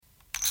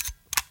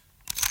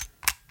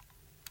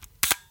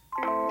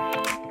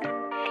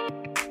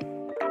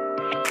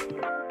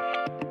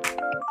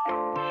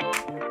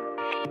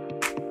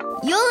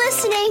You're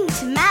listening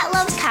to Matt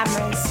Loves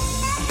Cameras.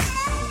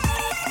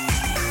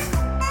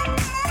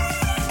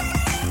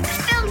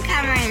 Film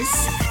cameras.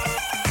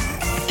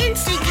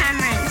 Instant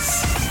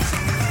cameras.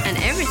 And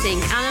everything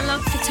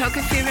analog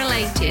photography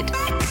related.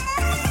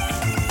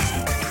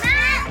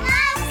 Matt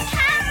Loves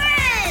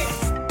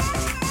Cameras!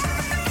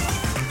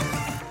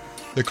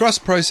 The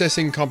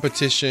cross-processing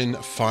competition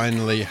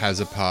finally has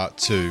a part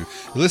 2.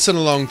 Listen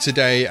along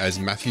today as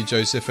Matthew,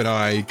 Joseph and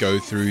I go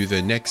through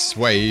the next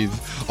wave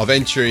of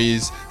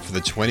entries for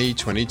the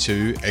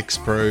 2022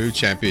 Xpro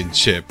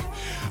Championship.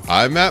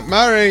 I'm Matt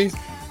Murray,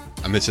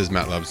 and this is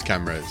Matt Loves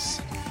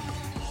Cameras.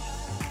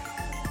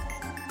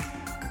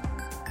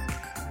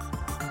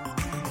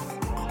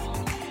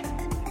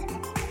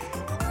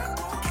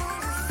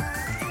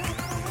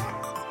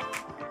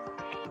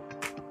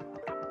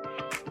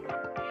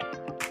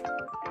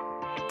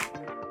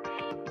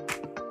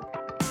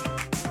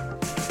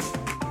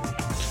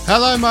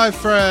 Hello my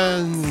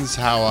friends,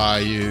 how are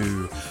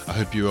you? I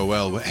hope you are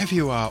well wherever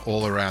you are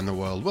all around the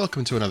world.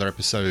 Welcome to another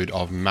episode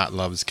of Matt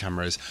Loves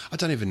Cameras. I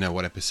don't even know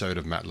what episode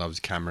of Matt Loves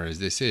Cameras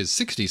this is,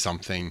 60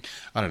 something.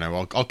 I don't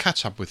know, I'll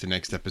catch up with the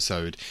next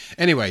episode.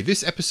 Anyway,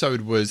 this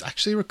episode was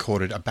actually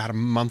recorded about a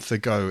month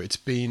ago. It's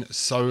been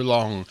so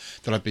long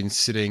that I've been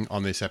sitting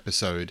on this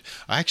episode.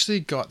 I actually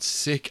got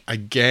sick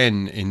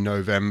again in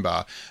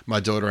November. My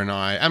daughter and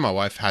I and my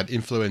wife had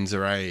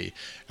influenza A,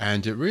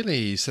 and it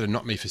really sort of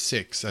knocked me for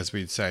six, as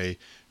we'd say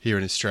here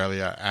in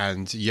Australia.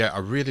 And yeah, I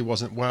really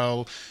wasn't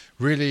well.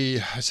 Really,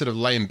 I sort of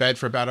lay in bed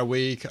for about a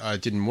week. I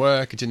didn't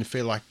work. It didn't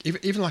feel like,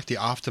 even like the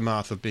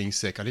aftermath of being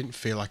sick, I didn't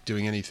feel like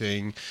doing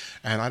anything.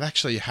 And I'd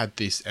actually had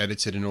this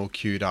edited and all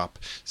queued up.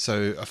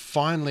 So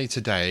finally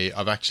today,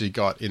 I've actually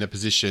got in a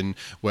position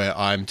where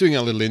I'm doing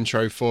a little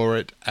intro for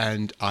it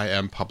and I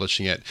am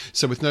publishing it.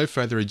 So with no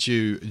further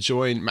ado,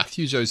 join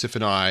Matthew, Joseph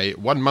and I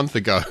 1 month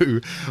ago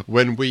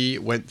when we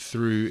went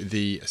through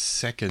the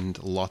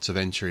second lot of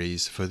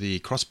entries for the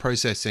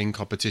cross-processing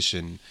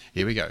competition.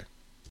 Here we go.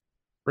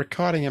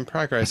 Recording in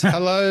progress.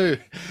 Hello.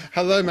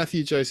 Hello,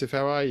 Matthew Joseph.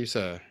 How are you,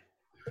 sir?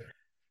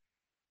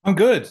 I'm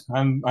good.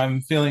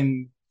 I'm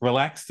feeling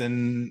relaxed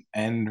and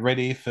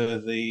ready for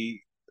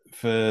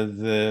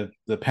the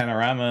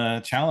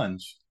Panorama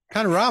challenge.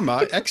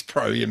 Panorama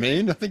Xpro, you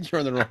mean? I think you're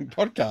on the wrong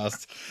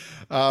podcast.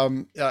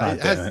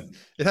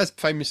 It has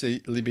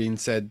famously been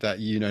said that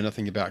you know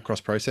nothing about cross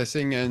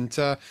processing, and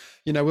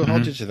we'll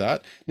hold you to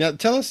that. Now,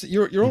 tell us.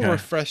 You're all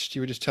refreshed.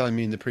 You were just telling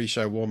me in the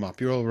pre-show warm up.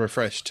 You're all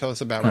refreshed. Tell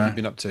us about what you've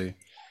been up to.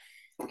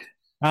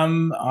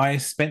 I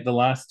spent the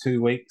last 2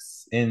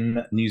 weeks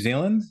in New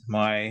Zealand,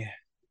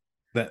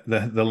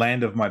 the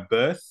land of my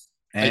birth.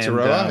 And,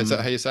 Aotearoa, is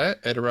that how you say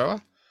it?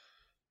 Aotearoa?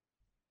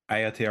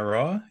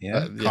 Aotearoa,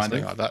 yeah, kind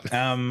of like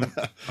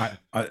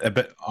that.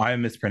 But I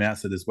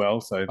mispronounced it as well,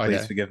 so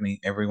please forgive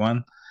me,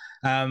 everyone.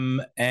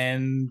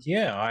 And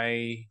yeah,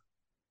 I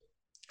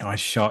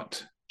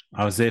shot.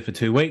 I was there for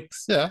 2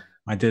 weeks. Yeah,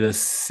 I did a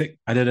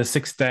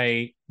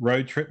 6-day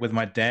road trip with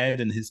my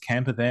dad and his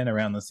camper van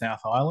around the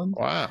South Island.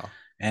 Wow.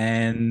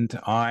 And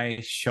I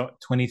shot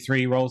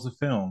 23 rolls of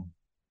film.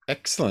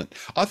 Excellent.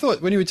 I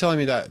thought when you were telling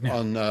me that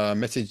on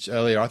message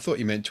earlier, I thought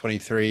you meant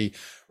 23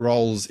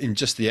 rolls in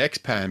just the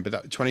X-Pan, but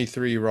that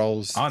 23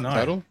 rolls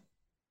total?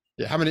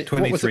 Yeah, how many?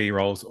 23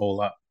 rolls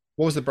all up.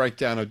 What was the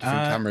breakdown of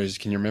different cameras?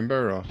 Can you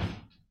remember? Or?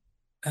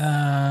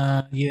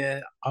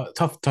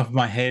 Top of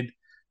my head,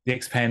 the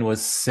X-Pan was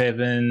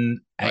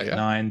 7, 8,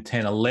 9,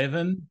 10,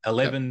 11.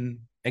 11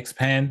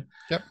 X-Pan.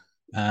 Yep.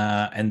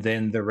 And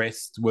then the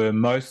rest were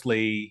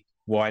mostly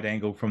wide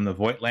angle from the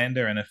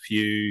Voigtlander and a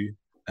few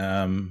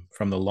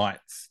from the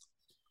lights.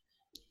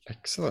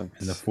 Excellent.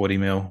 And the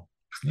 40mm.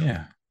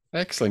 Yeah.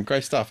 Excellent.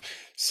 Great stuff.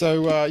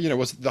 So,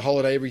 was it the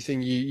holiday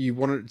everything you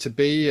wanted it to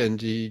be,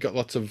 and you got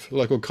lots of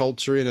local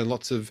culture in and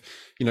lots of,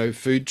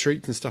 food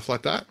treats and stuff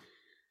like that?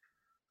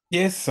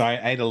 Yes, I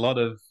ate a lot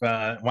of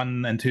 $1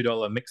 and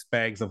 $2 mixed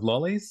bags of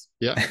lollies.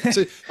 Yeah.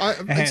 So I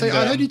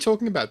heard you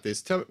talking about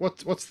this. Tell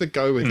what's the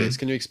go with this?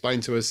 Can you explain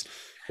to us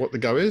what the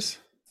go is?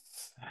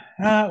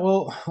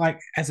 Well, like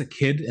as a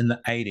kid in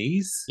the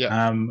 80s,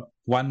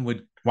 one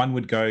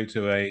would go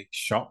to a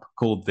shop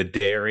called the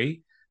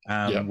Dairy,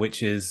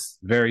 which is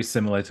very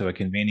similar to a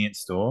convenience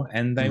store,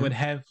 and they would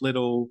have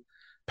little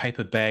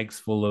paper bags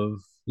full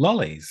of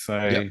lollies,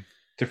 so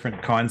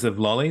different kinds of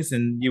lollies,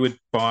 and you would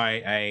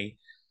buy a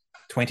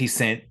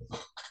 20-cent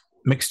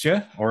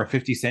mixture or a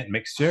 50-cent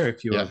mixture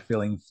if you were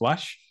feeling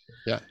flush.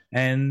 Yeah.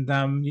 And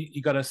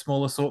you got a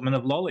small assortment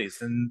of lollies,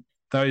 and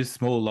those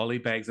small lolly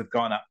bags have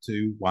gone up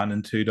to $1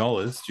 and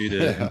 $2 due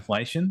to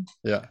inflation.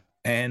 Yeah.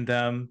 And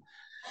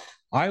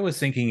I was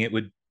thinking it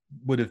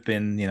would have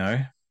been,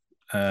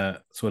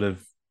 sort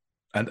of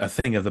a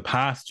thing of the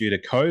past due to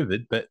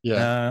COVID, but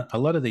a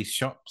lot of these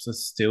shops are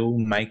still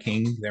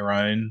making their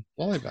own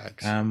lolly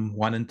bags,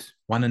 $1 and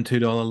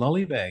 $2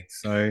 lolly bags.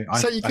 So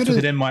I took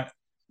it in my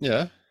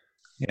yeah.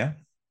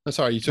 Oh,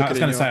 sorry, you took it. I was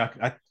going to say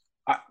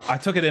I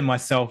took it in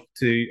myself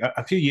to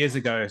a few years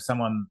ago.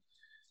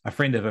 A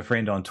friend of a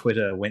friend on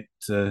Twitter went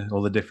to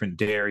all the different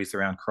dairies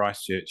around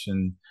Christchurch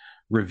and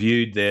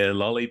reviewed their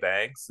lolly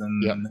bags,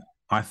 and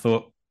I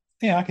thought,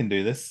 yeah, I can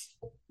do this.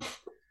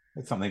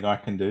 It's something I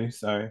can do.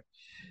 So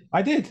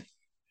I did.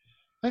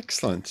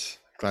 Excellent.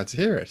 Glad to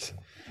hear it.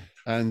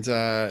 And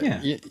Yeah.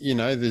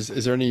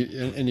 is there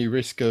any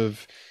risk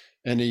of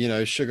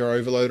any sugar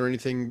overload or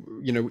anything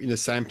in the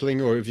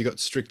sampling, or have you got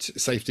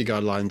strict safety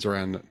guidelines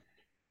around it?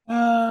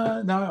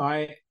 No,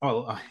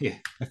 yeah.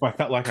 If I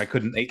felt like I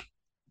couldn't eat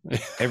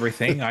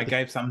everything, I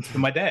gave some to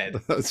my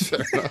dad. That's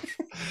fair enough.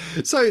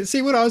 So,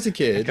 see, when I was a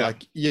kid, Okay.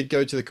 like you'd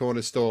go to the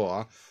corner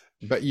store,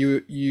 but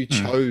you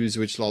chose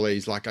which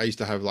lollies. Like I used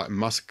to have like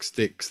musk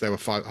sticks. They were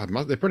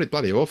they're pretty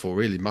bloody awful,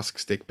 really, musk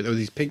stick. But there were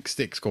these pink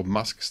sticks called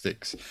musk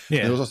sticks. Yeah.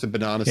 And there was also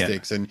banana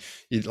sticks, and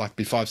you'd like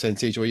be 5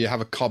 cents each. Or you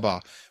have a cobber.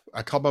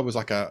 A cobber was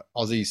like a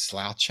Aussie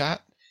slouch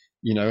hat,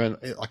 and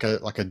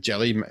like a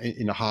jelly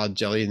in a hard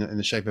jelly in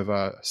the shape of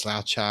a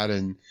slouch hat,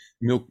 and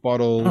milk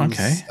bottles,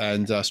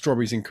 and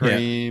strawberries and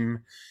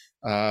cream.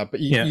 But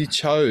you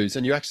chose,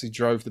 and you actually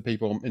drove the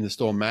people in the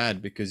store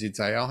mad because you'd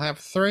say, "I'll have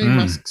 3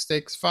 musk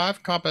sticks,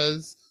 5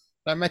 coppers.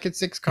 Don't make it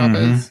 6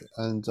 coppers."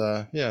 And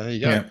there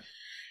you go.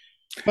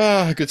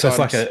 Good So times. it's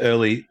like an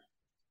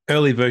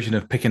early version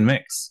of pick and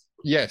mix.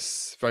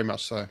 Yes, very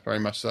much so. Very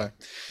much so.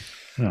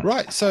 Yeah.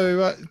 Right.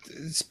 So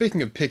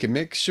speaking of pick and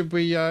mix, should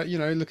we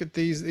look at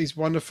these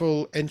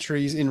wonderful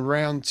entries in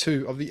round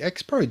 2 of the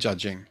Xpro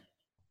judging?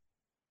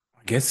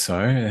 I guess so.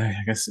 I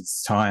guess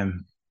it's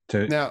time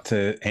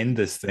to end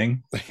this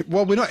thing.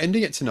 Well, we're not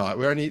ending it tonight.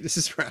 We're going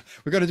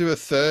to do a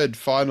third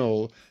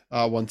final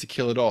one to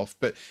kill it off,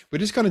 but we're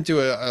just going to do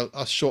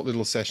a short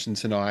little session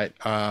tonight.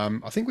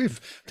 I think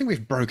we've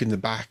broken the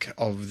back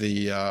of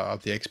the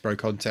Xpro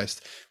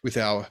contest with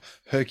our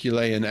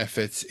Herculean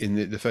efforts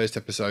in the first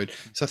episode.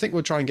 So I think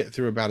we'll try and get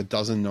through about a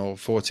dozen or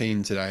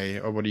 14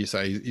 today. Or what do you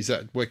say? Is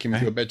that working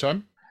with your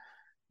bedtime?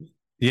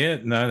 Yeah,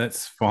 no,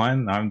 that's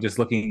fine. I'm just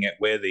looking at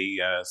where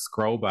the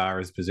scroll bar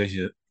is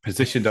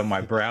positioned on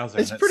my browser.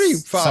 It's pretty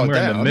far somewhere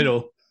down. in the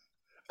middle.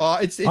 Oh,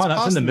 it's no,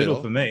 it's in the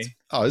middle for me.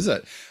 Oh, is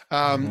it?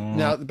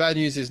 Now, the bad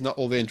news is not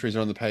all the entries are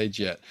on the page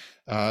yet.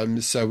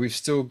 So we've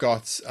still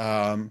got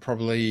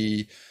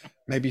probably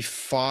maybe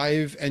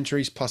 5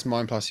 entries plus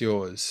mine plus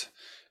yours.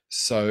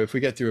 So if we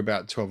get through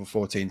about 12 or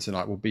 14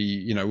 tonight, we'll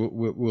be,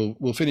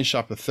 we'll finish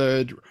up a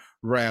third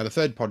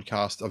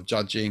podcast of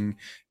judging.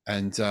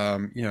 And,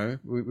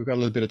 we've got a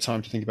little bit of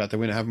time to think about the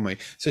winner, haven't we?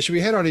 So should we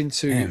head on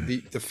into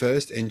the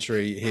first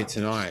entry here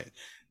tonight?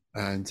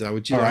 And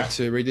would you like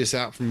to read this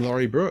out from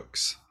Laurie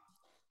Brooks?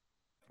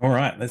 All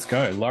right, let's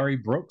go. Laurie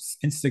Brooks,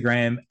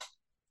 Instagram,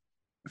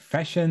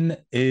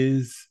 fashionista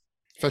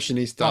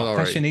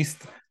Laurie.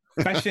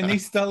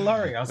 Fashionista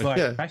Laurie. I was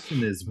like,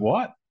 fashion is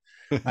what?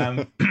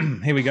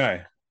 Here we go.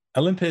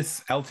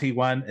 Olympus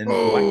LT1 in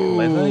black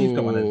leather. You've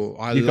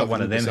got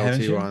one of them,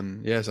 haven't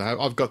you? Yes, I have.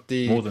 I've got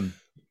the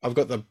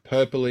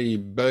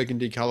purpley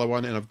burgundy color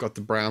one, and I've got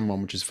the brown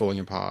one, which is falling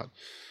apart.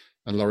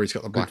 And Laurie's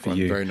got the black one.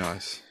 Very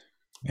nice.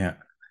 Yeah.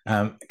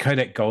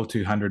 Kodak Gold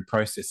 200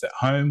 process at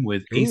home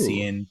with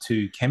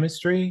ECN2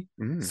 chemistry.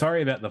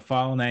 Sorry about the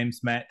file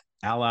names, Matt.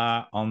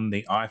 Allah on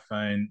the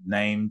iPhone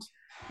named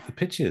the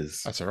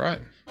pictures. That's all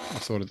right. I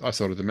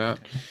sorted them out.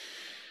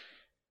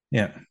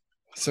 Yeah.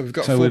 So we've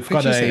got 4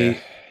 pictures here.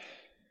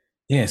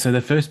 Yeah. So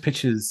the first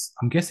pictures,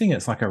 I'm guessing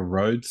it's like a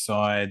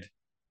roadside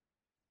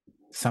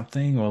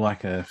something, or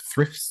like a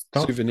thrift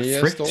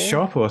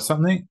shop or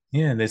something.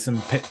 Yeah. There's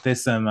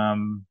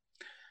some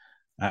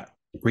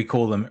we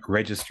call them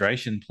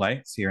registration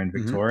plates here in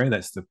Victoria.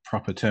 That's the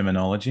proper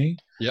terminology.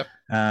 Yep.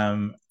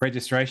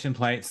 Registration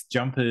plates,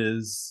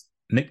 jumpers,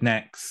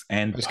 knickknacks,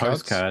 and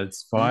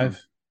postcards.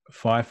 Five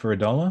for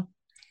 $1.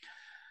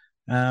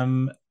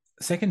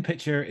 Second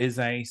picture is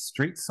a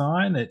street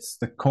sign. It's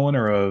the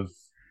corner of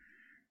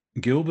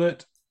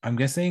Gilbert, I'm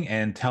guessing,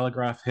 and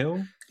Telegraph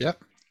Hill.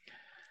 Yep.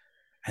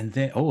 And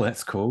then,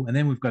 that's cool. And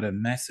then we've got a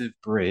massive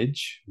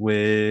bridge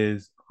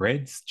with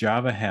Red's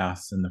Java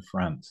House in the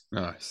front.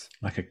 Nice.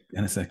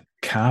 And it's a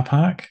car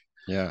park.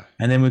 Yeah.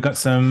 And then we've got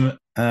some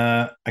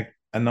a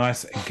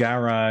nice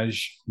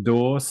garage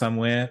door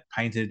somewhere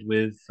painted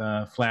with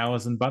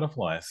flowers and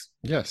butterflies.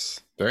 Yes,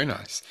 very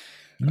nice.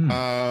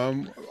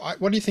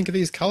 What do you think of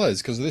these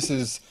colors? Because this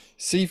is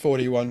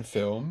C41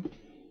 film,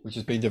 which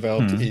has been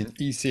developed in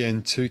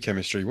ECN2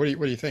 chemistry. What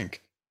do you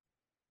think?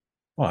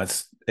 Well,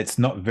 it's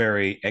not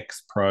very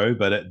Xpro,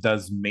 but it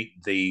does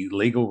meet the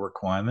legal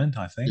requirement,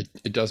 I think.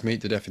 It does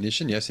meet the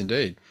definition, yes,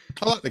 indeed.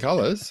 I like the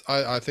colors.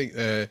 I think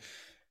they're...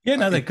 Yeah,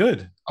 no, they're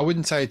good. I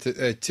wouldn't say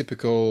they're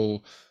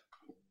typical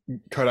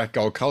Kodak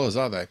Gold colors,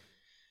 are they?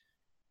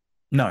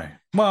 No.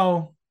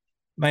 Well,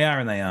 they are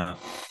and they aren't.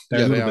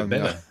 They're a little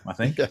bit better, I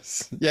think.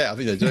 Yes. Yeah, I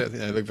think they do. I think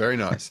they look very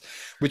nice.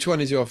 Which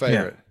one is your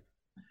favorite?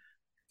 Yeah.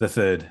 The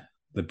third,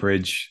 the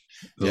bridge,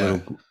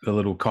 the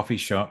little coffee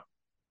shop.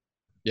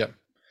 Yep.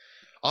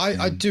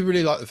 I do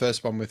really like the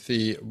first one with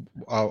the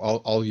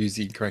I'll use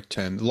the correct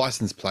term, the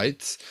license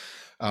plates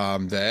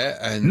there,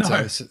 and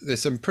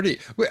there's some pretty.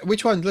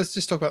 Which one? Let's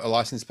just talk about the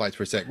license plates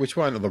for a sec. Which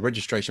one, or the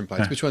registration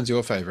plates? Which one's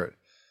your favorite?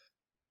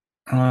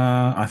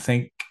 I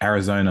think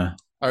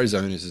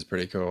Arizona's is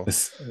pretty cool. The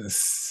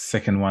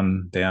second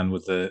one down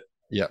with the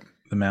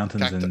the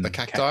mountains and the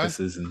cacti.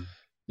 cactuses and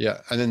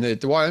yeah, and then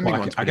the Wyoming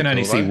one's I can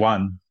only cool, see though.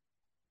 one.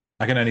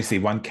 I can only see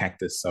one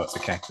cactus, so it's a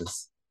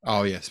cactus.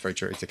 Oh yes, very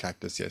true. It's a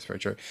cactus. Yes, very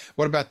true.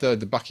 What about the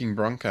bucking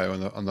bronco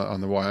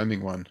on the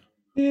Wyoming one?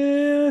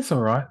 Yeah, it's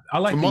all right. I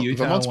like the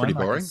Utah Vermont's one. pretty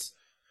boring.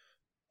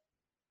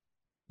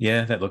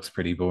 Yeah, that looks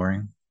pretty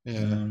boring.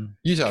 Yeah,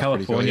 Utah's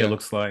California pretty cool, yeah.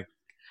 looks like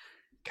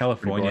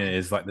California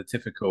is like the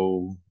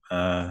typical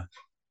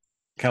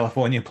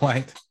California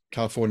plate.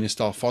 California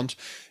style font.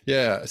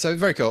 Yeah, so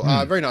very cool.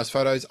 Very nice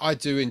photos. I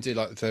do indeed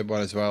like the third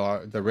one as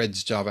well. The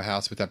Red's Java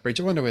house with that bridge.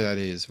 I wonder where that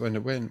is.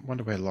 Wonder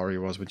where Laurie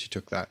was when she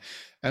took that.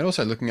 And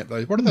also looking at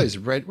those, what are those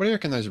red? What do you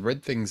reckon those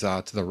red things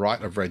are to the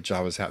right of Red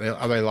Java's house?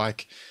 Are they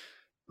like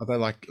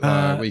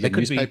where you get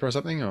newspaper or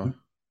something? Or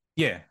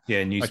yeah,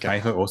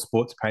 newspaper or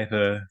sports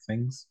paper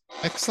things.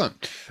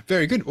 Excellent.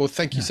 Very good. Well,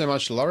 thank you so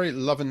much, Laurie.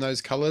 Loving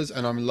those colors,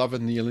 and I'm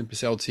loving the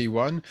Olympus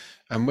LT1.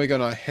 And we're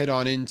going to head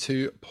on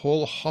into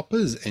Paul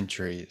Hopper's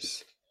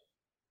entries.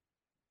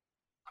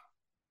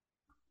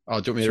 Oh,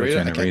 do you want me to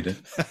read it? Okay. Read it.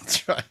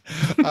 That's right.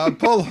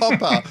 Paul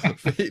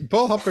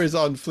Hopper is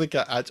on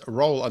Flickr at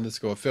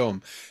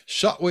roll_film.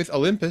 Shot with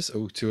Olympus.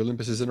 Oh, 2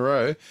 Olympuses in a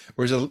row.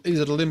 Or is it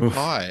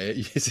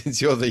Olympi?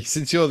 since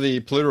you're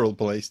the plural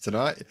police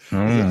tonight. Is it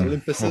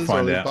Olympuses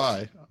or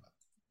Olympi?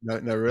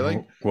 No,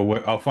 really.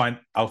 Well, I'll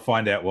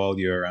find out while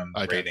you're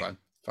reading.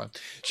 Fine.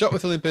 Shot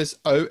with Olympus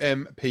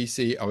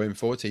OMPC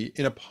OM40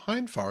 in a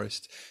pine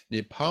forest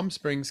near Palm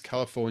Springs,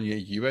 California,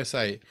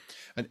 USA.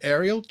 An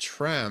aerial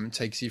tram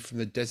takes you from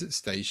the desert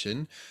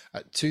station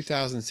at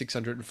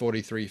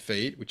 2,643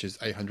 feet, which is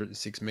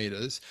 806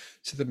 meters,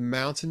 to the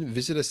mountain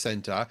visitor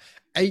center,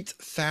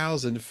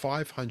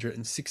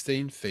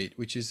 8,516 feet,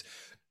 which is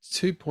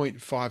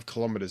 2.5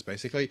 kilometers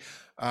basically.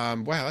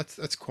 Wow,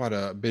 that's quite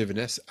a bit of an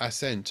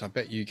ascent. I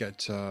bet you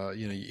get your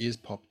ears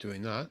popped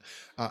doing that.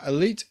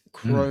 Elite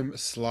chrome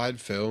slide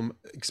film,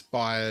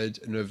 expired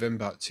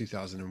November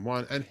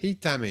 2001, and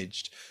heat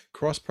damaged.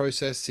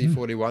 Cross-processed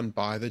C41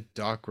 by the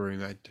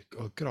Darkroom at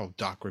good old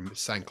Darkroom at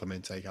San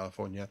Clemente,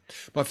 California.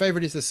 My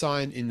favorite is the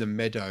sign in the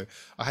meadow.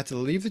 I had to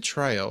leave the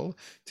trail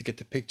to get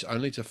the picture,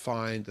 only to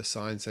find the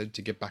sign said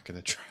to get back in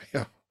the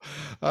trail.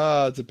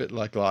 It's a bit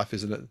like life,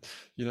 isn't it?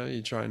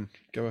 You try and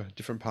go a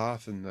different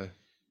path, and the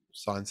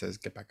sign says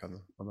get back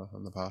on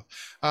the path.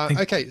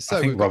 Okay, so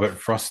I think Robert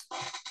Frost.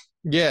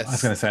 Yes, I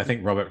was going to say I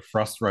think Robert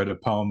Frost wrote a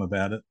poem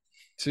about it.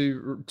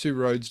 Two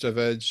roads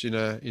diverged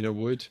in a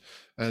wood,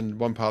 and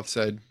one path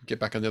said get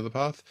back on the other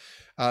path.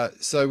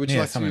 So would you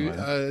like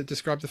to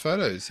describe the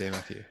photos here,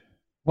 Matthew?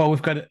 Well,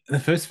 we've got the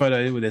first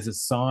photo where there's a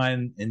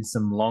sign in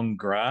some long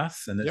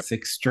grass, and it's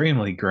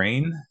extremely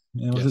green.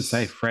 What does it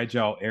say?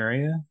 Fragile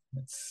area.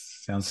 That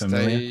sounds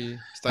familiar.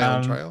 Stay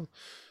on trail.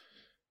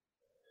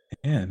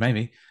 Yeah,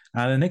 maybe.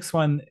 The next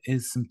one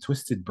is some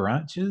twisted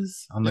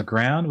branches on the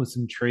ground with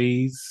some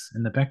trees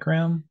in the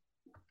background.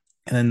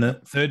 And then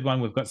the third one,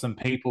 we've got some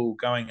people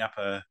going up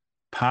a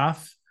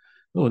path.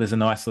 Oh, there's a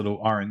nice little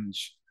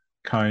orange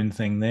cone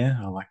thing there.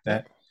 I like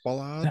that.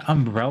 Bollard. The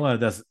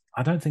umbrella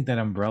I don't think that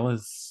umbrella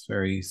is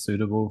very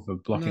suitable for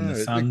blocking the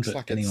sun. It looks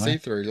like it's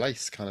see-through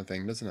lace kind of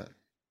thing, doesn't it?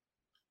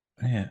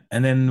 Yeah.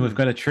 And then we've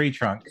got a tree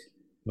trunk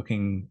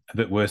looking a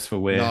bit worse for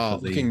wear.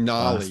 Looking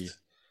gnarly.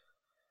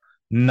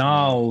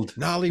 Gnarled.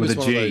 Gnarly with was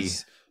a one G. of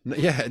those.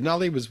 Yeah,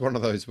 gnarly was one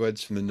of those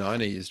words from the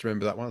 90s.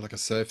 Remember that one? Like a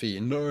surfy,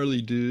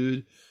 gnarly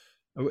dude.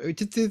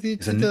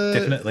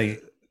 Definitely.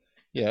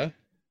 Yeah.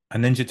 A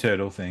Ninja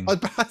Turtle thing.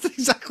 That's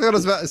exactly what I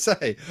was about to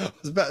say. I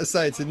was about to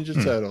say it's a Ninja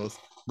Turtles.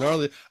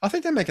 Gnarly. I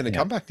think they're making a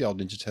comeback, the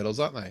old Ninja Turtles,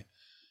 aren't they?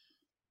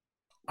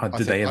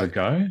 Did they ever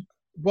go?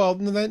 Well,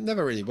 no, they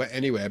never really went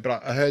anywhere,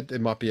 but I heard there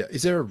might be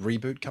is there a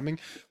reboot coming?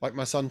 Like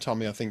my son told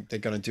me, I think they're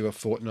going to do a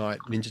Fortnite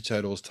Ninja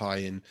Turtles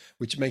tie-in,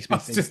 which makes me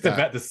think I was just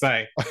about to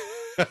say.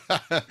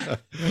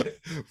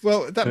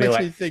 Well, that makes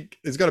me think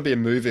there's got to be a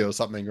movie or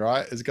something,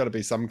 right? There's got to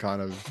be some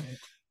kind of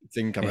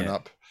thing coming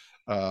up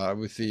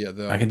with the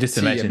I can just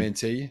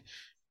TMNT.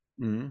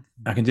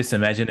 I can just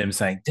imagine him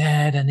saying,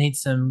 "Dad, I need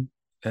some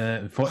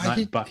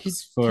Fortnite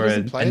bucks for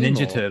a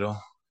Ninja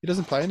Turtle." He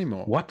doesn't play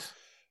anymore. What?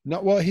 No,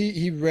 well,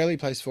 he rarely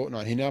plays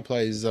Fortnite. He now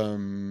plays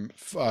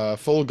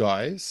Fall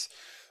Guys,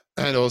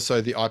 and also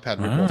the iPad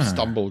ripoff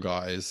Stumble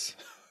Guys.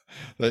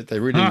 They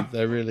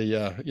really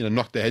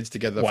knocked their heads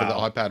together for the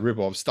iPad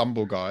ripoff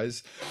Stumble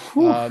Guys.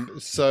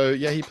 So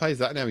yeah, he plays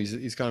that now.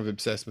 He's kind of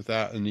obsessed with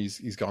that, and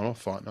he's gone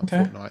off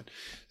Fortnite.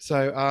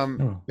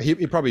 So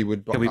he probably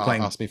would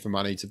ask me for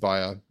money to buy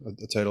a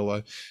turtle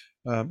though.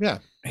 Yeah,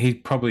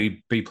 he'd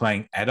probably be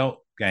playing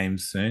adult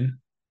games soon,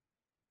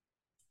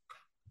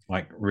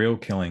 like real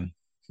killing.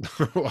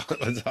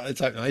 Let's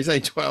hope not. He's only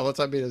 12. Let's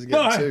hope he doesn't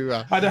get too.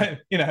 I don't,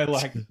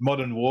 like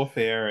Modern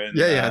Warfare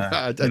and.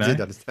 I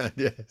did understand.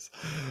 Yes,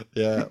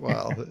 yeah.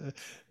 Well,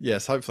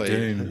 yes.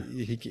 Hopefully,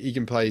 he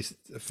can play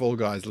Fall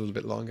Guys a little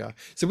bit longer.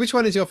 So, which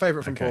one is your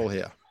favorite from Paul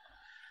here?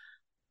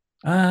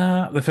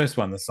 The first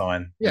one, the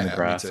sign in the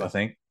grass. I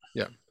think.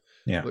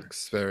 Yeah.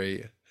 Looks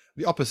very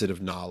the opposite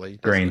of gnarly.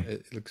 Green.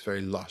 It looks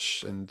very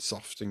lush and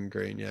soft and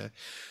green. Yeah,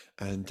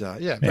 and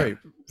very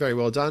very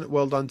well done.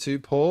 Well done to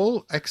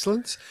Paul.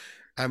 Excellent.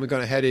 And we're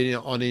going to head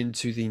on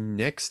into the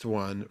next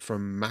one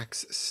from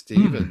Max Hmm.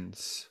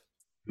 Stevens.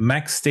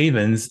 Max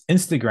Stevens,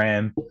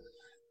 Instagram,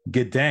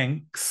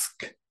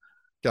 Gdansk.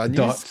 Gdańsk?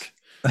 Dot.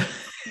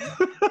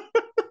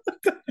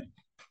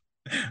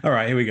 All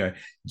right, here we go.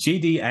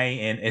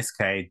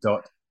 GDANSK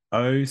dot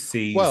Well,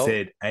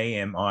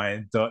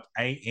 OCZAMI dot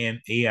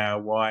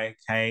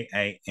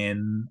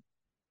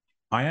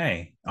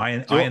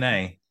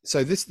AMERYKANIA.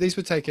 so these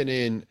were taken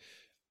in.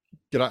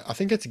 I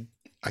think it's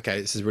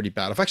okay. This is really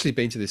bad. I've actually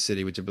been to this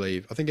city, would you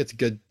believe? I think it's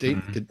good.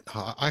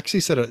 I actually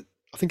said it.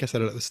 I think I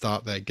said it at the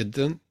start there. I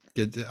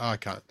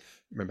can't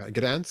remember.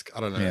 Gdansk. I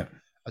don't know. Yeah.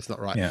 That's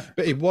not right. Yeah.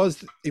 But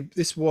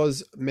this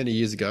was many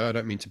years ago. I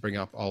don't mean to bring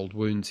up old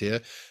wounds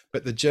here,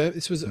 but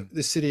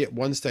this city at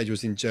one stage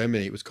was in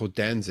Germany. It was called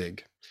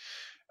Danzig.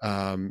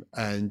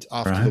 And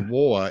after the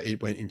war,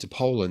 it went into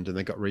Poland and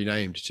they got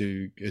renamed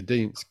to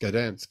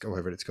Gdansk, or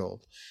whatever it's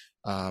called.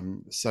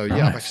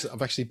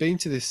 I've actually been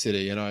to this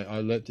city and I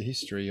learnt the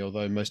history,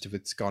 although most of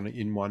it's gone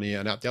in one ear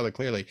and out the other,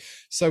 clearly.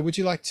 So would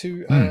you like to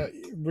you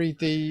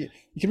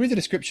can read the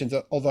descriptions,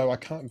 although I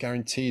can't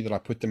guarantee that I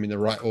put them in the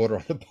right order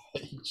on the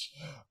page,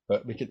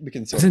 but we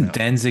can sort Isn't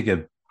it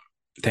out.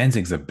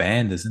 Danzig's a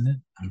band, isn't it?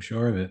 I'm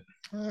sure of it.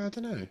 I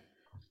don't know.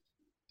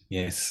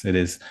 Yes, it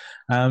is.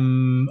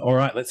 All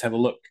right, let's have a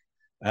look.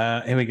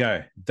 Here we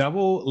go.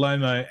 Double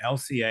Lomo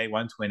LCA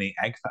 120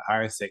 AGFA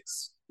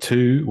RSX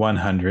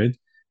 100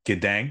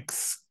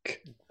 Gdansk.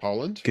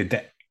 Poland?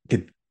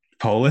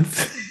 Poland.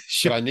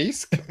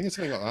 Gdańsk? I think it's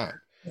something like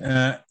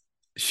that.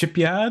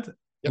 Shipyard.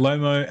 Yep.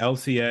 Lomo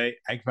LCA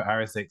AGFA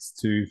RSX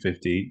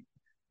 250.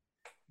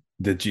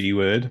 The G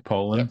word,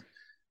 Poland. Yep.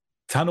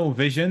 Tunnel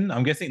Vision.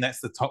 I'm guessing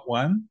that's the top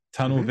one.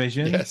 Tunnel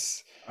Vision.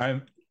 Yes.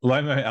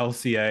 Lomo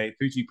LCA,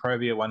 Fuji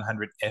Provia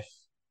 100F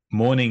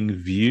Morning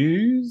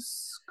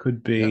Views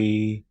could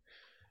be.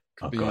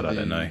 Could oh be God, I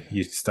don't know.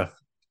 You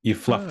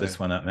fluffed this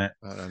one up, Matt.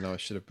 I don't know. I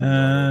should have put it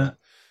on.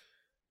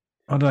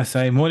 What did I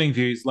say? Morning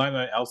Views,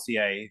 Lomo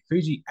LCA,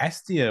 Fuji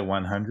Astia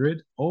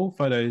 100. All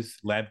photos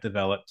lab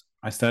developed.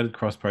 I started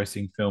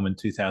cross-posting film in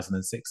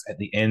 2006 at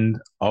the end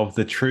of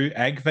the true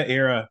AGFA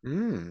era.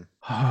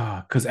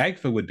 Because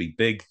AGFA would be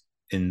big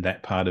in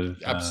that part of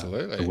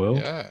the world.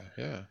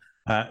 Yeah.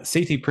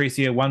 CT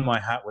Precia won my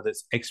heart with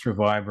its extra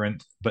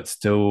vibrant but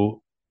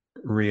still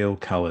real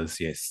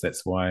colors. Yes,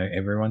 that's why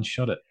everyone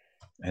shot it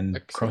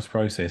and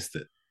cross-processed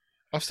it.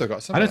 I've still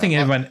got some. I don't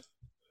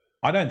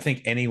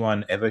think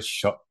anyone ever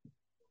shot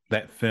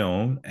that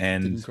film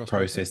and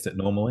processed it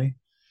normally.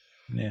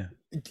 Yeah.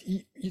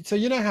 So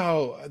you know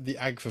how the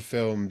AGFA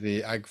film,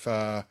 the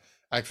AGFA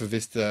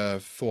Vista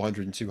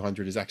 400 and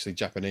 200 is actually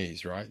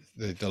Japanese, right?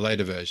 The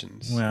later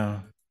versions.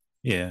 Well,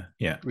 yeah.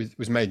 It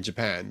was made in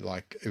Japan,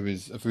 like it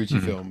was a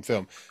Fujifilm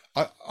film.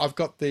 I've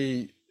got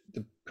the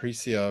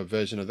Precia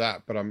version of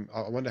that, but I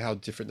wonder how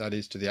different that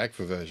is to the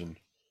AGFA version.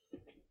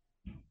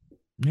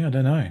 Yeah, I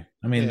don't know.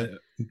 I mean,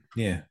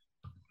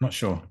 not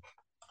sure.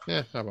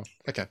 Yeah, oh well,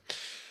 okay.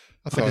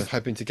 I was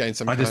hoping to gain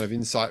some kind of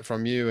insight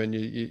from you, and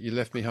you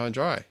left me high and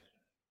dry.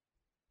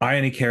 I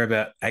only care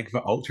about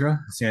AGFA Ultra.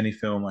 It's the only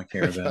film I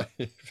care about.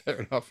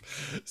 Fair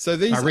enough. So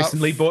these, I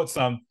recently bought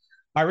some.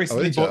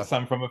 Bought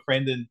some from a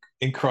friend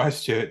in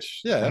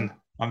Christchurch. Yeah, and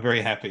I'm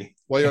very happy.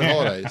 While you're on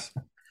holidays.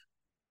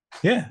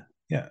 Yeah.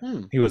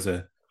 He was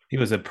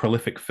a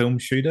prolific film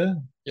shooter.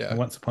 Yeah.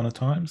 Once upon a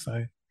time.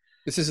 So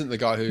this isn't the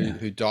guy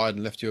who died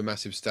and left you a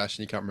massive stash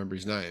and you can't remember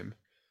his name.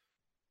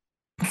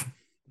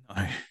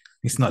 No,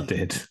 he's not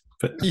dead.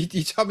 But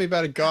you told me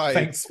about a guy.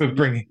 Thanks for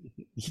bringing.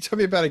 You told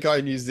me about a guy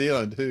in New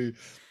Zealand who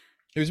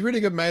was a really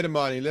good mate of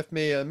mine. He left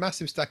me a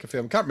massive stack of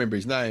film. Can't remember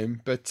his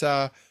name, but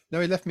no,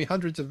 he left me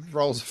hundreds of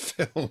rolls of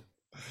film. Do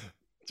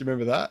you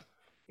remember that?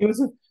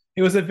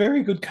 He was a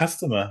very good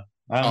customer,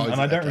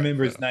 and I don't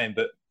remember his name,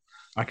 but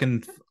I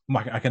can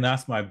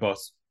ask my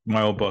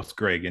old boss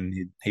Greg, and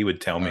he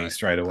would tell me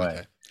straight away.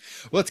 Okay.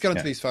 Well, let's get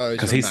into these photos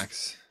because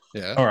Max.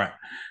 Yeah. All right.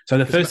 So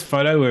the first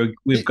photo where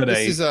we've got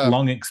a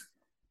long.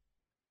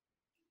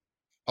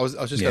 I was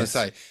just going to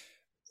say,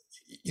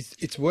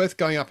 it's worth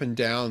going up and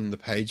down the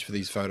page for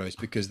these photos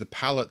because the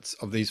palettes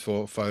of these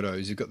 4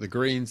 photos, you've got the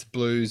greens,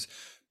 blues,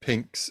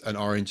 pinks, and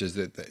oranges.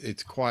 That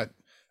it's quite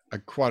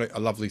a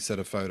lovely set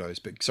of photos.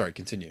 But sorry,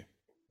 continue.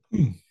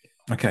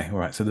 Okay, all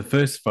right. So the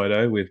first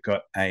photo, we've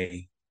got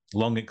a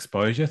long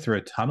exposure through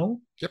a tunnel.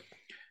 Yep.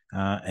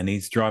 And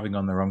he's driving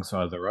on the wrong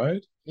side of the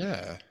road.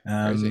 Yeah.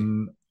 Crazy.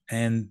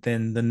 And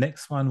then the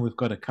next one, we've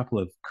got a couple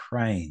of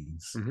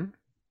cranes.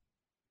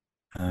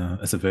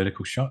 As a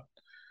vertical shot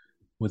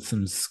with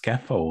some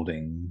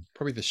scaffolding.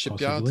 Probably the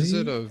shipyard, is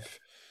it?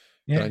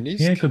 Yeah,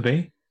 it could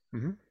be.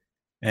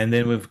 And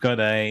then we've got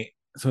a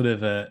sort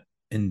of a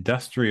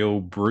industrial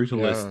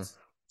brutalist,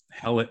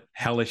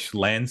 hellish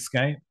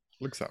landscape.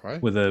 Looks that way.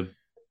 With a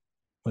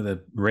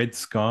red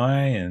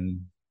sky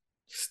and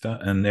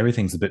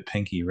everything's a bit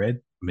pinky red,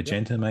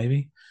 magenta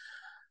maybe.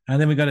 And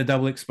then we got a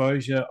double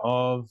exposure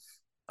of,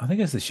 I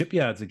think it's the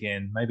shipyards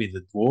again, maybe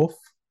the wharf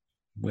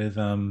with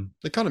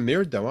They're kind of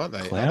mirrored though, aren't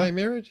they? cloud. Are they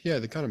mirrored? Yeah,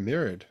 they're kind of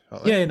mirrored,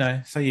 aren't they?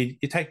 Yeah, so you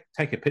take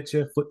a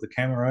picture, flip the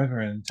camera over,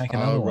 and take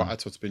another right, one.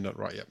 that's what's been done.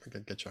 Right, yeah, okay,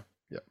 getcha.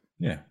 Yep.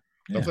 Yeah.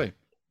 Lovely.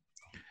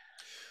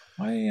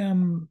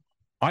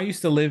 I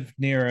used to live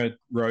near a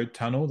road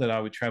tunnel that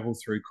I would travel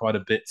through quite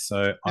a bit,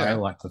 so I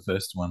like the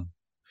first one.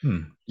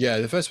 Yeah,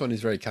 the first one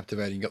is very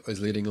captivating. You got those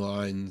leading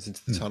lines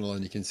into the tunnel,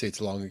 and you can see it's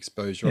long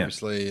exposure,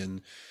 obviously, and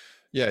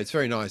yeah, it's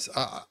very nice.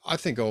 I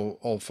think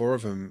all four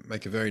of them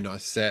make a very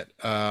nice set.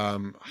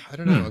 I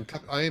don't know.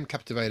 I am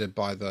captivated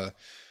by the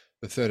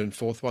third and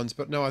fourth ones,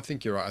 but no, I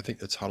think you're right. I think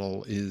the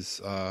tunnel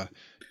is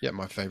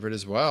my favorite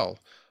as well.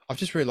 I've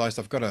just realised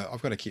I've got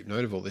to keep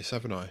note of all this,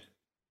 haven't I?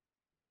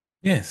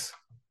 Yes.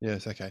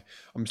 Yes. Okay.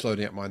 I'm just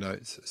loading up my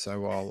notes,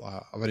 so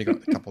I've only got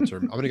a couple to.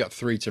 I've only got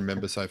 3 to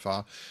remember so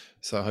far,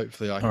 so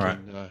hopefully I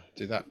can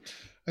do that.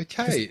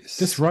 Okay.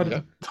 Just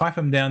type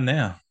them down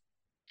now.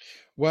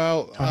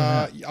 Well,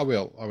 I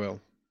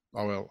will.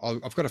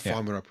 I've got to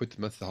find where I put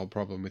them. That's the whole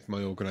problem with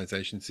my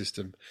organization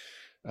system.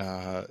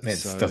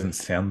 It doesn't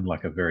sound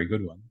like a very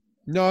good one.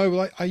 No,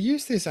 well, I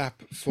use this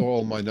app for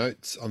all my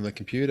notes on the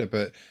computer,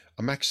 but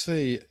I'm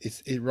actually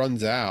it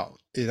runs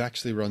out. It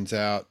actually runs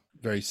out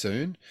very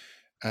soon,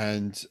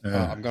 and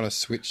I'm going to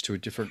switch to a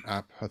different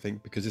app, I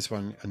think, because this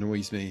one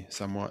annoys me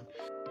somewhat.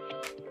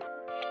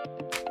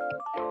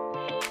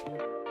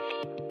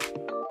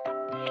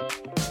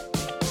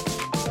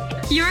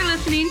 You're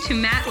listening to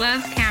Matt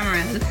Loves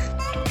Cameras.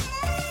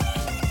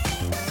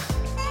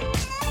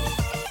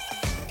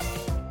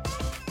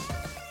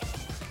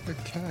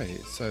 Okay,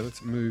 so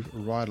let's move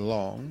right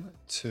along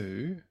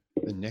to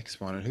the next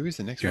one. And who is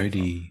the next one?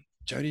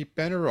 Jody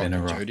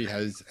Benarock. Jody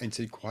has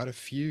entered quite a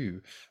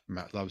few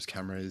Matt Loves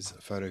Cameras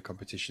photo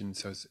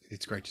competitions, so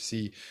it's great to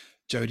see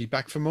Jody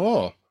back for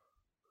more.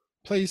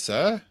 Please,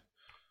 sir,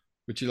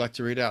 would you like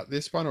to read out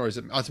this one, or is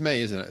it? Oh, it's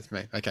me, isn't it? It's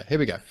me. Okay, here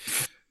we go.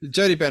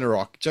 Jody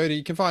Benarock. Jody,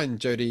 you can find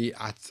Jody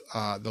at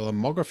the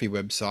Lomography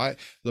website,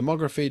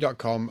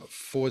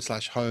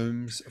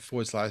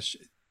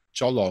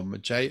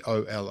 lomography.com/homes/Jolom,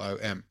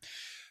 Jolom.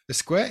 The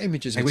square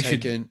images were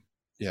taken.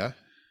 Yeah.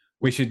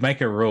 We should make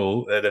a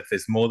rule that if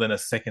there's more than a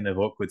second of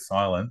awkward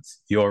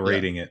silence, you're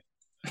reading it.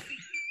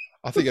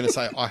 I think you're going to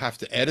say, I have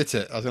to edit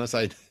it. I was going to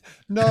say,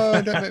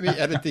 no, don't make me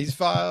edit these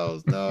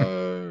files.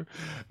 No.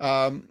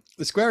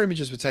 The square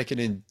images were taken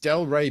in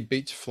Delray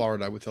Beach,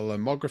 Florida, with a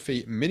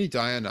Lomography Mini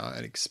Diana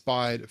and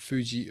expired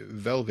Fuji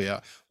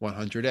Velvia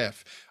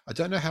 100F. I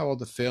don't know how old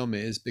the film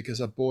is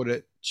because I bought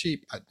it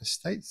cheap at the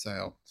estate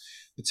sale.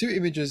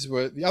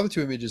 The other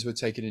two images were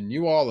taken in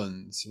New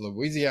Orleans,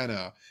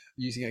 Louisiana,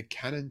 using a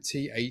Canon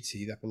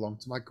T80 that belonged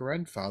to my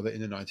grandfather in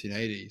the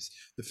 1980s.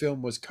 The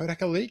film was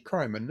Kodak Elite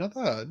Chrome,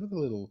 another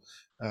little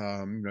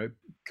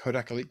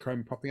Kodak Elite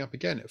Chrome popping up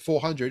again at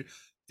 400,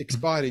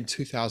 expired in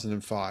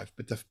 2005.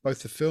 But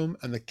both the film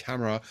and the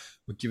camera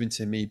were given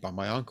to me by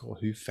my uncle,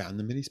 who found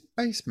them in his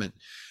basement.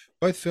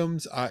 Both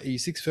films are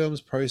E6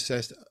 films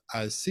processed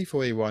as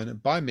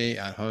C4E1 by me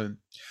at home.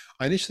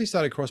 I initially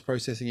started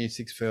cross-processing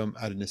E6 film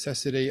out of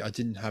necessity. I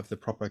didn't have the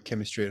proper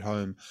chemistry at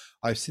home.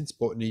 I've since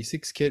bought an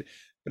E6 kit,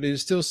 but it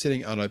is still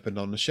sitting unopened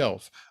on the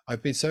shelf.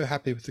 I've been so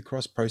happy with the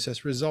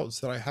cross-process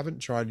results that I haven't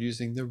tried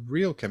using the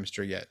real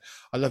chemistry yet.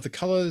 I love the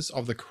colors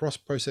of the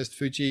cross-processed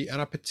Fuji,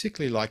 and I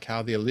particularly like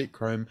how the Elite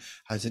Chrome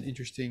has an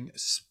interesting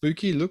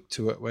spooky look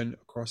to it when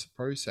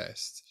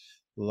cross-processed.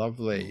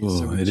 Lovely. Ooh,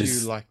 so would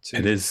you like to...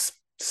 It is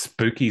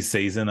spooky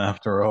season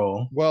after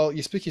all. Well,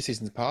 your spooky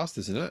season's past,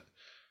 isn't it?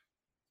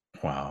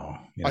 Wow.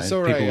 I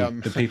saw people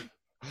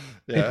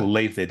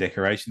leave their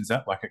decorations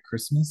up like at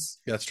Christmas.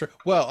 Yeah, that's true.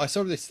 Well, I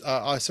saw this.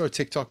 I saw a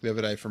TikTok the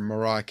other day from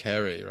Mariah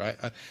Carey, right?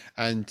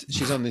 And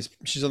she's on this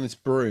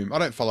broom. I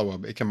don't follow her,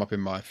 but it came up in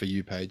my For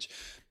You page.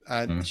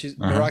 And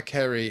Mariah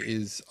Carey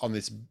is on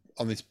this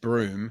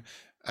broom,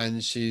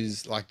 and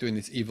she's like doing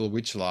this evil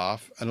witch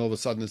laugh, and all of a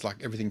sudden it's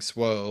like everything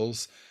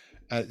swirls,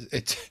 and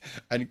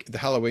the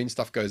Halloween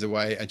stuff goes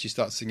away, and she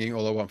starts singing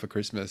 "All I Want for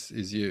Christmas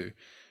Is You."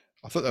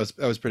 I thought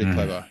that was pretty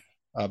clever.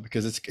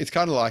 Because it's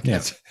kind of like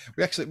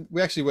we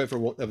actually went for a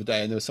walk the other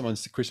day, and there was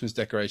someone's Christmas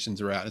decorations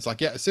are out. And it's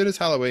like, as soon as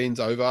Halloween's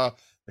over,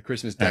 the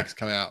Christmas decks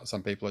come out.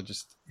 Some people are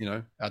just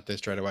out there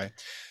straight away.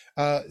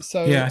 I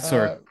saw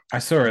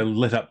a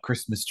lit up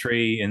Christmas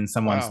tree in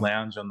someone's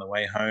lounge on the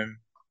way home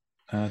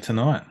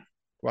tonight.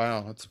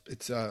 Wow,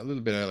 it's a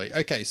little bit early.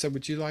 Okay, so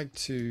would you like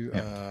to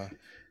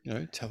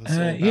tell us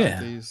all about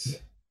these?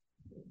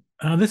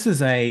 This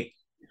is an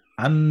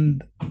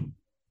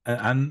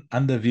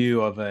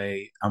underview of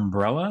a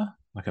umbrella,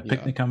 like a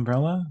picnic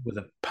umbrella with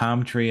a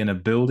palm tree and a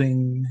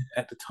building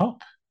at the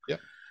top. Yep.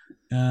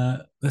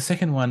 The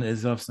second one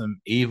is of some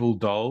evil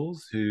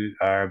dolls who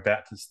are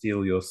about to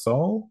steal your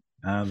soul.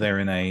 They're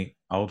in a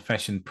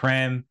old-fashioned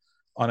pram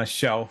on a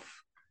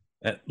shelf.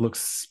 It looks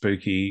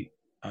spooky.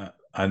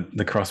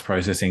 The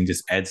cross-processing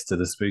just adds to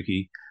the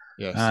spooky.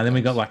 Yes. Then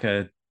we got like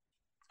a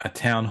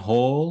town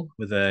hall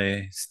with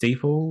a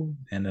steeple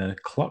and a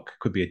clock.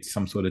 Could be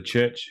some sort of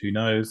church. Who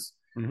knows?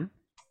 Mm-hmm.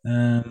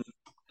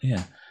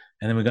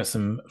 And then we got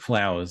some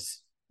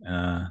flowers,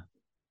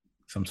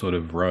 some sort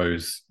of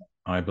rose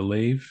I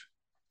believe,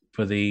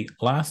 for the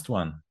last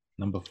one,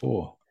 number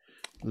 4.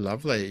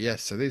 Lovely.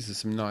 Yes. So these are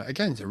some nice,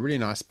 again, it's a really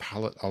nice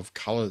palette of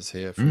colors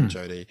here from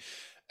Jody.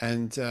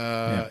 And,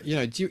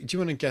 Yeah. do you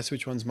want to guess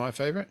which one's my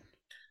favorite?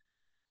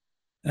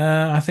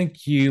 I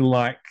think you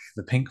like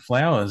the pink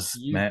flowers,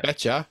 You Matt.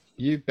 betcha.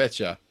 You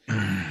betcha.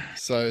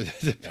 So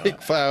the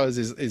pink flowers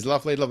is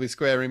lovely, lovely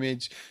square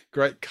image,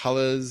 great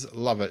colors,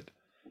 love it.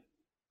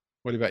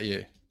 What about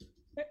you?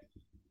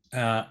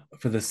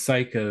 For the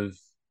sake of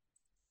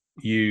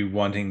you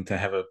wanting to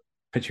have a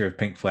picture of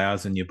pink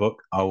flowers in your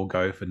book, I will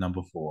go for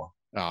number 4.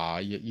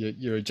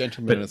 You're a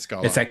gentleman But and a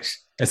scholar.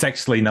 it's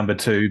actually number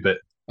 2, but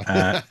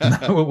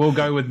we'll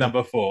go with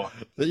number 4.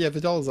 But yeah,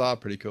 the dolls are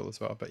pretty cool as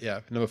well. But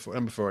yeah, number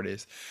four it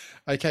is.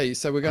 Okay,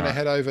 so we're going to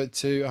head over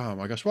to. Oh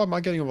my gosh, why am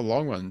I getting all the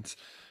long ones?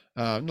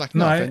 No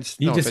offense,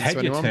 you no just offense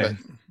had to your anyone, turn.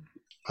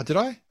 but did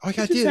I? Oh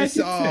yeah, I did.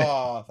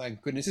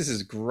 Thank goodness, this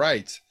is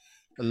great.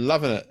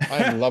 Loving it.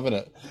 I am loving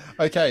it.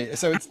 Okay,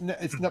 so it's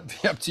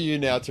not up to you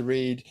now to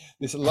read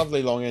this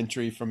lovely long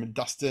entry from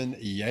Dustin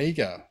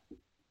Yeager.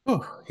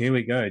 Oh, here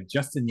we go.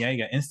 Justin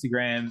Yeager,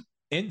 Instagram,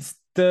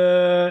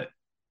 Instagrata.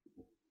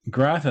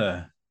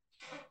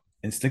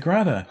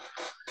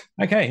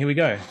 Okay, here we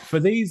go. For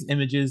these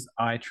images,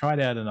 I tried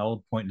out an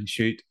old point and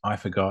shoot I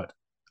forgot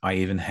I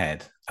even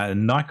had. A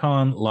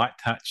Nikon Light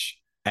Touch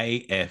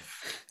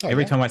AF.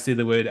 Every time I see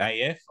the word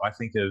AF, I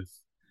think of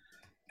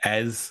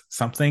as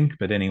something,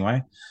 but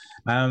anyway.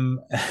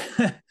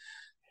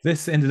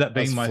 This ended up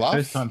being my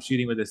first time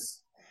shooting with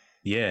this.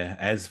 Yeah,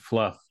 as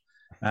fluff.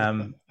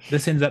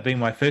 This ended up being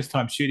my first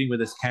time shooting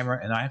with this camera,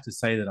 and I have to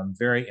say that I'm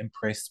very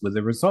impressed with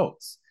the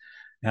results.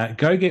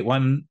 Go get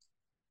one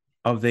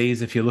of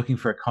these if you're looking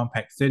for a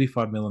compact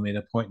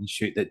 35mm point and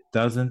shoot that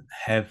doesn't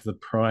have the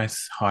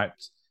price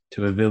hyped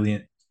to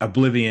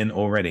oblivion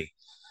already.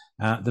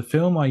 The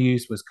film I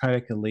used was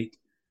Kodak Elite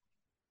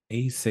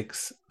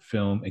E6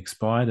 film,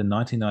 expired in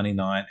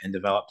 1999 and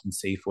developed in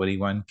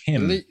C41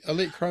 Chem.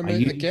 Elite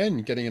Chroma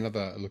again, getting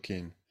another look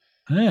in.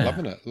 Yeah.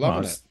 Loving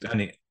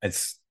it.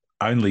 It's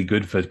only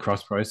good for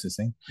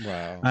cross-processing.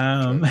 Wow.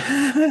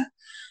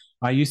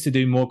 I used to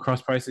do more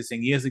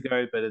cross-processing years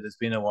ago, but it has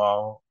been a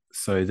while,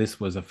 so this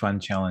was a fun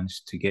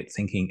challenge to get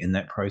thinking in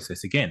that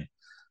process again.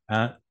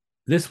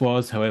 This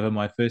was, however,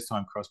 my first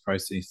time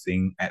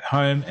cross-processing at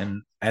home,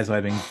 and as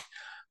I've been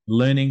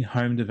learning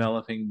home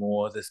developing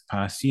more this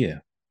past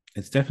year,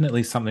 it's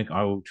definitely something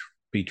I will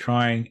be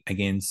trying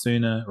again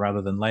sooner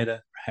rather than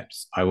later.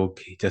 Perhaps I will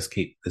just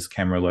keep this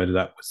camera loaded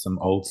up with some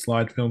old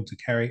slide film to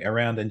carry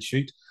around and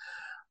shoot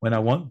when I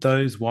want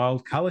those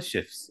wild color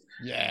shifts.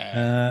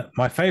 Yeah.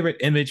 My favorite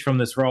image from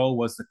this roll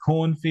was the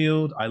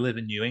cornfield. I live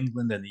in New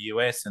England in the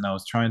US, and I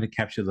was trying to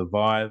capture the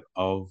vibe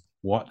of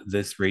what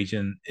this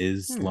region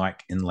is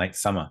like in late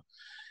summer.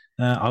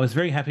 I was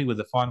very happy with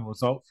the final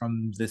result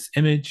from this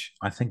image.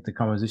 I think the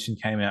composition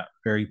came out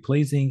very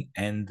pleasing,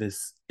 and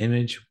this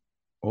image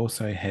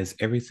also has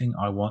everything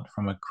I want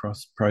from a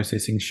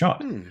cross-processing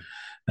shot.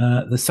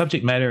 The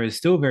subject matter is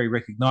still very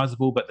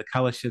recognizable, but the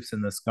color shifts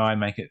in the sky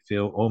make it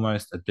feel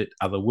almost a bit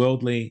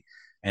otherworldly,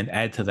 and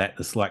add to that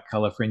the slight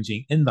color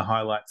fringing in the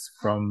highlights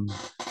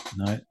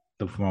the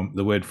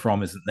word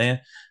from isn't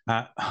there.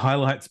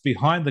 Highlights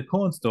behind the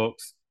corn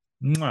stalks.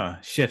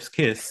 Chef's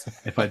kiss,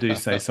 if I do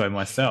say so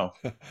myself.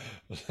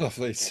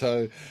 Lovely.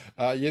 So,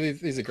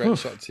 these are great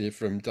shots here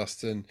from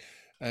Dustin.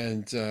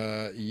 And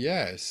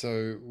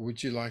so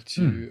would you like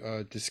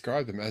to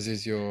describe them as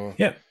is your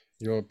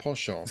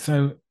penchant?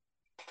 So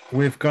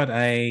we've got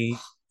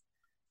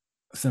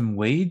some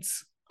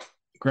weeds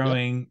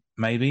growing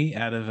maybe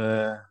out of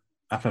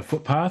up a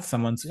footpath,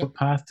 someone's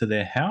footpath to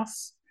their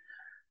house.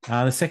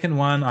 The second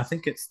one, I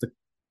think it's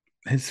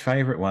his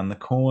favorite one, the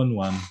corn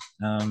one,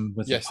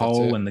 with the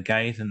pole and the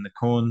gate and the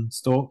corn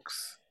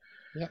stalks.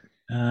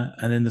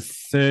 And then the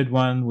third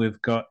one,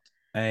 we've got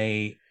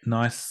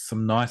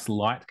some nice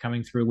light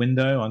coming through a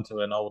window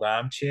onto an old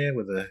armchair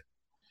with a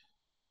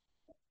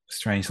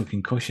strange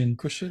looking cushion.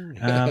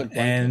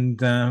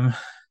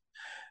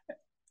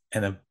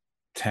 And a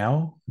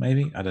towel,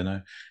 maybe, I don't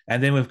know.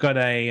 And then we've got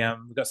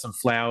some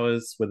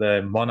flowers with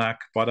a monarch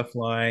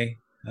butterfly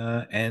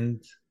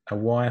and a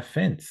wire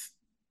fence.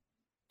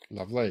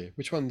 Lovely.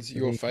 Which one's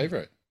your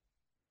favorite?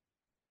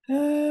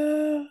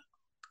 It's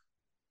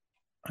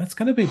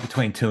going to be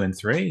between 2 and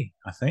 3,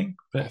 I think.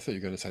 But I thought you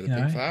were going to say the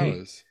pink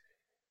flowers.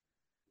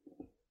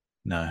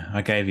 No,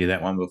 I gave you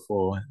that one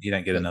before. You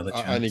don't get another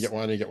chance. I only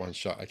get one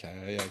shot.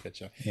 Okay, yeah, I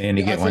get you. You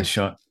only get one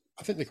shot.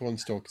 I think the corn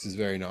stalks is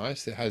very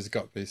nice. It has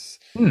got this,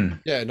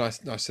 nice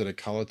sort of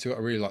color to it. I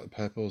really like the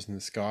purples in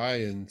the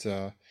sky, and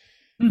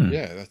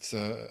that's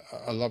a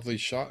lovely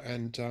shot.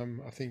 And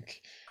I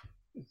think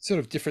sort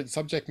of different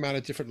subject matter,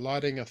 different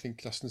lighting. I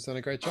think Dustin's done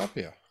a great job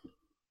here.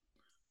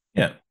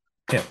 Yeah.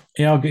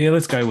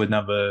 Let's go with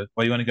number.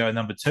 Well, you want to go with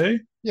number 2?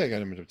 Yeah, go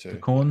number 2. The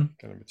corn.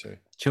 Go number 2.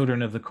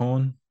 Children of the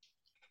corn.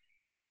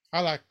 I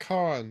like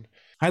corn.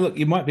 Hey, look,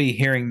 you might be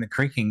hearing the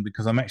creaking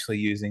because I'm actually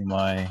using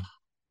my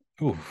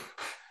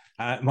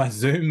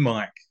Zoom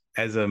mic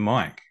as a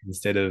mic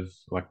instead of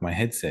like my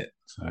headset.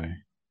 So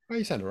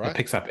you sound all right. It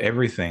picks up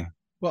everything.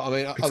 Well, I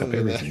mean, Picks up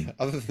everything.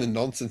 other than the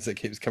nonsense that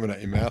keeps coming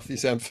out your mouth, you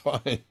sound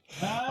fine.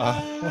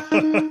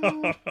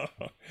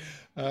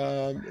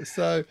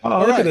 So,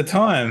 all Look at right, the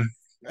time.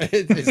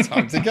 it's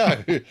time to go.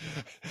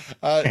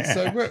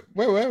 So,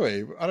 where were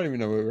we? I don't even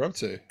know where we're up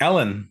to.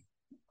 Alan.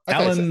 Okay,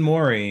 Alan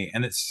Morey,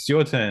 and it's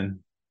your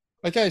turn.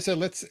 Okay, so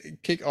let's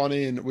kick on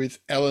in with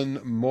Ellen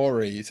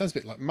Morey. It sounds a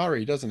bit like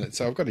Murray, doesn't it?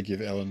 So I've got to give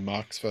Ellen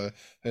marks for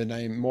her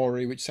name,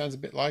 Morey, which sounds a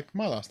bit like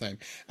my last name.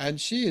 And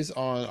she is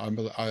on,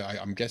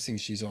 I'm guessing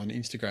she's on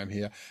Instagram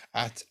here,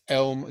 at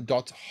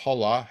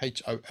elm.holler,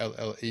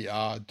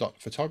 Holler,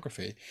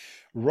 .photography.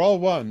 Roll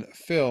 1,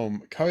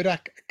 film,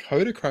 Kodak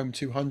Kodachrome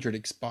 200,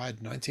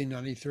 expired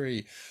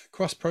 1993.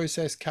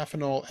 Cross-process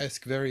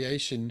caffeinol-esque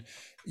variation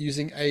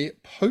using a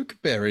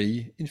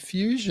pokeberry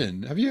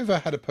infusion. Have you ever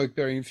had a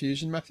pokeberry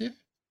infusion, Matthew?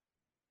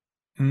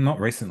 Not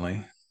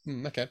recently.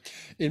 Okay.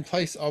 In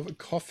place of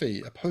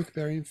coffee, a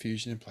pokeberry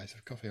infusion in place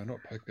of coffee. I know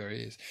what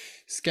pokeberry is.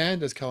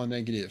 Scanned as color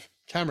negative.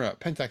 Camera,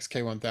 Pentax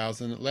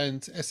K1000.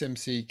 Lens,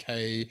 SMC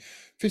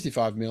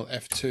K55mm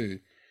f2.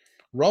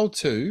 Roll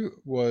 2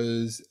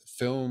 was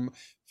film,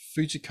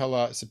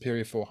 Fujicolor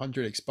Superior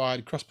 400,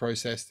 expired,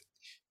 cross-processed,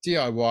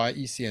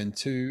 DIY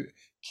ECN2,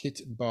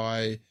 kit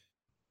by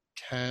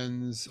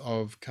Cans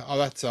of, oh,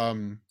 that's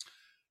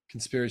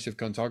Conspiracy of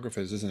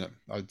Contographers, isn't it?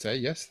 I would say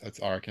yes.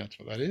 I reckon that's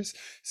what that is.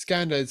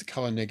 Scanned as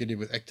color negative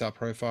with Ektar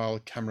profile,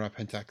 camera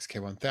Pentax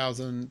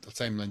K1000, the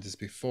same lens as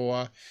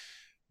before.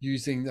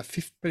 Using the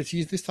but it's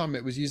used this time.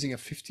 It was using a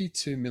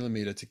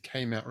 52mm to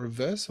K-mount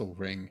reversal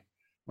ring.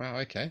 Wow.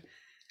 Okay.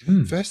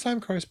 First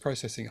time cross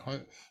processing,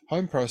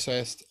 home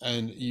processed,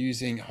 and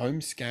using home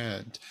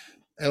scanned.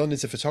 Ellen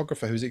is a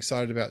photographer who's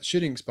excited about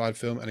shooting expired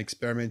film and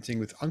experimenting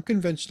with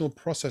unconventional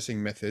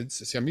processing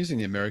methods. See, I'm using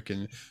the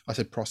American, I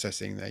said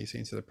processing there, you see,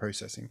 instead of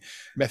processing,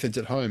 methods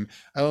at home.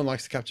 Ellen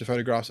likes to capture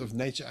photographs of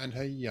nature and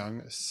her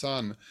young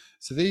son.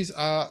 So these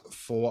are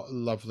 4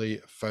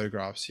 lovely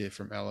photographs here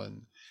from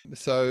Ellen.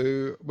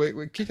 So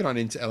we're kicking on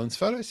into Ellen's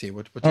photos here.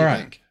 What do you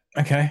think?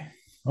 Okay.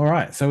 All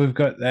right. So we've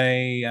got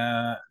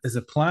there's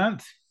a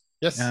plant.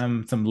 Yes.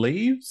 Some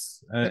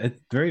leaves. Yep.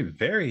 It's very,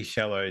 very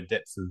shallow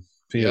depths of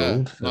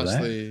field. Yeah,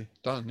 nicely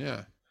done.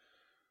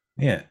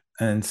 Yeah,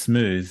 and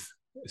smooth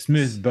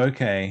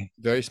bokeh.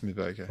 Very smooth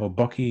bokeh. Or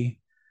bokeh.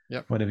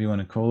 Yep. Whatever you want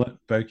to call it,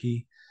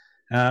 bokeh.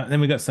 Then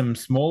we got some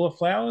smaller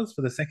flowers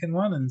for the second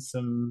one, and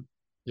some.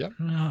 Yep.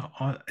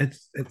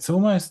 It's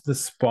almost the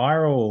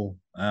spiral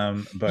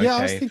bokeh. Yeah,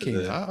 I was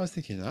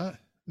thinking that.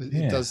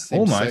 It does seem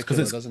almost because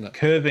it's doesn't it?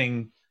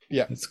 Curving.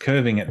 Yeah, it's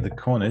curving at the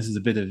corners. There's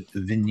a bit of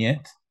a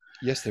vignette.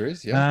 Yes, there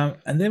is. Yeah.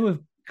 And then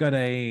we've got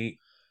a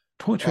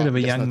portrait of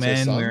a young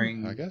man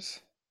wearing, I guess.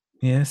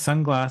 Yeah,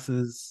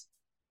 sunglasses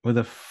with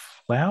a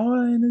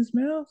flower in his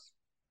mouth.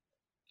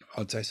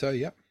 I'd say so.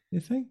 Yeah.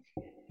 You think?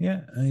 Yeah,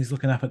 and he's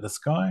looking up at the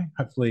sky.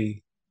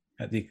 Hopefully,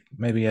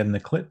 maybe at an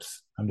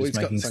eclipse. I'm just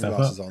making stuff up.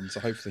 He's got sunglasses on, so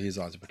hopefully his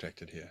eyes are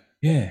protected here.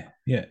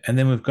 Yeah. And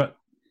then we've got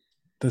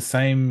the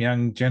same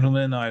young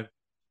gentleman, I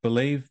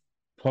believe,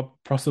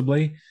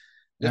 possibly,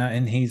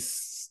 and he's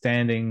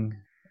standing.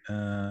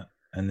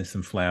 And there's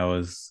some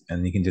flowers,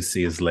 and you can just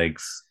see his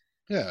legs.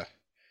 Yeah,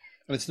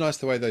 and it's nice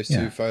the way those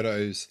 2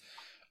 photos.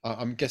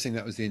 I'm guessing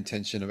that was the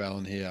intention of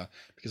Alan here,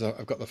 because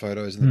I've got the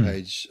photos on the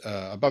page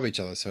above each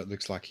other, so it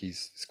looks like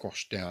he's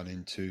squashed down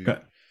into.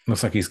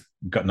 Looks like he's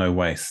got no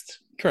waist.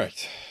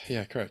 Correct.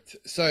 Yeah, correct.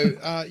 So,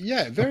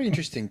 very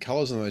interesting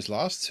colors on those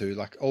last 2,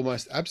 like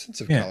almost absence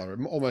of color,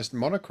 almost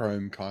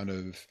monochrome kind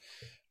of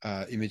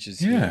images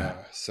here.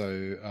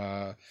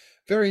 So.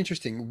 Very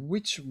interesting.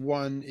 Which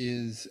one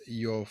is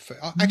your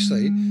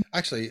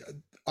actually,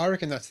 I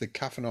reckon that's the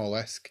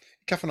caffeinol-esque.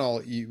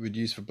 Caffeinol you would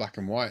use for black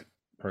and white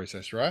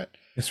process, right?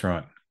 That's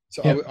right.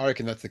 So I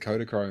reckon that's the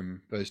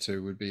Kodachrome. Those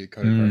 2 would be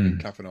Kodachrome and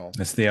caffeinol.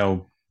 That's the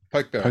old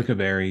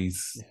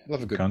pokeberries.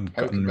 Love a good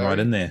gotten right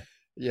in there.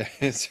 Yeah.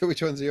 So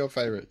which ones are your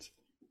favorites?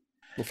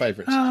 Well,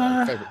 favorites.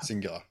 Favorite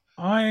singular.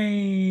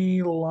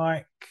 I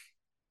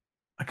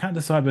can't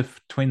decide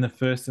between the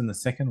first and the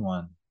second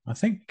one. I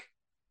think.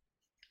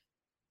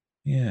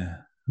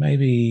 Yeah,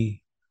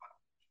 maybe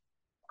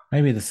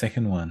the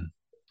second one.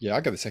 Yeah, I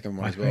got the second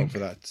one as well for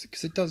that,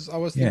 because it does. I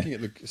was thinking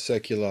it looked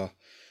circular,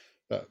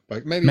 but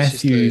maybe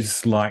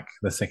Matthews like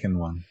the second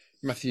one.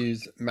 Matt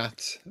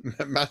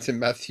and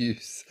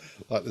Matthews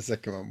like the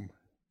second one.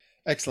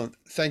 Excellent,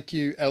 thank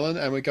you, Ellen.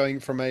 And we're going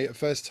from a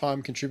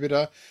first-time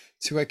contributor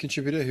to a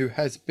contributor who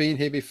has been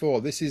here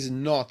before. This is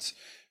not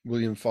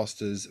William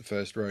Foster's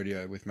first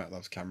rodeo with Matt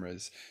Loves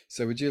Cameras.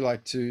 So, would you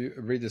like to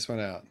read this one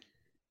out?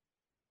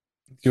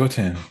 Your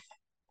turn.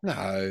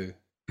 No.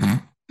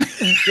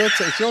 It's your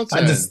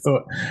turn. I just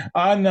thought,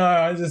 I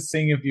was just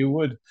seeing if you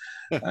would.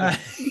 I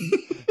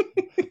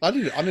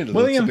need a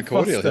little bit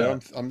cordial here.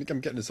 I'm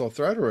getting a sore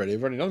throat already.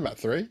 I've only done about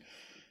 3.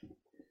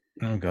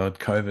 Oh, God,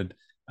 COVID.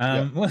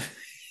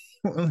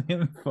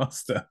 William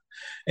Foster.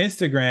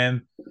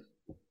 Instagram,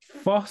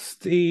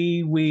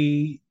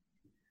 FostyWee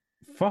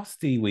 _film.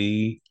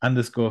 FOSTEWI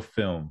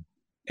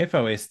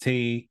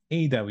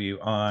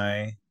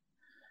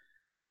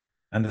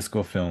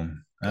 _film.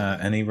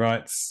 And he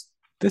writes,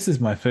 This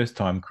is my first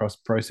time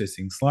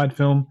cross-processing slide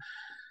film.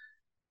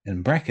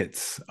 In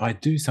brackets, I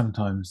do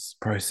sometimes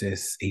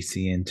process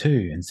ECN2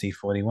 and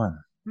C41.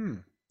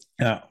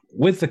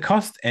 With the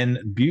cost and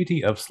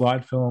beauty of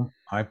slide film,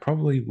 I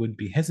probably would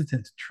be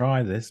hesitant to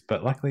try this,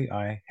 but luckily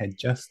I had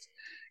just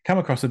come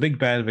across a big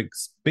bag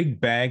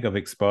of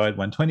expired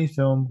 120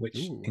 film, which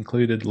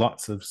included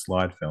lots of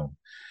slide film.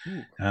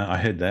 I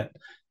heard that.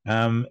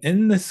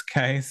 In this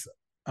case,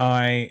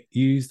 I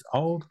used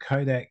old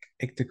Kodak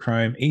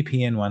Ektachrome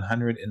EPN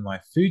 100 in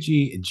my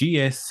Fuji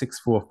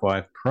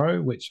GS645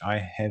 Pro, which I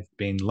have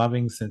been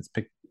loving since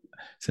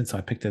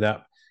I picked it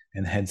up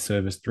and had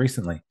serviced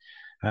recently.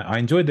 I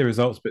enjoyed the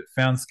results, but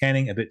found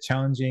scanning a bit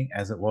challenging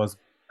as it was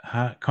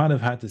kind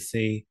of hard to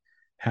see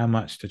how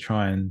much to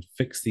try and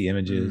fix the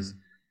images,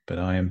 but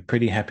I am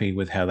pretty happy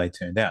with how they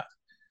turned out.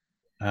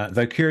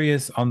 Though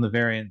curious on the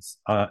variants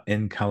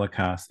in color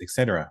cast,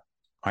 etc.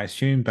 I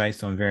assume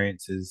based on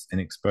variances in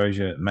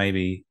exposure,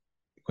 maybe ?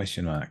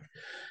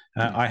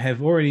 I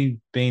have already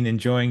been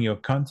enjoying your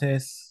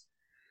contests.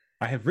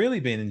 I have really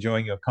been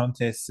enjoying your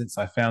contests since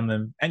I found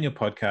them and your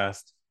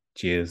podcast.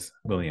 Cheers,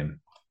 William.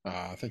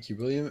 Thank you,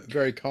 William.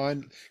 Very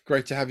kind.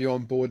 Great to have you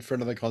on board for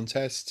another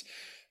contest.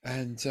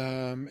 And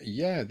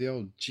the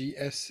old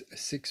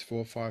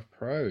GS645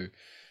 Pro.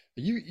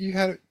 You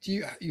had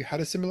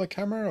a similar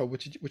camera, or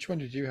which one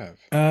did you have?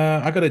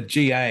 I got a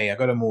GA. I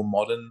got a more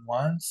modern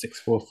one,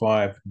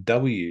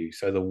 645W.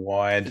 So the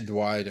wide.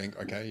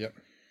 Okay, yep.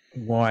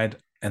 Wide,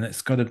 and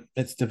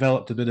it's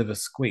developed a bit of a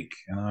squeak,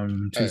 and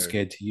I'm too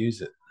scared to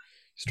use it.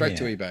 Straight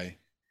to eBay.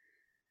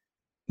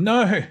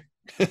 No.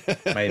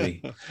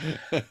 Maybe.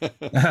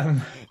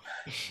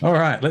 All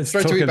right, let's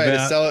talk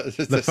about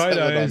the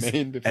photos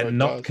and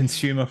not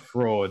consumer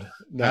fraud.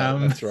 No,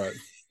 that's right.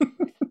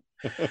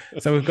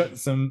 So we've got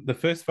the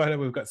first photo,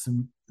 we've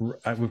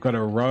got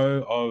a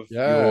row of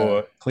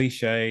your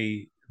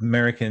cliche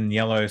American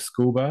yellow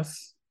school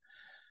bus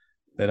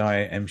that I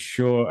am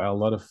sure are a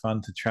lot of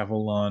fun to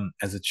travel on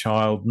as a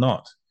child,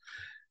 not.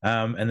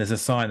 And there's a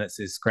sign that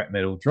says scrap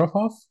metal drop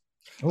off.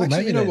 Oh,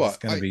 actually, you know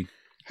what?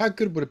 How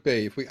good would it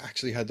be if we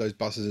actually had those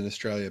buses in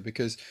Australia?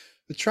 Because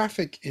the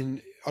traffic I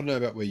don't know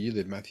about where you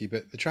live, Matthew,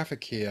 but the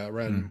traffic here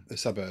around the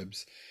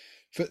suburbs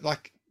for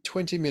like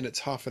 20 minutes,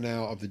 half an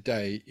hour of the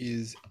day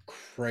is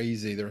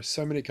crazy. There are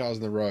so many cars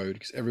on the road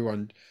because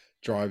everyone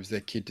drives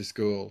their kid to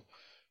school,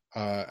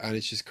 and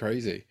it's just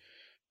crazy.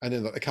 And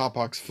then the car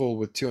park's full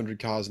with 200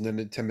 cars, and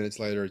then 10 minutes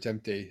later it's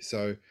empty.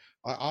 So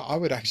I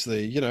would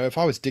actually, if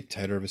I was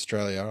dictator of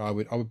Australia, I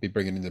would be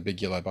bringing in the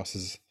big yellow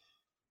buses.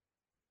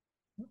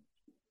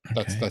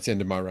 Okay. That's the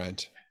end of my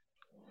rant.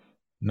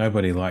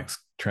 Nobody likes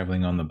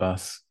traveling on the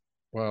bus.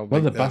 Well,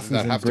 the buses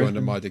that have to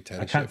under my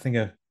dictatorship.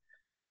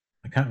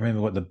 I can't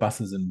remember what the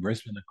buses in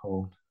Brisbane are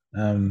called.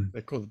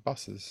 They're called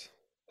buses.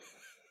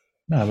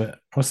 No,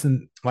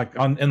 but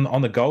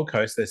on the Gold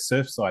Coast, they're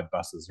Surfside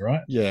buses,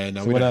 right? Yeah,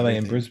 no. So what are they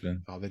in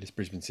Brisbane? Oh, they're just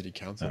Brisbane City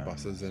Council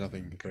buses. They're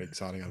nothing very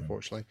exciting,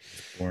 unfortunately.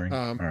 Boring.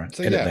 All right,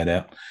 so edit that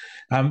out.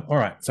 All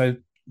right, so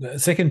the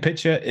second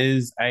picture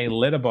is a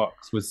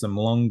letterbox with some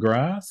long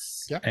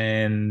grass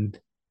and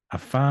a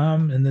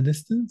farm in the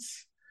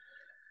distance.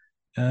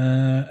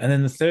 And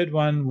then the third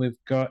one, we've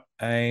got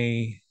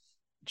a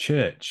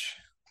church,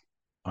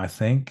 I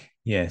think.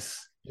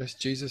 Yes. Yes,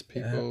 Jesus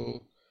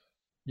People,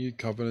 New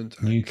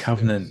Covenant. New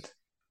Covenant.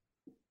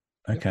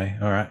 Yes. Okay,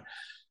 all right.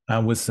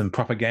 With some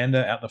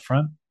propaganda out the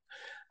front.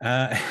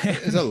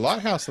 There's a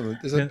lighthouse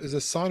there's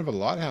a sign of a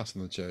lighthouse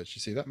in the church.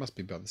 You see, that must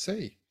be by the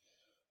sea.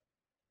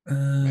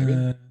 Maybe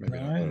not.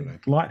 I don't know.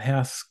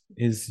 Lighthouse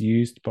is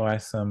used by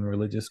some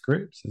religious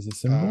groups as a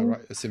symbol.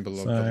 Right, a symbol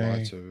of the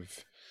light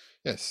of.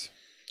 Yes,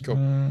 cool.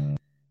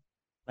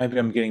 Maybe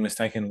I'm getting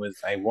mistaken with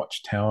a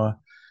watchtower.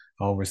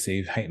 I'll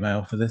receive hate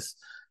mail for this.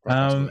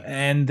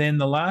 And then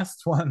the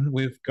last one,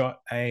 we've got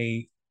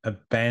a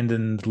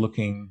abandoned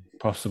looking,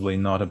 possibly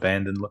not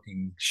abandoned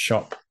looking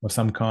shop of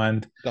some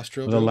kind.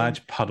 Industrial with a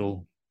large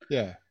puddle.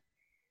 Yeah.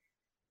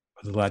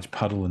 With a large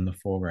puddle in the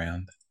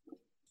foreground.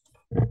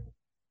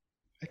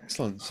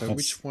 Excellent. So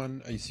which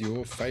one is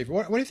your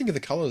favorite? What do you think of the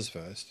colors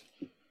first?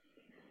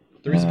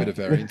 There is a bit of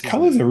variance. The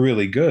colors are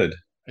really good.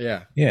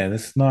 Yeah. Yeah,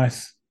 that's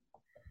nice.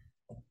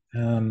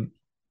 I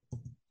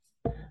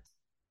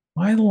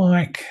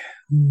like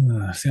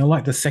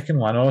the second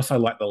one. I also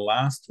like the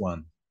last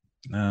one.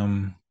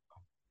 You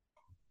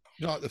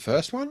like the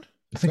first one?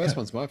 The first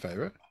one's my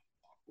favorite.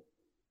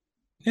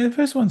 Yeah, the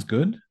first one's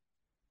good.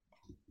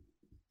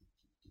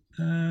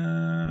 You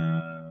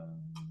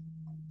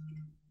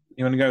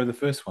want to go with the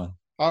first one?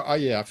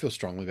 Yeah, I feel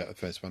strongly about the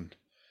first one.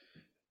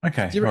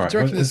 Okay. Do you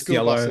reckon the school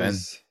yellow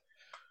buses?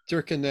 Do you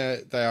reckon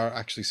they are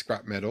actually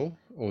scrap metal,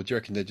 or do you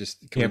reckon they're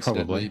just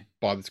coincidentally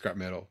by the scrap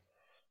metal?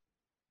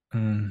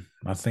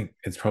 I think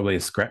it's probably a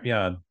scrap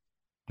yard,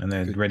 and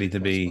they're ready to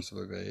be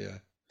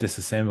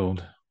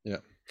disassembled. Yeah,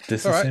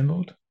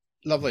 disassembled. Right.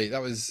 Lovely.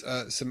 That was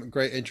some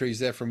great entries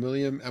there from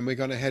William, and we're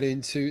going to head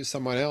into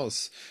someone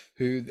else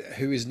who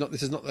is not.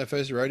 This is not their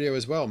first rodeo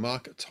as well.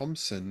 Mark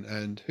Thompson,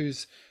 and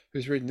who's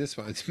Who's reading this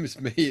one? It's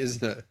me,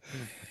 isn't it?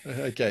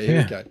 Okay, here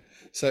we Yeah. go.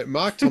 So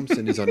Mark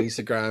Thompson is on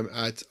Instagram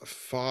at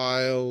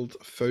filed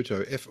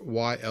photo,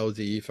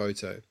 FYLDE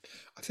photo.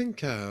 I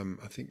think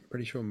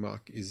pretty sure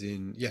Mark is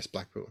in, yes,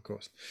 Blackpool, of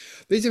course.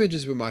 These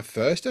images were my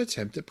first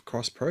attempt at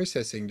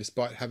cross-processing,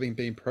 despite having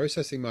been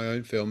processing my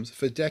own films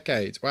for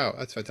decades. Wow,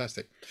 that's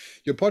fantastic.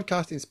 Your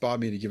podcast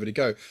inspired me to give it a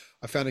go.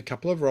 I found a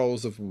couple of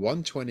rolls of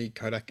 120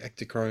 Kodak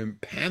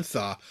Ektachrome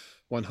Panther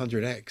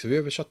 100X. Have you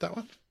ever shot that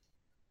one?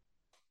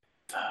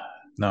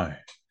 No.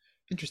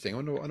 Interesting. I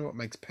wonder what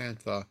makes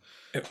Panther.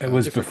 It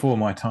was different. before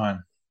my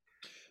time.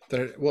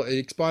 It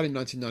expired in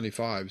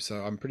 1995,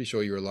 so I'm pretty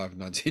sure you were alive in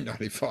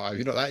 1995.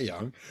 You're not that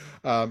young.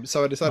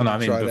 So I decided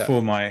to try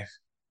that.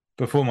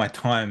 Before my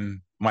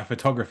time, my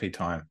photography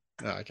time.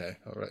 Oh, okay,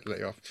 all right, let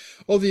you off.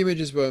 All the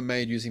images were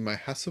made using my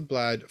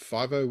Hasselblad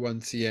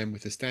 501cm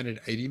with a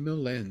standard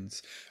 80mm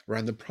lens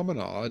around the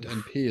promenade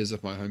and piers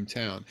of my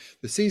hometown,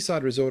 the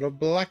seaside resort of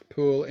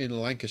Blackpool in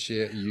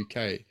Lancashire,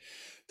 UK.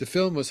 The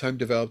film was home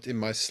developed in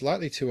my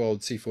slightly too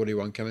old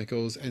C41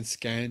 chemicals and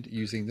scanned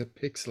using the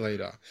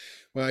pixelator.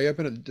 When I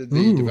opened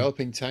the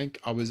developing tank,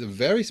 I was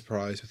very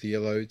surprised with the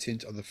yellow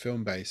tint of the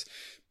film base,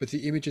 but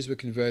the images were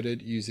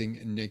converted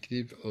using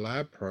Negative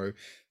Lab Pro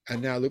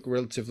and now look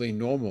relatively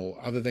normal,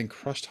 other than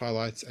crushed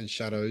highlights and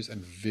shadows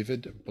and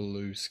vivid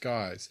blue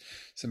skies.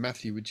 So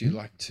Matthew, would you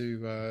like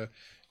to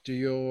do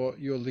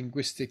your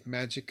linguistic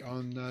magic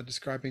on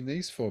describing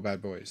these four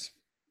bad boys?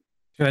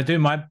 Should I do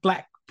my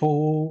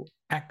Blackpool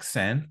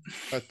accent?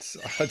 I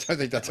don't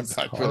think that's a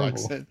Blackpool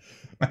accent.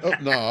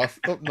 Up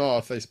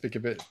north, they speak a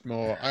bit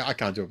more. I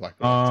can't do a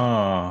Blackpool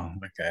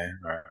accent. Okay,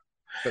 all right.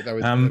 But that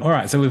was all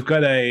right. So we've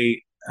got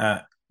a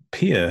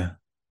pier.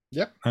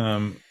 Yep.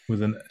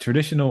 With a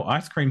traditional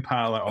ice cream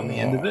parlor on the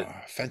end of it.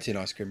 Fancy an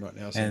ice cream right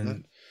now.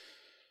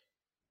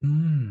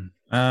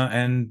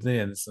 And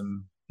there's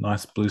some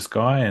nice blue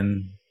sky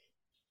and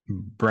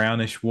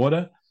brownish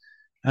water.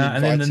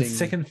 And then the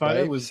second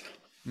photo was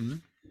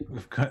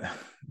we've got.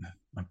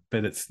 I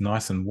bet it's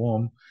nice and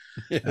warm.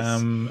 Yes.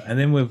 And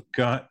then we've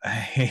got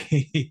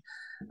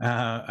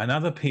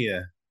another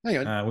pier.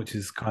 Hang on. Which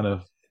is kind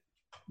of.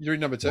 You're in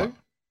number 2? What?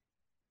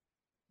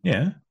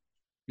 Yeah.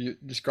 You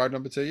described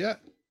number 2 yet?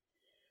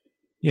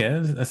 Yeah,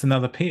 that's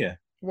another pier.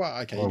 Well,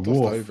 okay, you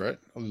glossed over it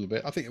a little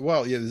bit. I think,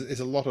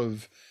 there's a lot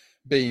of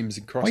beams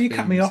and cross beams. You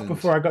cut me off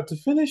before I got to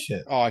finish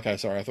it. Oh, okay,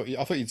 sorry. I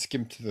thought you'd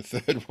skimmed to the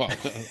third one.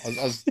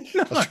 I was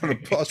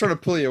trying to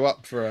pull you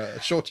up for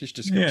a shortish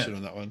description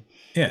on that one.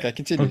 Yeah. Okay,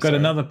 continue. We've got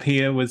another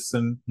pier with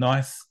a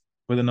nice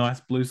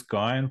blue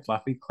sky and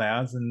fluffy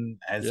clouds, and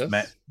as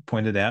Matt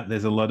pointed out,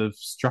 there's a lot of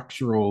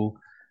structural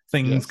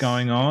things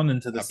going on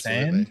into the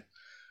sand.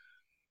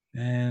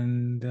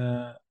 And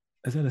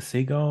is that a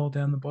seagull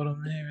down the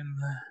bottom there?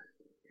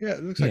 Yeah,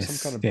 it looks like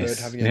some kind of bird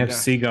having a nap. We have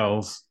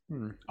seagulls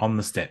on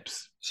the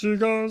steps.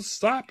 Seagulls,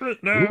 stop it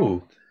now.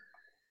 Ooh.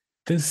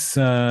 This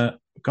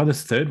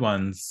this third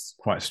one's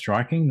quite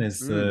striking.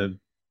 There's a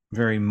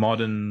very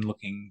modern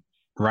looking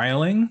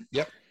railing.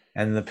 Yep.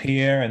 And the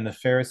pier and the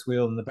Ferris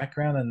wheel in the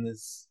background, and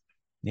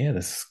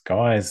the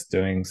sky's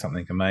doing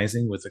something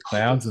amazing with the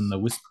clouds and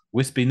the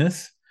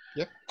wispiness.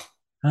 Yep.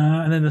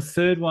 And then the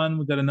third one,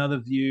 we've got another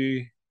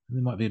view.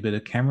 There might be a bit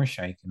of camera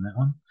shake in that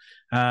one.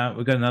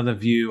 We've got another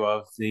view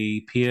of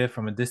the pier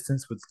from a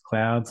distance with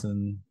clouds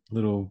and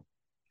little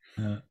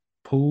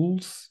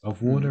pools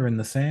of water in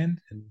the sand.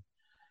 And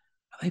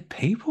are they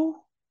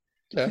people?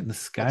 Yeah. The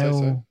scale.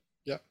 So.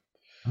 Yeah.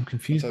 I'm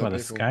confused by the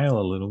scale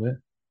a little bit.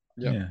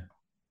 Yep. Yeah.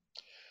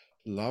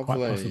 Lovely.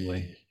 Quite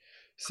possibly.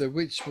 So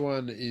which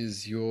one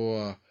is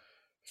your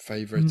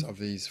favorite of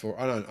these four?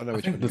 I know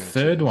which one. The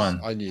third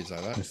one. I knew you'd say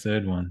that. The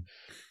third one.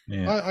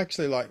 Yeah. I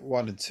actually like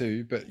 1 and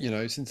 2, but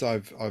since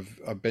I've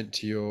bent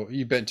to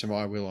you bent to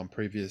my will on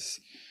previous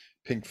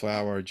pink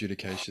flower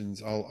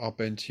adjudications, I'll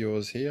bend to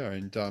yours here.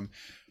 And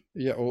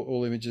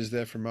all images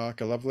there from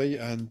Mark are lovely,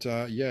 and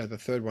the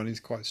third one is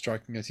quite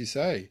striking, as you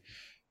say.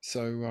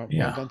 So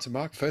well done to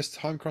Mark. First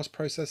time cross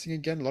processing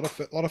again. A lot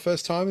of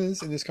first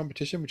timers in this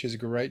competition, which is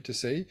great to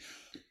see.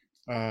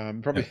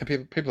 Probably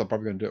people are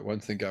probably going to do it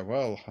once and go,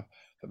 well,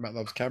 that Matt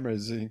Loves Camera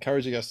is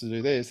encouraging us to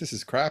do this. This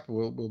is crap.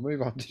 We'll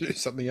move on to do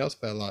something else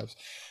with our lives.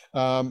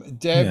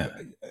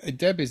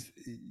 Deb is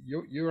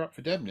you're up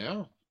for Deb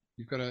now.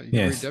 You've got to read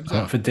Deb's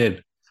out for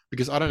Deb,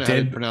 because I don't know how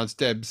to pronounce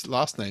Deb's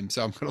last name,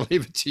 so I'm going to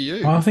leave it to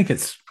you. Well, I think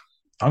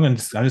I'm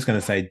just going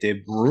to say Deb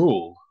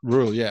Rule.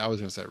 Rule, yeah, I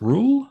was going to say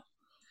Rule.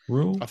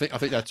 I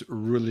think that's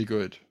really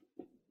good.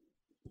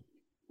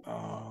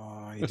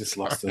 Oh, you just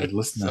lost a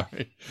listener.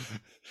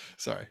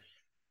 Sorry.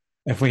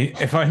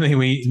 If only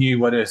we knew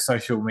what her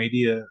social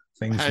media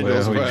things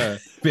were, we'd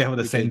be able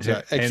to send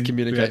her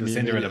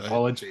an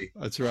apology.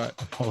 That's right.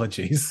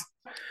 Apologies.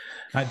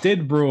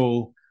 Dead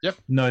rule. Yep.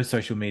 No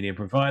social media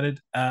provided.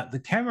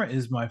 The camera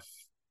is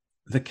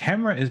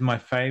my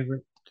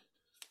favorite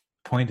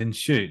point and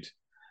shoot.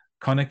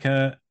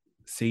 Konica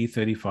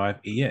C35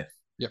 EF.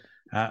 Yep.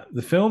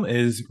 The film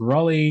is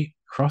Rolly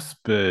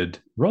Crossbird.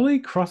 Rolly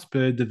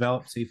Crossbird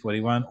developed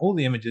C41. All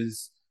the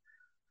images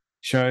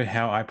show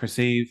how I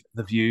perceive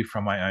the view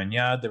from my own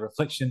yard, the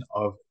reflection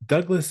of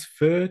Douglas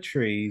fir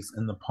trees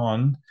in the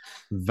pond,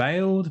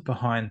 veiled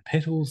behind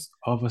petals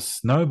of a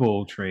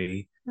snowball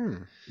tree,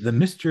 the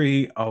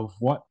mystery of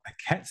what a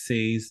cat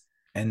sees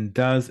and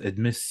does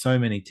amidst so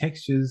many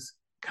textures,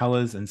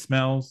 colors, and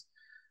smells.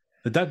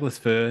 The Douglas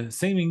fir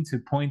seeming to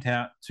point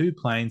out two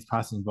planes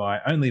passing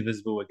by, only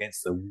visible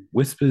against the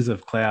whispers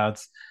of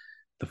clouds,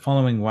 the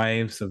following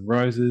waves of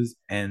roses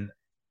and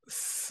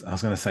I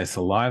was going to say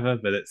saliva,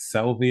 but it's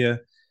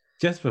salvia.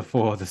 Just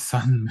before the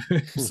sun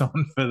moves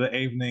on for the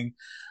evening,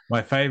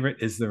 my favorite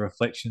is the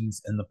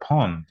reflections in the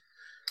pond.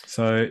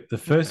 So the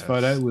first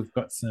photo, we've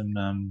got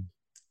some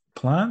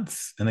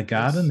plants in a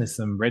garden. There's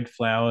some red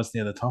flowers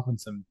near the top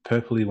and some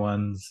purpley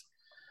ones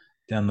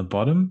down the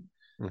bottom.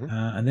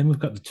 And then we've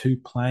got the two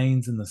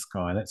planes in the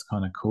sky. That's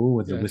kind of cool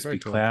with the wispy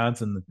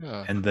clouds and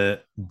the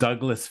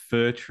Douglas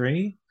fir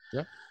tree.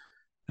 Yeah.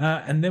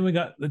 And then we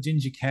got the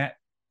ginger cat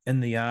in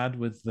the yard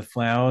with the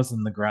flowers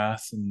and the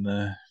grass and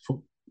the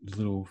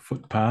little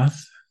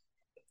footpath.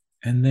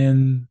 And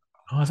then,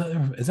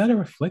 is that a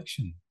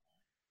reflection?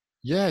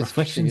 Yeah, it's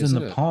reflections in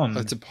the pond.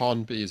 It's a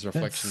pond, but there's a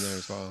reflection there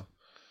as well.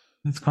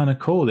 That's kind of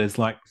cool. There's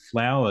like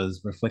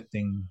flowers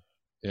reflecting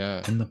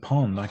in the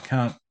pond. I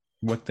can't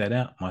work that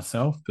out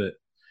myself, but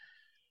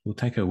we'll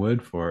take her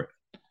word for it.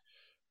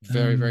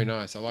 Very, very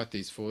nice. I like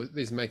these four.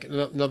 These make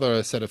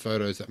another set of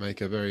photos that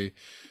make a very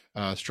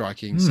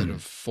striking set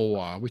of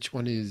four. Which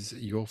one is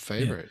your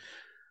favorite?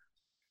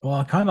 Yeah. Well,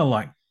 I kind of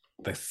like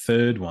the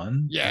third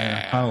one.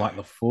 Yeah, I kind of like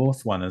the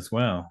fourth one as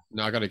well.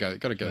 No, I gotta go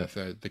the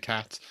third. The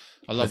cat.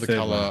 I love the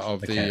color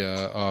of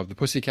the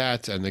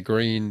pussycat and the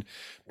green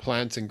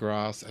plants and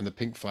grass and the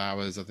pink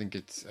flowers. I think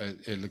it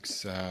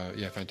looks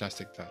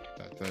fantastic.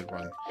 That third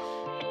one.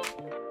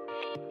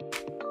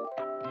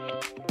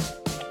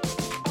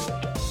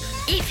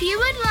 If you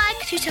would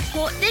like to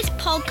support this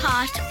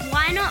podcast,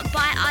 why not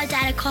buy our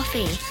dad a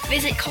coffee?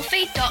 Visit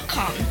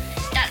coffee.com.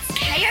 That's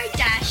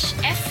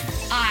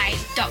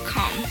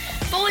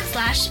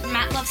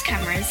ko-fi.com/Matt Loves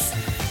Cameras.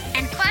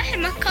 And buy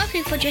him a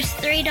coffee for just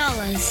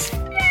 $3.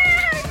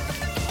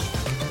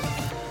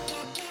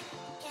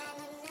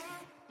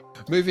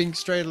 Moving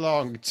straight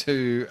along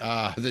to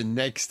the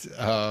next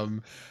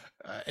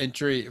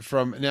entry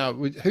from now.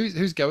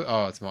 Who's going?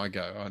 Oh, it's my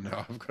go. Oh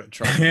no, I've got to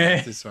try and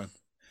pronounce this one.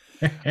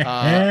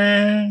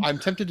 I'm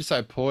tempted to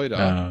say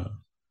Poida.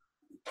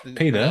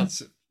 Peter.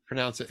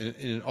 Pronounce it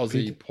in an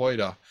Aussie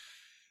Poida.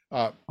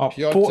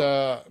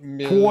 Piotr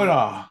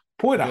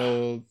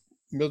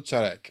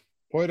Milcharek.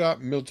 Poida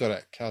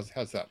Milcharek.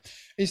 How's that?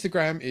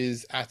 Instagram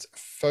is at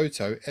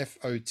photo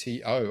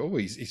FOTO. Oh,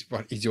 he's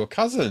your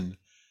cousin.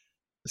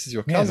 This is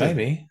your cousin. Yeah,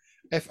 maybe.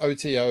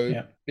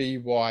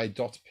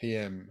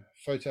 FOTOBY.PM.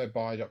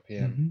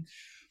 Photoby.PM.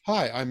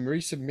 Hi, I'm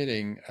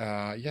resubmitting.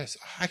 Yes,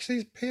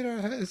 actually, Peter,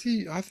 I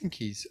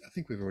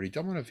think we've already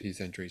done one of his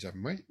entries,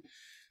 haven't we?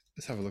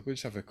 Let's have a look. We'll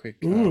just have a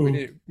quick.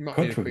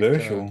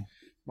 Controversial.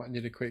 Might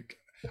need a quick.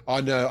 Oh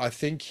no, I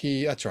think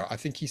that's right. I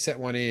think he set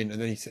one in, and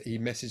then he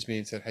messaged me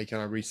and said, "Hey, can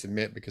I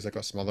resubmit because I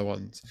got some other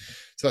ones?"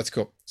 So that's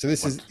cool. So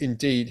this is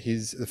indeed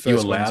the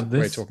first one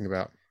we're talking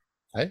about.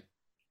 Hey,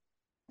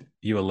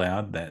 you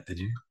allowed that? Did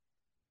you?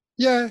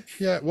 Yeah.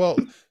 Well,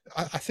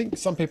 I think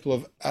some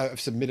people have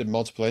submitted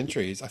multiple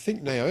entries. I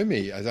think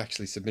Naomi has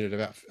actually submitted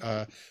about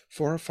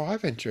 4 or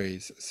 5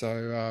 entries.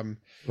 So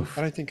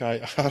I don't think I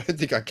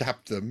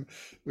capped them,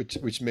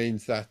 which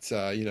means that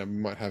we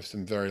might have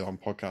some very long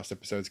podcast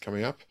episodes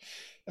coming up.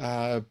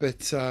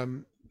 But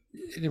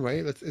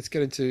anyway, let's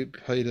get into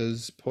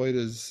Peter's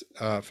photos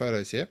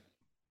here.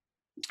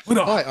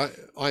 Hi,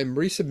 I'm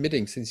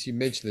resubmitting since you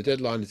mentioned the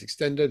deadline is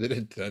extended.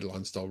 The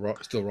deadline's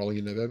still rolling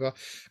in November.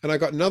 And I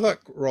got another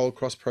roll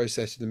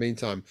cross-processed in the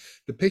meantime.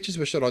 The pictures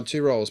were shot on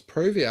 2 rolls.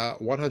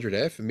 ProVR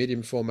 100F,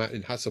 medium format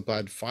in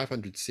Hasselblad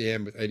 500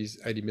 cm with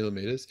 80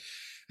 millimeters,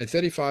 and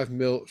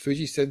 35mm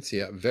Fuji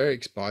Sensia, very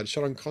expired,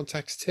 shot on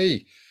Contax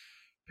T.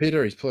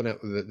 Peter, he's pulling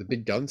out the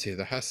big guns here,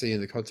 the Hassi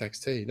and the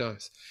Contax T.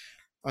 Nice.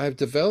 I have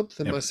developed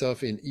them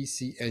myself in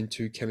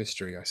ECN2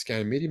 chemistry. I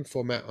scanned medium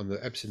format on the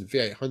Epson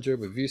V800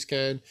 with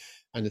ViewScan,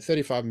 and the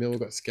 35mm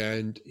got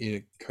scanned in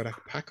a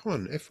Kodak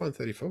Pacon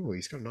F134.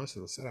 He's got a nice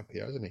little setup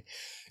here, hasn't he?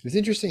 It's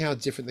interesting how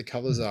different the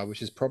colors are,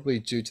 which is probably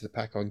due to the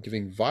Pacon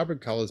giving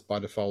vibrant colors by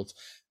default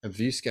and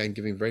ViewScan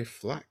giving very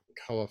flat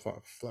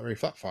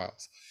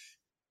files.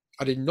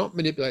 I did not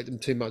manipulate them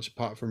too much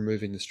apart from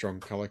removing the strong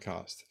color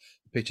cast.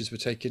 Pictures were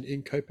taken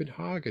in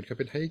Copenhagen,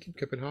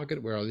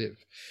 where I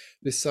live.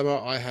 This summer,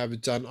 I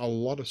have done a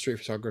lot of street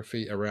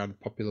photography around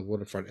popular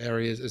waterfront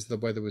areas as the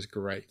weather was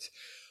great.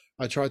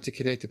 I tried to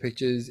connect the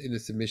pictures in the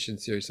submission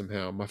series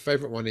somehow. My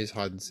favorite one is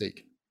hide and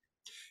seek.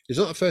 It's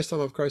not the first time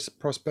I've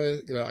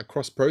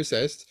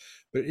cross-processed,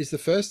 but it is the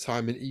first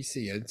time in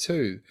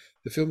ECN2.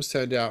 The films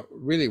turned out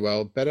really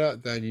well, better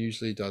than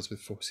usually does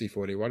with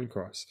C41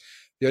 cross.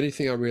 The only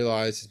thing I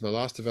realized is my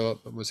last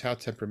development was how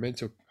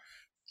temperature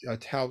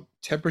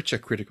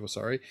critical,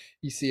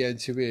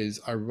 ECN2 is.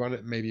 I run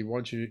it maybe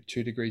 1 to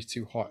 2 degrees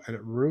too hot, and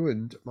it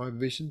ruined my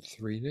vision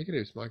 3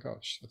 negatives. My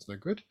gosh, that's no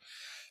good.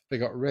 They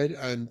got red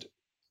and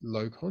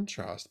low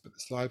contrast, but the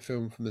slide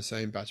film from the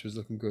same batch was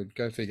looking good.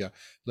 Go figure.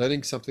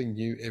 Learning something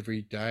new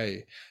every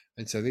day.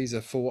 And so these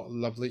are 4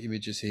 lovely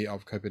images here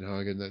of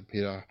Copenhagen that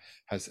Peter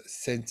has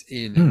sent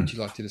in. Would you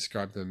like to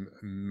describe them,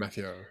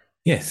 Matthew?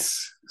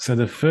 Yes. So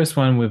the first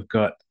one we've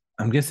got,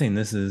 I'm guessing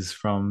this is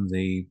from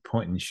the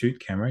point and shoot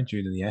camera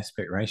due to the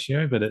aspect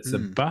ratio, but it's a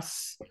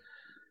bus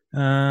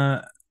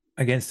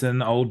against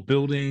an old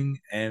building,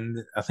 and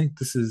I think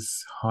this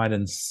is hide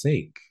and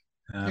seek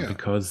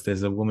because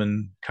there's a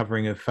woman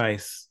covering her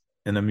face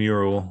in a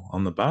mural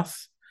on the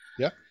bus.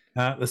 Yep.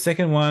 The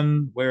second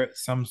one, where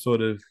it's some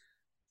sort of,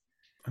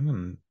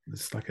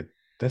 that's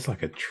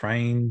like a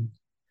train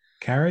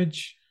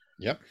carriage.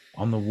 Yep.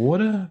 On the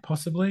water,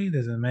 possibly.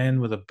 There's a man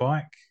with a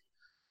bike,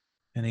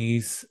 and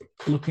he's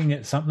looking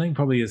at something,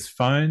 probably his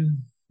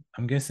phone,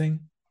 I'm guessing.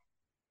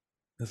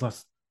 There's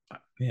lots,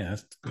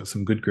 it's got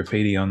some good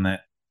graffiti on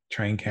that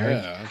train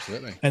carriage. Yeah,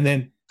 absolutely. And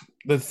then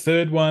the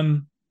third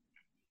one,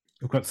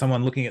 we've got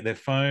someone looking at their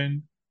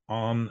phone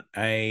on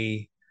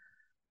a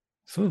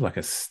sort of like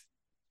a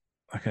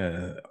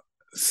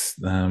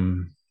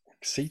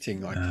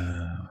seating, like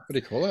what do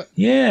you call it?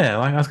 Yeah,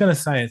 like I was going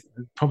to say, it's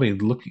probably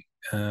looking.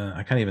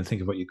 I can't even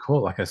think of what you call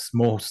it, like a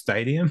small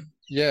stadium.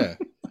 Yeah,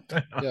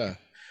 yeah.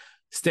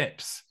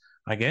 Steps,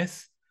 I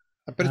guess.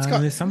 But it's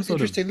got there's some sort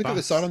interesting. Of look at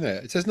the sign on there.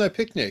 It says no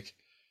picnic.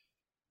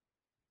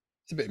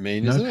 It's a bit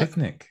mean, no isn't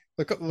picnic. it?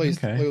 They've got all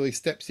these little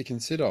steps you can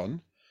sit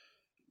on,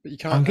 but you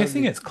can't. I'm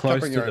guessing it's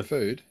close to the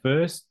food.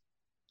 First.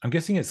 I'm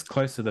guessing it's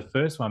close to the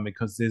first one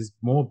because there's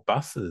more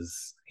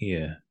buses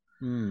here.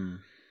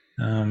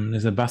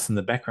 There's a bus in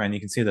the background.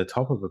 You can see the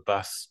top of a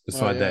bus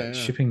beside that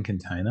shipping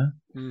container.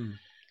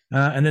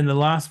 And then the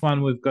last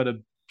one, we've got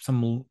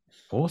some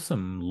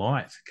awesome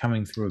light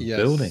coming through a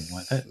building.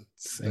 Like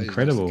that's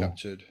incredible.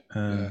 Captured.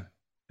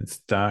 It's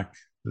dark.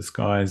 The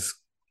sky's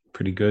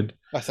pretty good.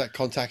 That's that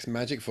Contax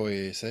magic for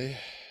you see?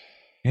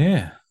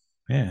 Yeah.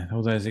 Yeah.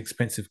 All those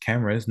expensive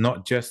cameras,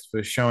 not just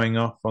for showing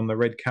off on the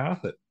red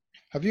carpet.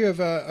 Have you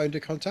ever owned a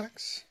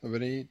Contax of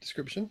any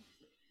description?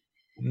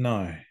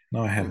 No,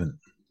 I haven't.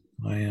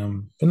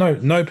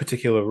 But no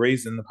particular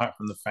reason apart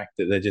from the fact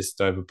that they're just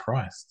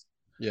overpriced.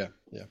 Yeah,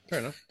 fair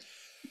enough.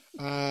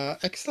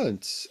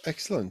 Excellent.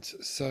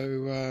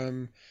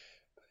 So,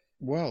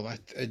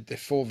 they're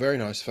 4 very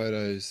nice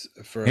photos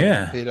from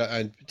Peter,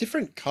 and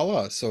different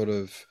color, sort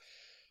of.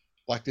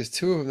 Like there's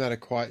 2 of them that are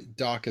quite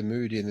dark and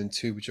moody, and then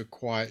 2 which are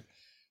quite.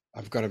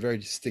 I've got a very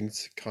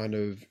distinct kind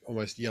of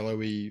almost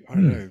yellowy. I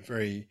don't know,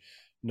 very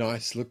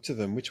nice look to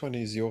them. Which one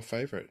is your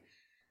favorite?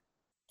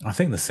 I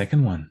think the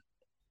second one.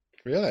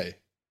 Really?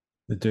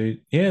 The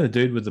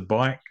dude with the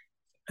bike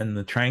and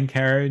the train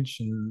carriage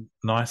and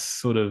nice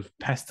sort of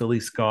pastel-y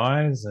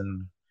skies.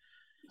 And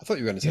I thought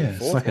you were going to say the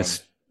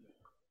fourth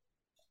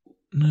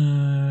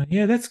one.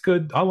 Yeah, that's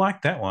good. I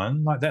like that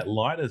one. Like that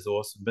light is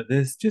awesome, but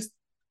there's just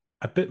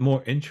a bit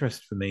more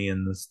interest for me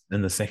in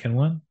the second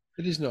one.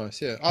 It is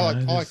nice, yeah. I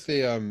like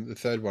the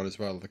third one as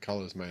well. The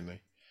colors mainly.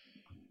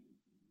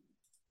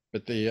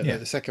 But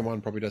the second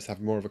one probably does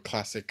have more of a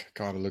classic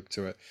kind of look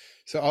to it.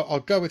 So I'll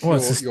go with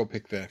your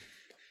pick there.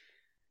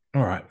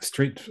 All right,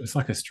 it's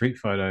like a street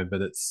photo,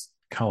 but it's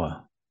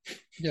color.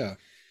 Yeah,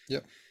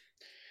 yep.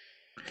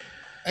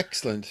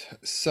 Excellent.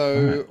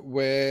 So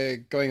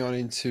we're going on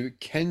into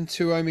Ken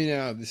Tuomi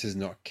now. This is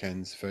not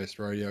Ken's first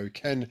rodeo.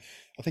 Ken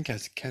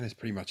has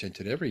pretty much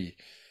entered every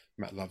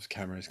Matt Loves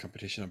Cameras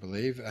competition, I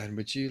believe. And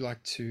would you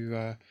like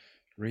to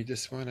read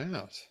this one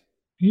out?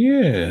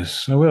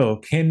 Yes, I will.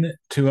 Ken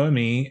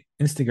Tuomi,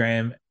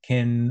 Instagram,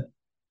 Ken.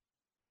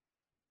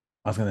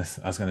 I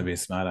was gonna be a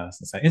smart ass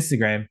and say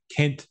Instagram,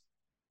 Kent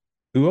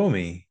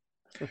Uomi.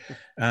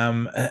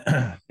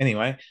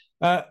 Anyway,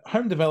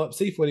 home developed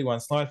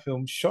C41 slide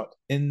film shot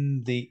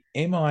in the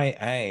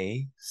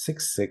MIA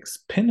 66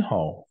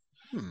 pinhole.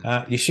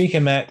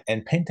 Yashica Mat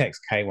and Pentax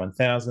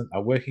K1000,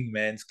 a working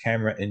man's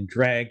camera in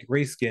drag,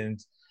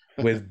 reskinned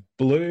with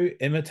blue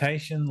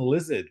imitation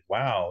lizard.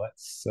 Wow,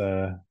 that's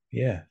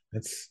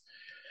it's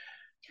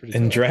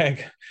in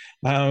drag.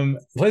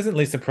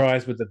 Pleasantly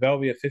surprised with the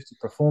Velvia 50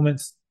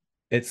 performance.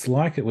 It's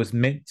like it was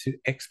meant to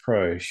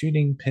Xpro.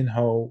 Shooting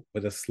pinhole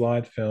with a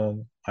slide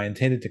film I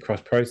intended to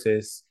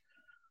cross-process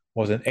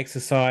was an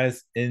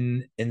exercise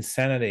in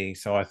insanity,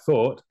 so I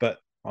thought, but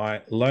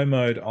I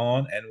low-mode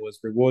on and was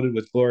rewarded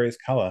with glorious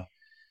color.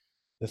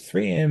 The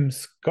 3M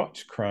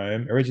Scotch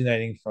Chrome,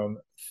 originating from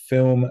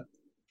film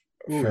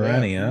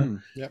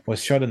Ferrania,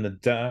 was shot in the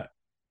dark.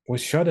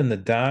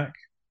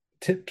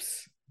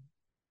 Tips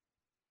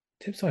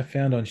I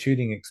found on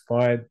shooting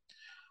expired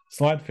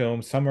slide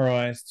film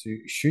summarized to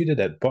shoot it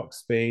at box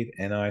speed,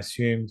 and I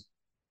assumed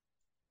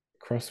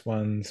cross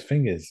one's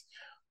fingers.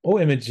 All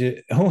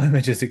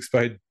images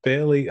exposed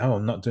barely. Oh,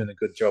 I'm not doing a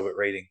good job at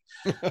reading.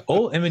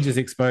 All images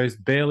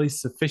exposed barely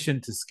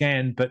sufficient to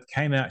scan, but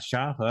came out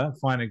sharper,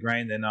 finer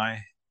grain than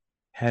I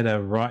had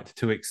a right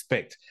to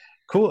expect.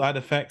 Cool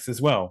artifacts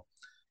as well.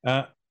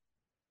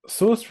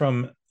 Sourced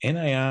from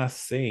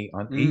NARC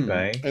on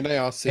eBay.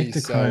 NARC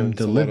sells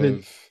a lot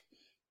of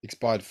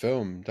expired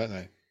film, don't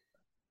they?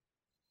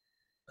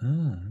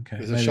 Oh, okay.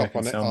 There's Maybe a I shop can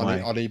on sell my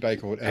eBay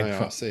called egg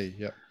for, NIRC.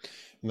 Yep,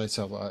 and they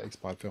sell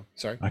expired film.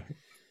 Sorry,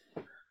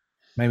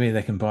 maybe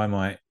they can buy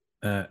my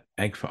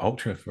egg for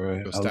Ultra for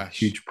your a stash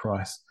huge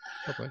price.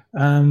 probably.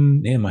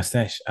 Yeah, my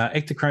stash.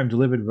 Ectochrome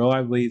delivered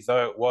reliably,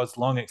 though it was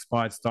long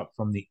expired stock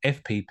from the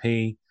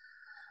FPP.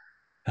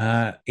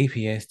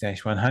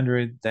 EPS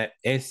 100. That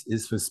S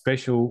is for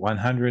special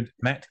 100.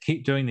 Matt,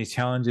 keep doing these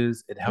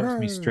challenges. It helps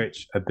me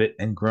stretch a bit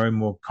and grow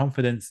more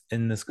confidence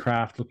in this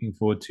craft. Looking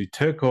forward to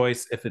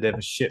turquoise if it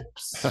ever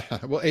ships.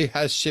 Well, it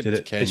has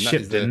shipped, Ken. It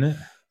shipped, didn't it?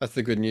 That's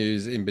the good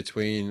news in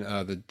between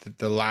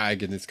the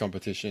lag in this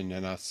competition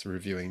and us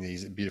reviewing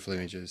these beautiful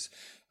images.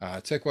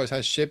 Turquoise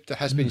has shipped. It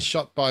has been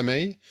shot by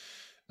me.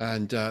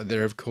 And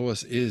there, of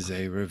course, is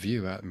a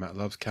review at Matt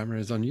Loves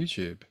Cameras on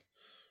YouTube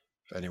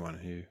for anyone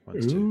who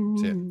wants to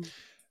see it.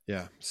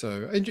 Yeah,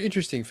 so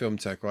interesting film,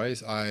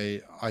 Turquoise.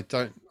 I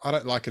don't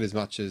like it as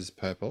much as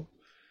Purple.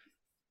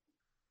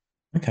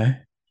 Okay.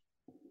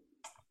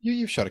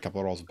 You've shot a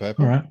couple of rolls of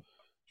Purple. All right.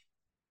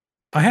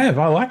 I have.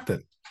 I liked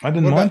it. I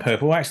didn't mind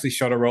Purple. I actually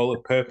shot a roll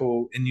of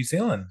Purple in New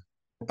Zealand.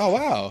 Oh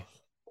wow.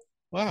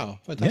 Wow,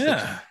 fantastic!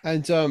 Yeah.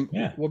 And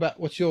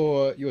what's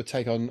your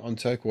take on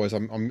Turquoise?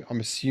 I'm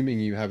assuming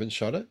you haven't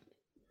shot it.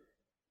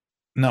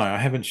 No, I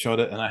haven't shot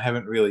it, and I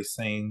haven't really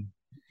seen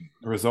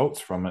results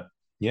from it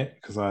yet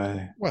because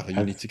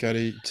you need to go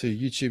to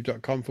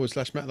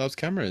youtube.com/Matt Loves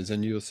Cameras,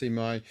 and you'll see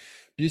my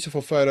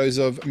beautiful photos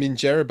of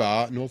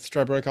Minjerribah, North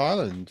Stradbroke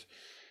Island,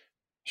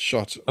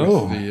 shot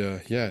with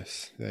the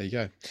yes. There you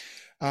go.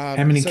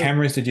 How many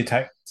cameras did you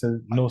take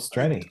to North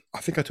Stradbroke? I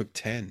think I took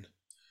 10.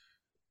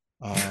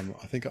 I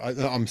think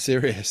I'm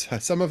serious.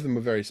 Some of them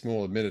were very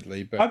small,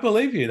 admittedly, but I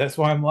believe you. That's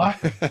why I'm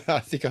laughing.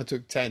 I think I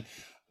took 10.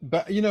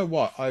 But you know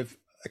what? A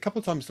couple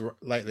of times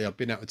lately, I've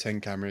been out with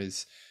 10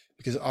 cameras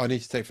because I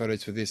need to take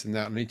photos for this and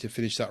that. I need to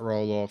finish that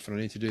roll off, and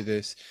I need to do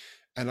this.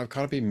 And I've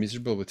kind of been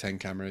miserable with 10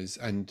 cameras.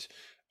 And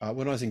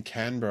when I was in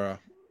Canberra,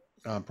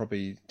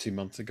 probably 2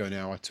 months ago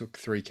now, I took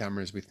 3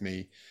 cameras with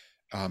me.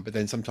 But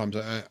then sometimes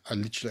I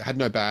literally had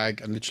no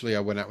bag, and literally I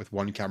went out with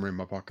 1 camera in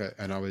my pocket,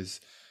 and I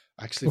was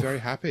actually very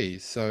happy.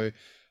 So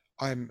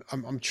I'm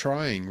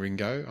trying,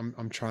 Ringo.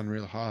 I'm trying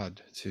real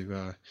hard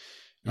to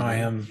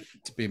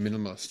to be a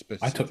minimalist, but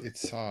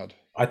it's hard.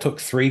 I took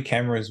 3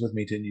 cameras with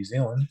me to New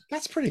Zealand.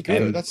 That's pretty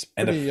good. That's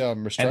pretty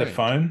restrained. And a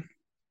phone.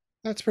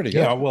 That's pretty good.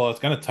 Yeah, well, I was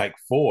going to take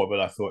 4, but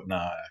I thought, no,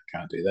 I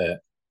can't do that.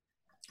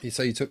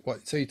 So you took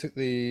what? So you took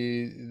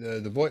the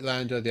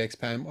Voigtlander, the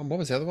Xpan, and what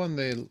was the other one?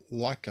 The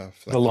Leica.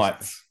 The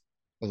lights.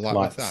 The light.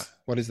 What's that?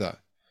 What is that?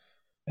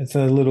 It's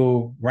a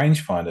little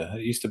rangefinder.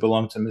 It used to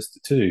belong to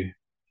Mr. 2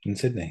 in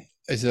Sydney.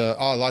 Is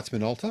Light's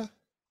Minolta?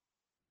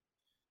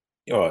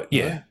 Oh,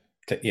 yeah.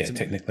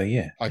 Technically,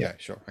 yeah. Okay,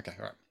 sure. Okay,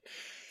 all right.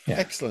 Yeah.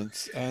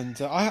 Excellent.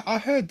 And I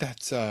heard that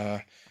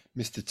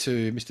Mr.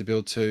 2, Mr.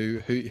 Bill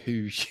 2,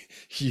 who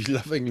you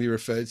lovingly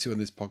referred to on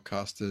this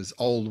podcast as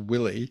Old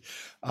Willie,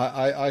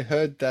 I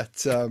heard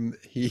that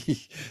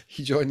he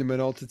joined the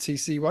Minolta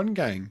TC1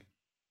 gang.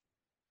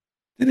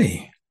 Did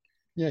he?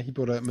 Yeah, he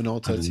bought a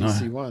Minolta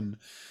TC1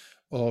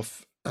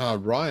 off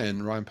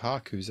Ryan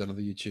Park, who's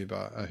another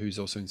YouTuber who's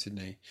also in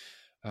Sydney.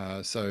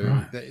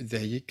 So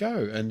there you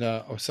go. And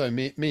so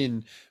me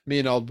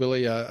and Old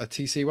Willie are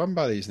TC1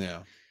 buddies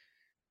now.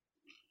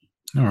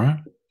 All right.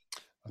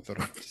 I thought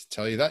I'd just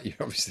tell you that. You're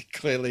obviously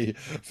clearly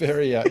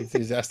very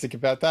enthusiastic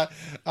about that.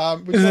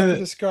 Would you like to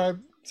describe?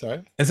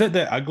 Sorry, is it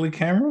the ugly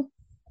camera?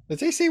 The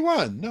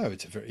TC1? No,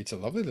 it's a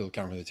lovely little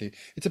camera.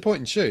 It's a point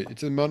and shoot.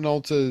 It's a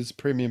Minolta's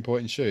premium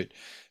point and shoot.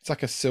 It's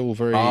like a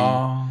silvery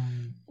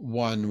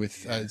one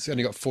with. It's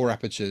only got 4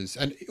 apertures,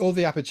 and all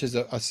the apertures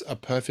are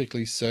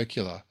perfectly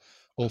circular.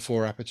 All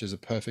 4 apertures are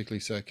perfectly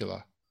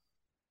circular.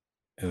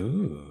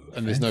 Ooh,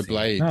 and there's no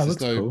blades.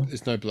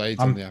 There's no blades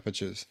on the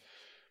apertures.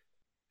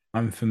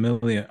 I'm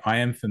familiar. I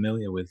am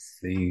familiar with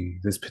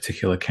this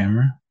particular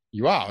camera.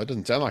 You are. It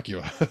doesn't sound like you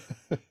are.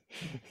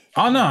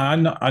 Oh no,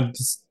 I'm not.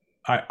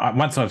 I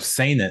once I've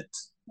seen it,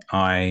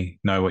 I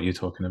know what you're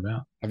talking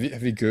about. Have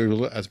you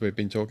Googled it as we've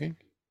been talking?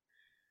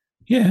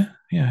 Yeah.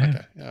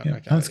 Okay.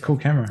 Okay. That's a cool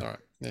camera. All right.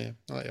 Yeah.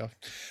 I'll let you off.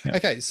 Yeah.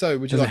 Okay. So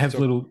would you like to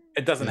talk...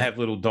 It doesn't have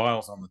little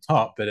dials on the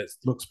top, but it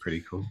looks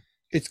pretty cool.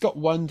 It's got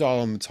 1 dial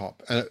on the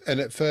top,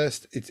 and at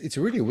first it's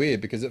really weird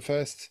because at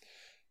first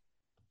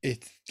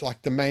it's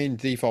like the main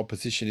default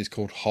position is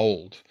called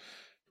hold,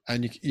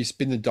 and you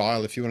spin the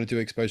dial if you want to do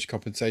exposure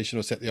compensation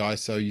or set the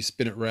ISO. You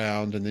spin it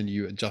round and then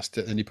you adjust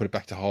it and you put it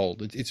back to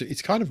hold.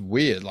 It's kind of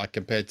weird, like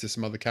compared to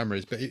some other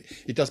cameras, but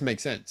it does make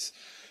sense.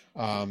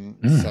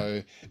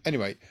 So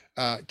anyway,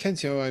 Ken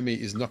Xiaomi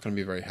is not going to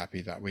be very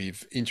happy that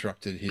we've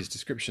interrupted his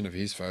description of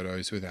his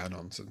photos with our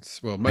nonsense.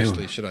 Well,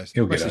 mostly should I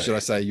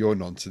say your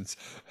nonsense.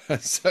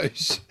 So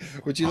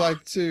would you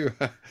like to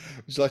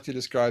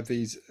describe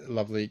these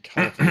lovely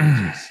colorful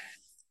images?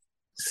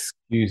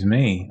 Excuse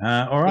me.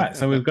 All right,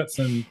 so we've got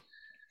some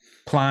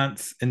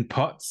plants in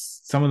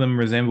pots. Some of them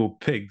resemble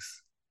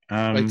pigs.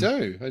 They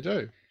do.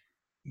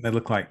 They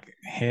look like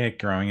hair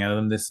growing out of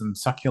them. There's some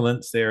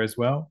succulents there as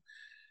well.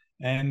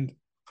 And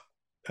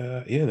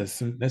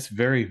that's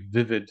very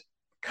vivid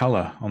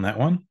color on that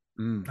one.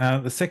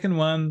 The second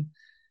one,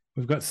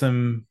 we've got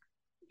some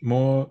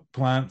more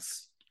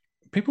plants.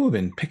 People have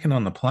been picking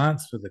on the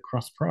plants for the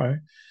Cross Pro.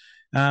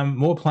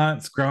 More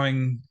plants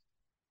growing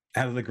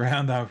out of the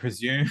ground, I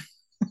presume.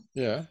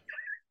 Yeah.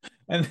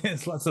 And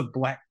there's lots of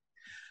black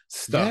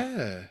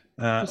stuff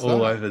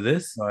all over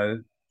this. So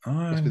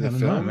I don't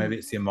know. Maybe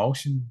it's the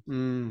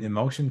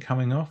emulsion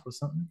coming off or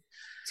something.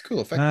 It's a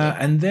cool effect.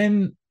 And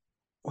then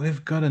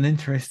we've got an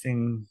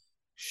interesting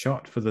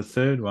shot for the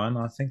third one.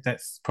 I think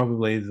that's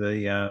probably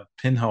the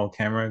pinhole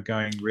camera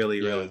going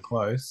really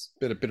close.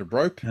 Bit of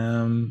rope.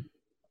 A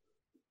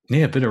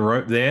bit of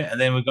rope there. And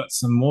then we've got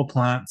some more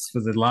plants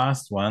for the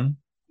last one.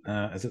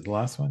 Is it the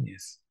last one?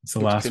 Yes, it's the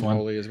last one.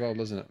 Pinholio as well,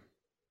 doesn't it?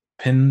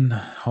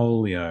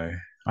 Pinholio.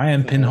 I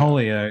am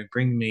Pinholio.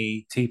 Bring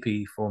me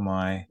teepee for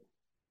my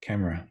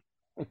camera.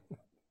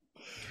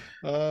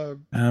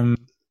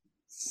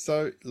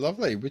 So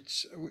lovely.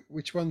 Which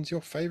one's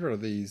your favorite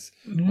of these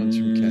ones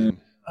from Ken?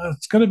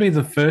 It's got to be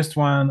the first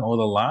one or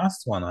the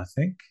last one, I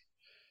think.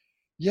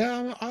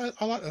 Yeah,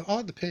 I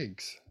like the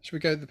pigs. Should we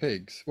go with the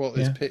pigs? Well,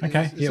 okay.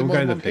 We'll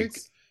go the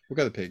pigs. Pig? We'll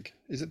go the pig.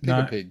 Is it pig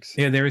or pigs?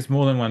 Yeah, there is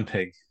more than one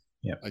pig.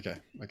 Yeah. Okay,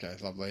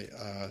 lovely.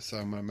 So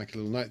I'm going to make a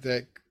little note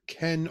there.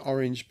 Ken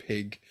Orange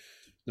Pig,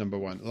 number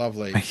 1.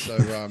 Lovely.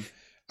 So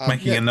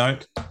making a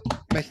note.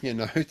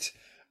 Making a note.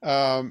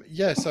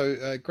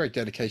 So great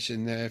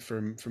dedication there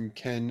from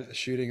Ken,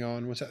 shooting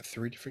on, what's that,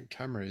 3 different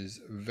cameras.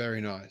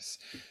 Very nice.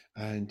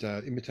 And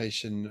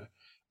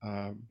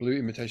blue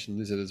imitation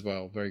lizard as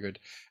well. Very good.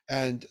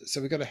 And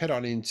so we've got to head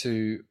on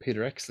into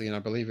Peter Exley, and I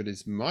believe it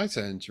is my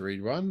turn to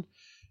read one.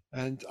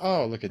 And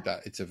look at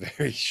that. It's a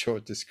very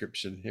short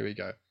description. Here we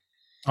go.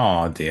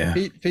 Oh dear.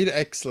 Peter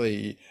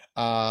Exley,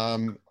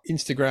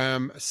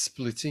 Instagram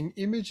splitting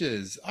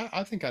images.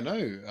 I think I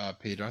know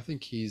Peter. I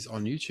think he's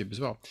on YouTube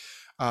as well.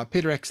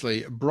 Peter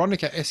Exley,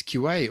 Bronica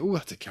SQA. Oh,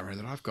 that's a camera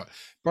that I've got.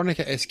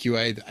 Bronica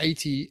SQA, the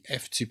 80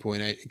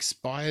 f2.8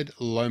 expired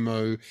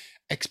Lomo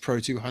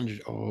Xpro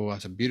 200. Oh,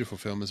 that's a beautiful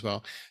film as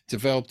well.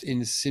 Developed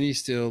in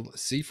CineStill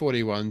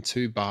C41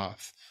 2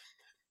 Bath.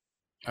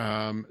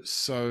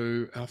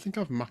 So I think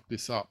I've mucked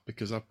this up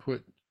because I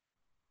put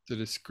the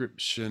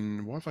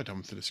description. What have I done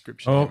with the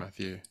description here,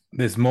 Matthew?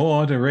 There's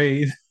more to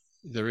read.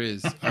 There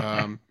is.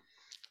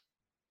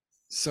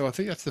 So I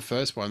think that's the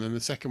first one. And the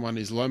second one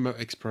is Lomo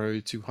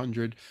Xpro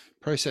 200.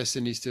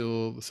 Processing is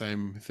still the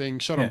same thing.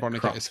 Shot on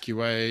Bronica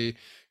SQA.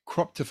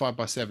 Cropped to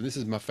 5x7. This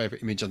is my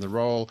favorite image on the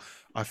roll.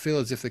 I feel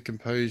as if the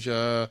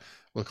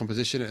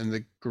composition and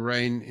the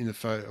grain in the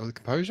photo, or the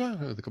composure,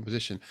 or the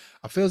composition.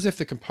 I feel as if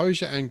the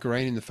composure and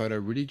grain in the photo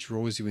really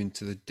draws you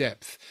into the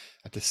depth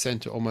at the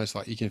center, almost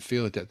like you can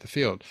feel the depth of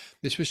field.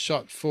 This was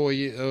shot 4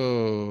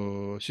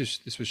 years.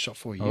 This was shot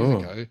 4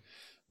 years ago.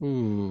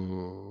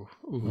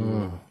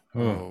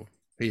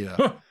 Peter.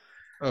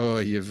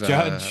 You've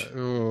judge.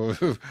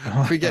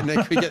 We get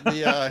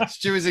the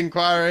steward's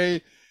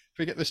inquiry.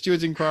 We get the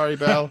steward's inquiry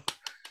bell.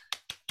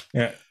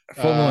 Yeah,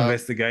 formal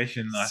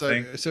investigation. I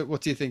think. So,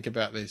 what do you think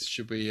about this?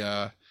 Should we?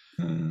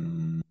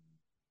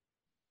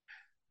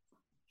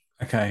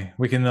 Okay,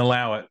 we can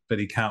allow it, but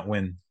he can't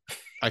win.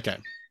 Okay.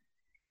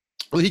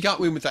 Well, he can't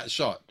win with that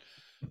shot.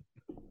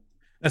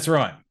 That's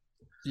right.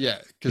 Yeah,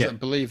 because I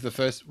believe the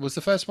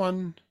first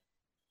one.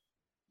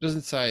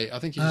 Doesn't say. I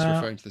think he's just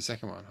referring to the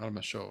second one. I'm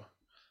not sure.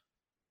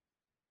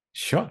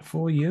 Shot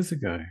 4 years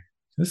ago.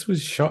 This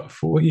was shot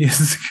 4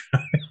 years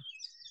ago.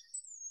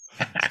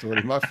 Stored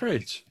in my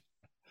fridge.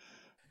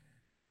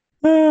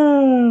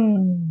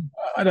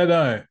 I don't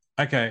know.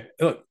 Okay,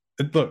 look.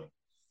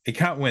 He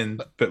can't win,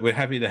 but we're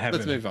happy to have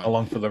him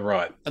along for the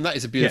ride. And that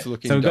is a beautiful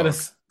looking dog.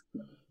 It's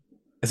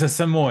a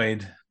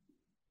Samoyed.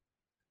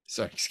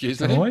 Sorry,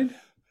 excuse me. Samoyed?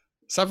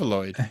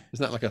 Savaloid.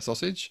 Isn't that like a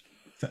sausage?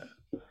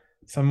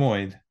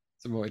 Samoyed.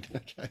 Samoyed.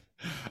 Okay.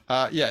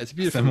 It's a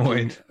beautiful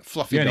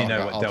fluffy dog. You only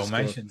know what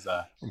Dalmatians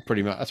are.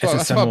 Pretty much.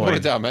 That's why I bought a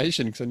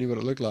Dalmatian, because I knew what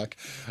it looked like.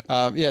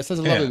 So there's a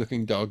lovely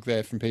looking dog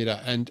there from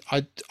Peter. And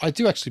I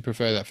do actually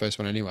prefer that first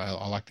one anyway.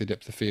 I like the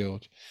depth of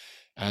field.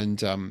 And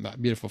that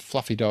beautiful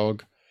fluffy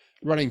dog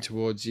running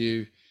towards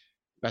you,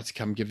 about to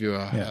come give you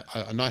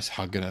a nice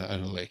hug and a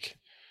lick.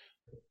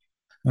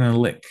 And a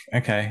lick.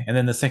 Okay. And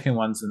then the second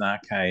one's an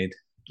arcade.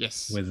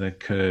 Yes. With a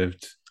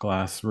curved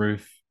glass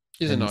roof.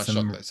 Is a nice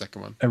shot, that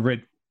second one.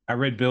 A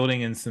red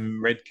building and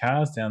some red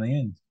cars down the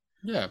end.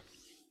 Yeah.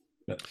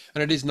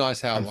 And it is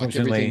nice how like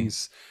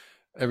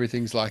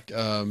everything's like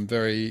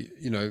very,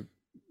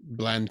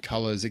 bland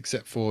colors,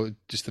 except for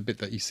just the bit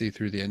that you see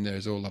through the end there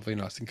is all lovely,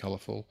 nice and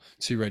colorful.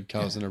 2 red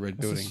cars and a red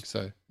building.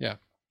 So yeah.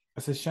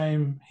 It's a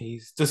shame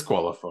he's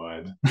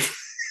disqualified.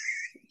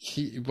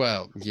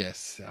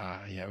 Yes.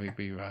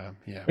 We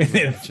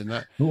mentioned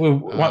that.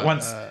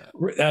 Once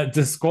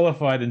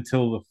disqualified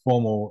until the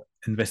formal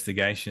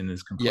investigation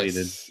is completed.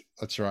 Yes,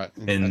 that's right.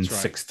 In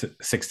 6 to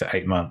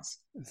 8 months.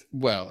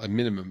 Well, a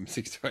minimum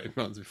 6 to 8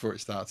 months before it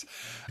starts.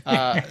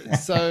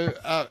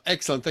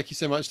 Excellent. Thank you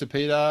so much to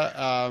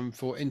Peter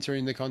for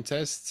entering the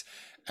contest.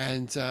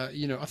 And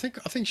I think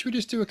should we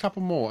just do a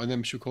couple more and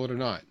then she'll call it a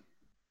night?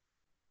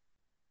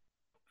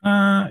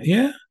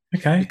 Yeah.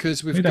 Okay.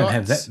 Because we don't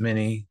have that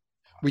many.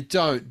 We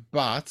don't,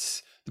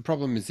 but the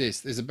problem is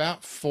this: there's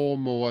about 4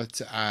 more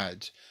to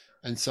add,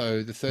 and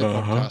so the third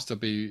podcast will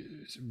be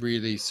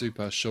really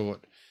super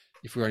short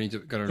if we only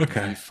got to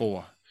review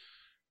 4.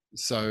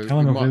 So how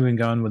long have we been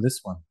going with this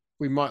one?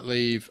 We might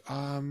leave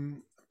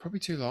probably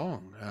too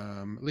long.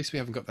 At least we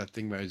haven't got that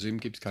thing where Zoom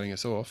keeps cutting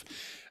us off.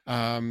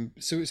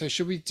 So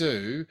should we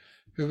do?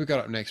 Who have we got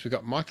up next? We've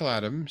got Michael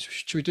Adam.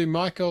 Should we do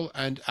Michael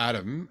and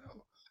Adam?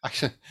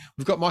 Actually,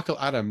 we've got Michael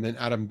Adam, then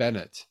Adam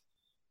Bennett.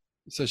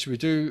 So should we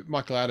do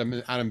Michael Adam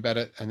and Adam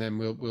Bennett, and then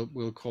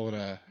we'll call it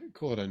a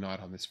night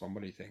on this one?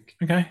 What do you think?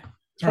 Okay.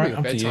 It's probably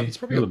your bedtime. It's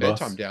probably your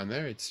bedtime down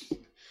there. It's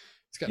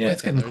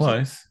getting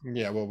close.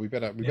 Yeah. Well, we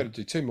better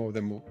do 2 more,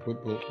 then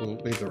we'll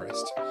leave the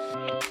rest.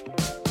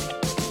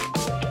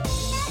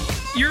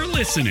 You're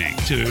listening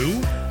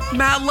to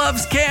Matt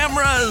Loves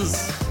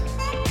Cameras.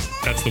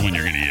 That's the one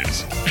you're going to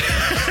use.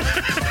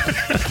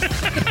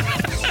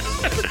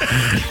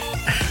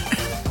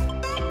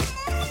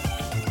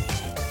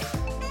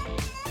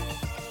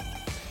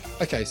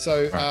 Okay,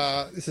 so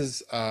this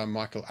is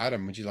Michael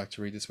Adam. Would you like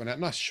to read this one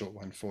out? Nice short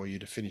one for you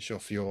to finish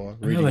off your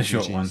reading. Another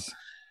short one.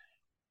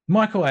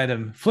 Michael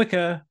Adam,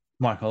 Flickr,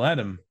 Michael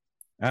Adam.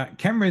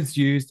 Cameras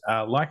used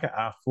are Leica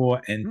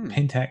R4 and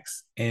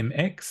Pentax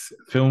MX.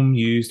 Film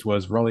used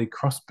was Rolly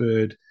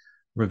Crossbird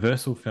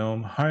reversal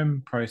film,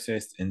 home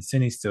processed in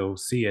CineStill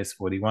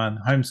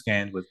CS41, home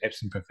scanned with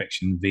Epson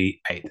Perfection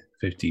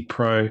V850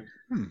 Pro.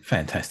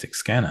 Fantastic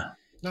scanner.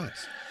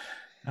 Nice.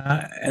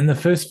 And the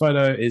first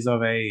photo is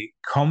of a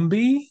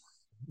combi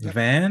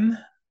van.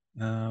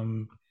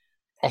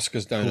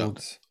 Oscar's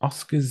Donuts.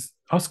 Oscar's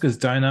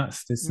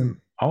Donuts. There's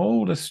some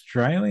old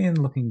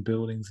Australian-looking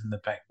buildings in the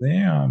back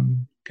there.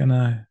 I'm going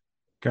to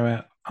go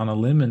out on a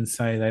limb and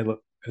say they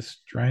look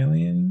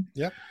Australian.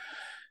 Yep.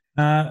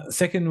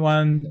 Second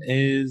one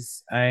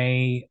is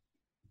a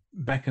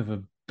back of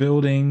a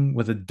building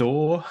with a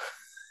door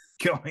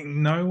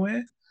going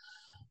nowhere.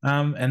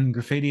 And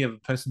graffiti of a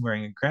person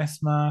wearing a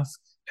gas mask.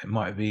 It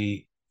might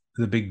be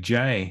the Big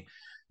J.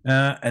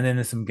 And then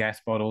there's some gas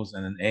bottles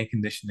and an air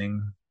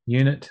conditioning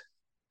unit.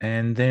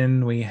 And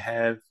then we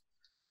have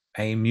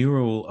a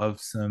mural of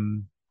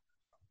some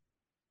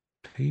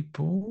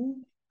people,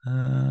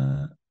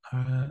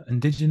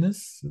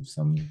 indigenous of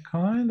some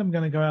kind. I'm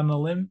going to go out on a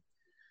limb.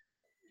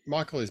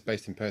 Michael is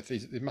based in Perth.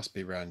 It must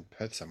be around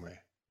Perth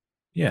somewhere.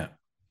 Yeah.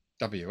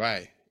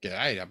 WA.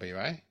 G'day,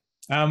 WA.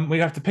 We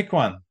have to pick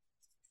one.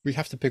 We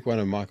have to pick one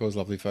of Michael's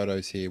lovely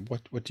photos here.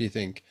 What do you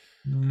think?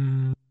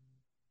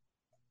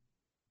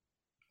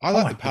 I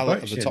like the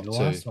palette of the top 2.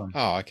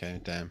 Oh, okay,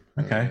 damn.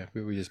 Okay,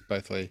 we just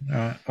both leave.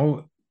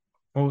 Well,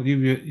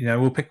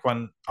 we'll pick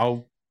one.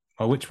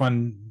 Which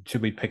one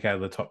should we pick out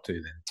of the top 2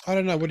 then? I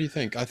don't know. What do you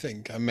think? I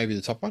think maybe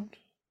the top one.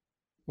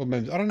 Well,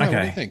 maybe I don't know. Okay.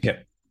 What do you think? Yeah,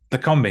 the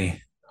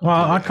combi.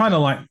 Well, I kind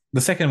of like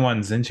the second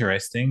one's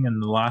interesting, and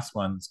the last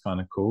one's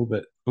kind of cool.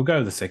 But we'll go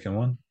with the second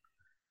one.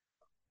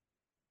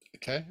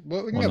 Okay.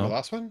 Well, we can go with the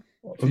last one.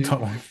 Do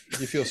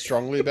you feel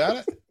strongly about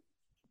it?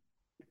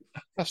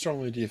 How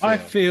strongly do you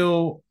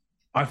feel?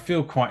 I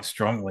feel quite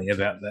strongly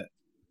about that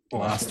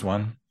last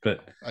one,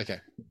 but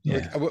okay.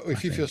 Yeah,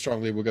 if you feel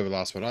strongly, we'll go with the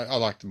last one. I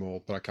like them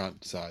all, but I can't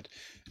decide.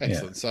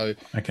 Excellent. So,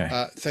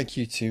 thank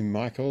you to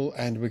Michael,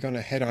 and we're going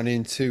to head on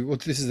into. Well,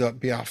 this is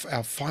be our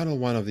final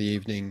one of the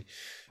evening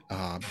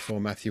before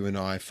Matthew and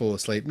I fall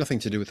asleep. Nothing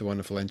to do with the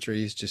wonderful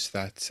entries, just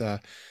that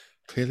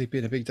clearly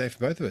been a big day for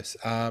both of us.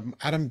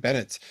 Adam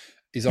Bennett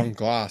is on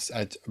glass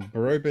at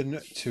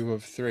Broben 2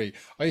 of 3.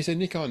 I use a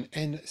Nikon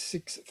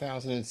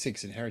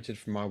N6006 inherited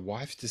from my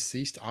wife's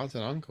deceased aunt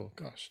and uncle.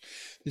 Gosh,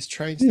 this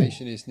train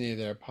station is near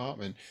their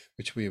apartment,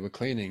 which we were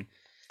cleaning.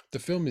 The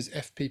film is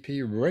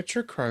FPP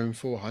Retrochrome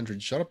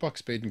 400, shutter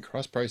box speed and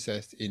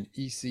cross-processed in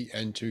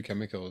ECN2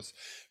 chemicals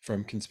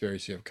from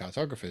Conspiracy of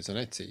Cartographers on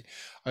Etsy.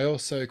 I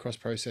also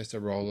cross-processed a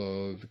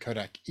roll of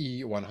Kodak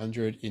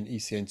E100 in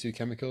ECN2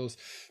 chemicals,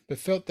 but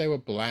felt they were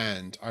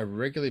bland. I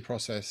regularly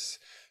process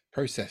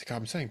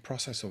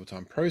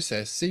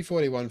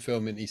C41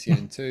 film in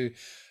ECN2,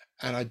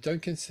 and I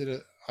don't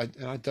consider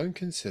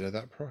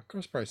that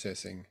cross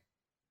processing.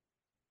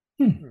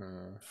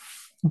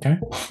 Okay,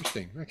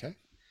 interesting. Okay,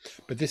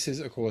 but this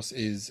is, of course,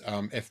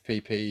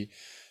 FPP,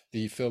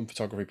 the Film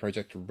Photography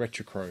Project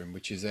Retrochrome,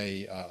 which is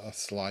a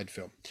slide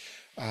film.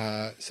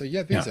 So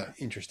these are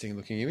interesting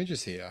looking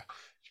images here.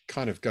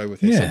 Kind of go with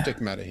the subject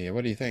matter here.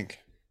 What do you think?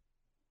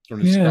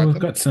 We've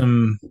got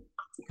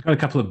a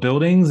couple of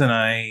buildings and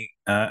a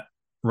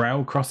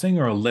rail crossing,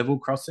 or a level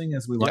crossing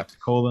as we like to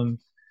call them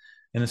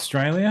in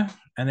Australia,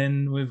 and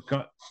then we've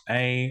got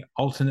a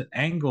alternate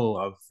angle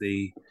of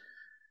the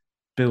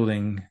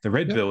building, the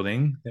red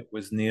building that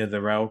was near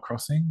the rail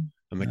crossing,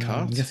 and the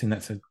cart. I'm guessing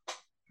that's a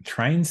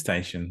train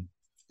station.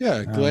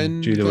 Glen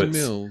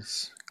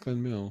Mills.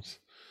 Oh,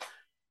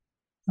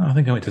 I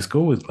think I went to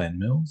school with Glen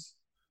Mills.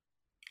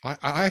 I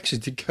actually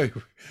did go.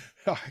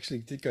 I actually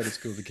did go to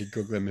school with a kid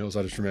called Glen Mills.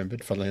 I just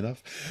remembered, funnily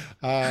enough.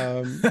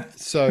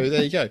 So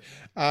there you go.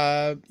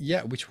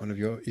 Which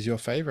one is your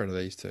favourite of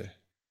these two?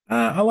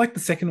 I like the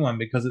second one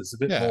because it's a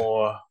bit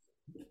more.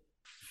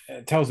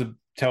 it tells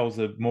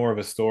a more of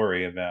a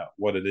story about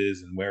what it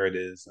is and where it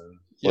is and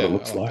what it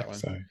looks like.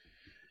 So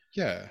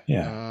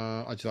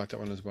I do like that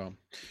one as well.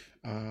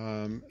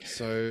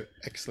 So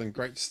excellent,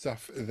 great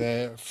stuff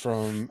there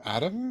from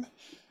Adam,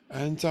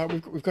 and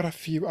we've got a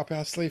few up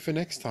our sleeve for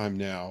next time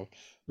now,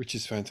 which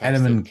is fantastic.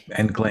 Adam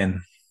and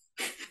Glenn.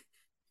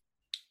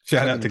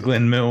 Shout out to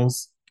Glenn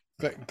Mills.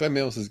 Glenn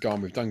Mills is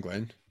gone. We've done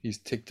Glenn. He's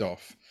ticked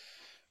off.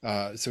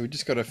 So we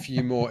just got a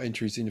few more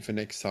entries in for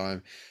next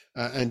time,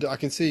 and I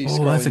can see.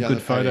 Oh, that's a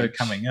good photo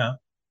coming up.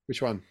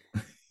 Which one?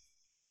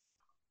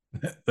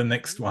 The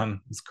next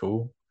one is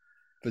cool.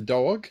 The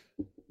dog.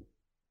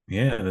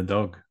 Yeah, the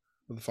dog.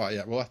 The fight.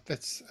 Yeah. Well,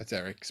 that's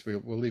Eric's.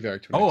 We'll leave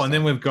Eric to.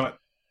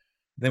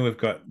 Then we've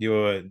got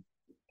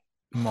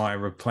my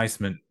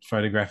replacement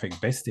photographic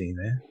bestie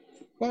there.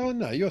 Well,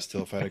 no, you're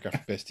still a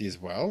photographic bestie as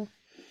well.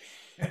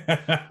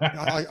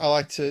 I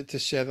like to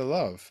share the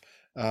love.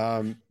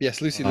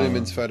 Yes, Lucy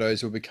Lumen's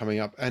photos will be coming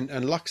up,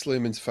 and Lux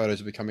Lumen's photos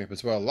will be coming up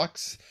as well.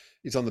 Lux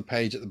is on the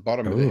page at the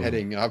bottom of the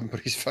heading. I haven't put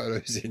his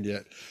photos in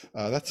yet.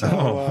 That's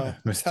how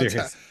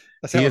mysterious.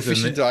 That's how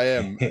efficient I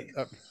am.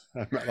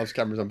 Matt Loves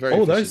Cameras. I'm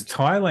very. Those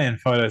Thailand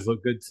photos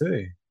look good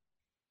too.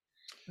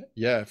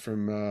 Yeah,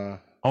 from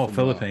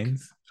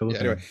Philippines. Yeah,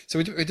 anyway, so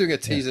we're doing a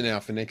teaser now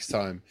for next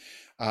time.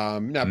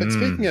 But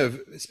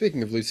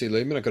speaking of Lucy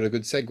Lumen, I've got a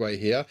good segue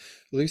here.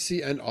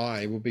 Lucy and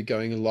I will be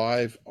going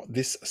live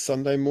this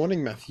Sunday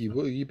morning. Matthew,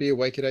 will you be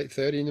awake at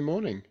 8:30 in the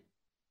morning?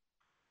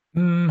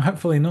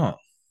 Hopefully not.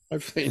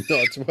 Hopefully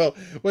not. Well,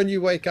 when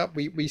you wake up,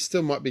 we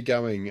still might be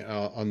going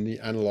on the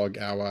analog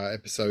hour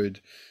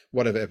episode,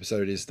 whatever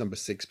episode it is, number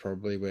 6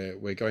 probably.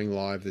 We're going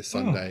live this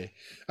Sunday.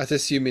 That's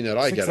assuming that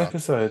I get up. 6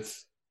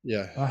 episodes.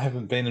 Yeah, I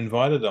haven't been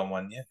invited on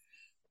one yet.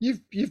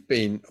 You've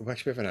been. Well,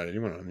 actually, we haven't had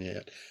anyone on there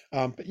yet.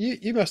 But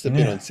you must have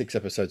been on 6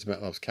 episodes of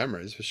Matt Loves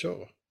Cameras for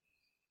sure.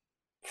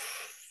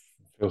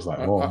 Feels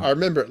like more. I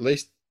remember at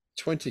least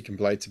 20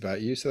 complaints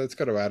about you, so that's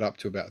got to add up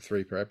to about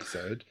 3 per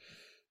episode.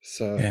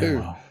 So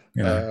yeah.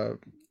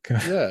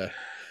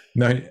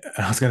 No,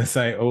 I was going to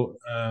say.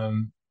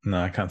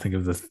 No, I can't think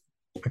of this.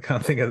 I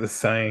can't think of the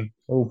saying.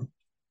 No,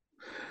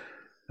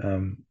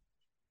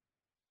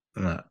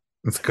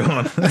 it's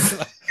gone.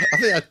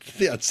 I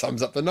think that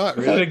sums up the night.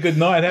 Really, we've had a good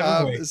night,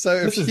 haven't we?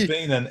 So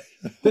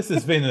this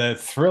has been a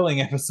thrilling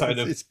episode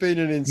of. It's been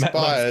an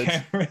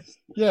inspired.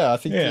 Yeah, I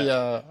think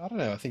I don't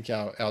know. I think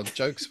our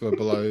jokes were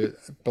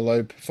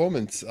below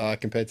performance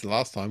compared to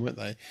last time, weren't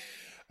they?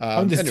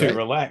 I'm just too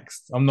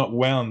relaxed. I'm not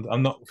wound.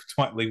 I'm not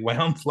tightly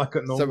wound like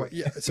a normal.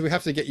 So we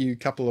have to get you a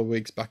couple of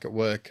weeks back at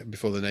work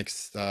before the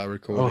next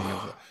recording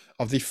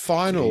of the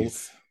final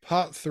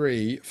part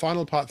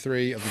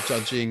 3 of the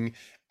judging.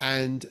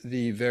 And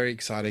the very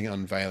exciting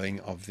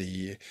unveiling of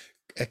the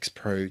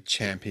Xpro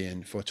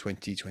champion for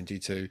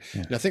 2022.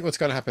 Yeah. And I think what's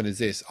going to happen is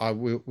this.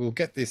 We'll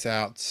get this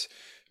out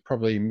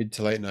probably mid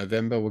to late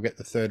November. We'll get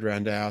the 3rd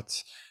round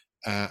out.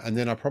 And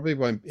then I probably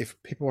won't, if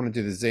people want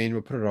to do the zine,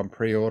 we'll put it on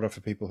pre-order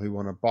for people who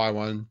want to buy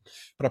one.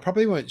 But I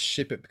probably won't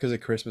ship it because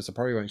of Christmas. I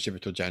probably won't ship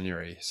it till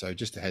January. So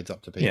just a heads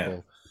up to people.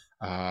 Yeah.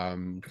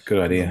 Good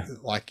idea.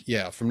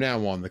 From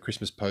now on, the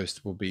Christmas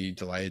post will be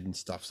delayed and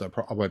stuff, so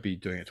I won't be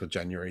doing it till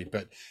January.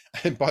 But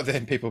by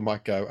then, people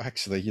might go,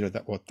 actually,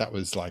 that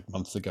was like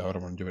months ago. I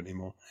don't want to do it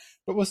anymore.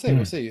 But we'll see.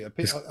 We'll see.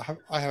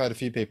 I have had a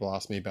few people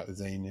ask me about the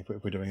zine if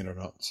we're doing it or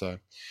not. So,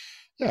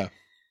 yeah.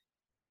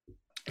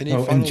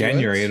 In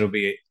January, words? It'll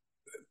be.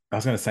 I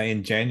was going to say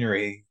in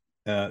January,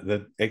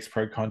 the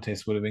Xpro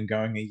contest would have been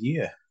going a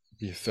year.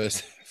 Your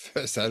first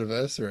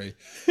anniversary.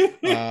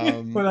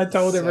 When I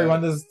told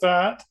everyone to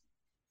start.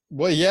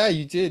 Well, yeah,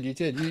 you did.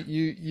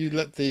 You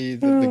let the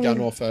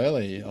gun off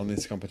early on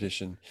this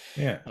competition.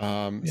 Yeah.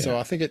 So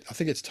I think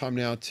it's time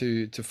now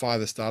to fire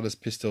the starter's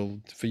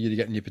pistol for you to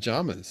get in your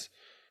pajamas.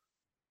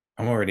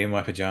 I'm already in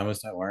my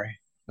pajamas. Don't worry.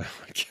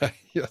 Okay,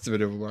 that's a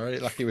bit of a worry.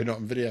 Lucky we're not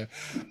on video.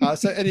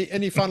 So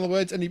any final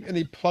words?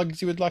 Any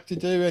plugs you would like to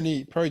do?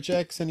 Any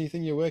projects?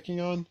 Anything you're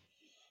working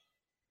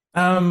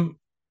on?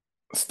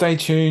 Stay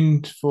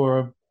tuned for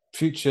a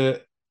future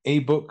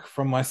ebook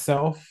from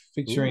myself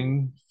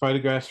featuring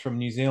photographs from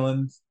New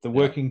Zealand. The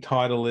working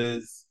title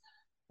is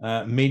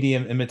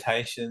Medium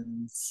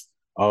Imitations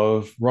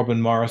of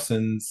Robin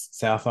Morrison's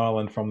South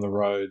Island from the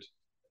Road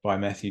by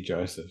Matthew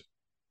Joseph.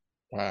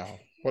 Wow.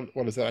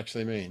 What does that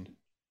actually mean?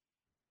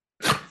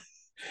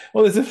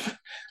 Well, there's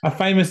a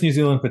famous New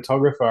Zealand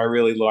photographer I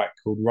really like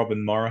called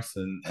Robin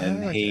Morrison,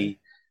 and he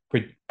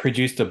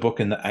produced a book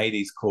in the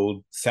 80s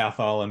called South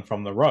Island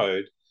from the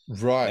Road.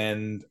 Right.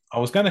 And I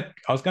was gonna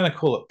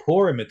call it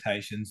poor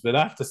imitations, but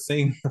after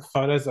seeing the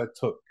photos I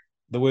took,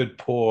 the word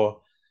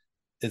poor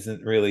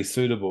isn't really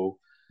suitable.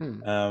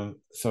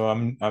 So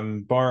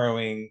I'm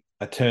borrowing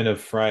a turn of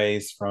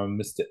phrase from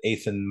Mr.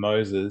 Ethan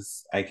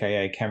Moses,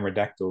 aka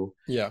Cameradactyl.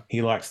 Yeah.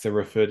 He likes to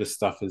refer to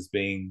stuff as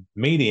being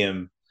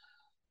medium.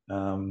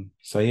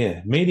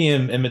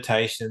 Medium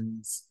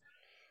imitations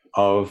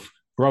of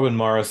Robin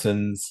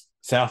Morrison's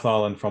South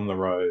Island from the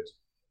Road.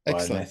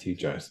 Excellent. By Matthew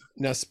Joseph.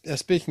 Now,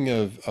 speaking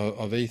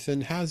of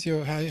Ethan, how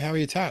are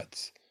your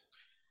tats?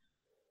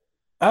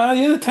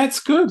 The tat's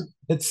good.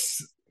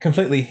 it's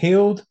completely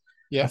healed.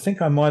 Yeah. I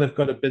think I might have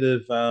got a bit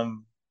of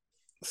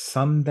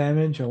sun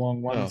damage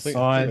along one I think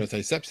side. I'm going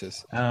to say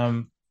sepsis.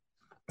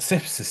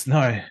 Sepsis?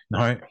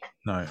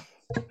 No.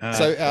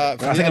 So I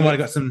think I might have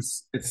got some.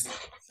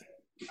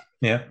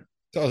 Yeah.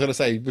 So I was going to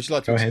say, would you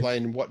like to Go ahead.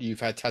 explain what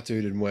you've had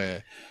tattooed and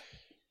where?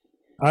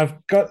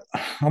 I've got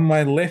on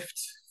my left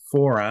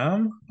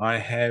forearm. I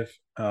have.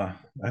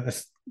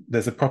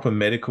 There's a proper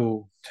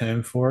medical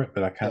term for it,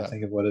 but I can't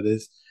think of what it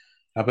is.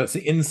 But it's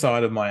the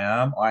inside of my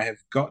arm. I have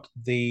got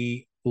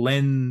the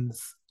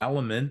lens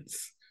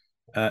elements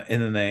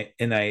in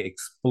a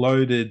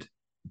exploded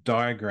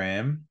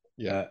diagram.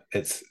 Yeah.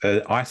 It's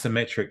an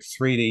isometric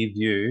 3D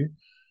view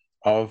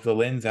of the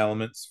lens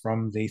elements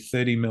from the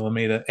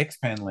 30mm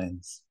Xpan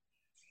lens.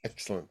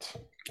 Excellent.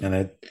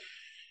 And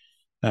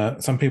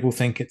some people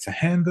think it's a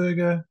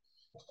hamburger,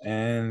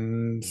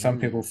 and some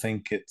people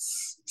think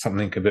it's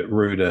something a bit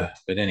ruder.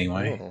 But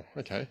anyway,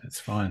 okay, it's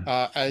fine.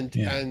 And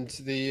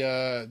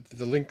the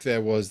link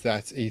there was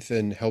that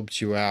Ethan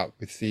helped you out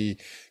with the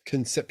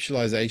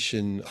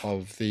conceptualization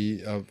of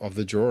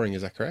the drawing.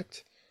 Is that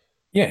correct?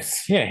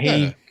 Yes.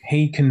 Yeah.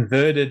 He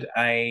converted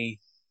a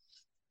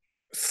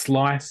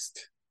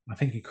sliced. I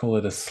think you call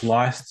it a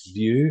sliced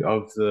view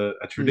of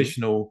a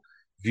traditional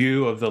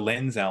view of the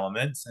lens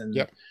elements,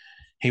 and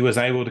he was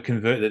able to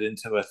convert it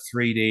into a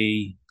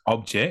 3D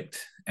object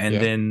and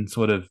then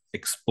sort of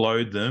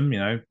explode them,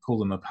 pull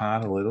them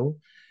apart a little.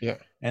 Yeah.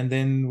 And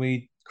then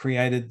we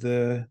created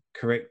a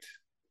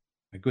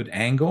good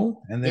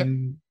angle, and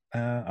then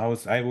I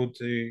was able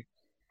to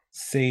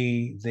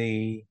see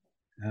the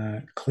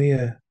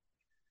clear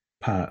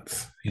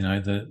parts,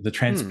 the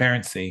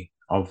transparency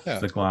of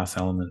the glass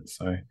elements.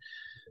 So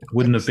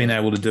wouldn't have been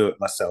able to do it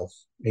myself.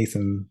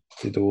 Ethan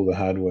did all the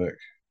hard work.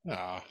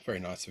 Very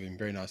nice of him.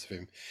 Very nice of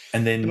him.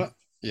 And then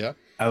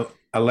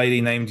a lady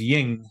named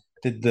Ying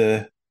did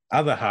the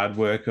other hard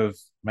work of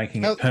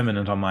making it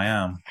permanent on my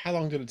arm. How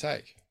long did it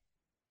take?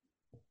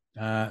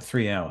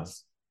 3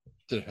 hours.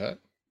 Did it hurt?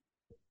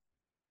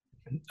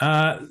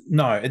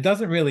 No, it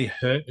doesn't really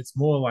hurt. It's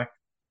more like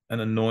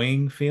an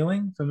annoying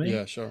feeling for me.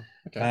 Yeah, sure.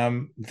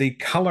 Okay. The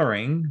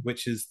coloring,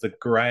 which is the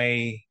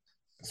grey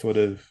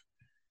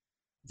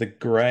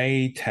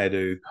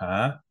tattoo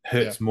part,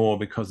 hurts more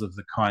because of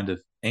the kind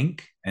of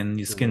ink, and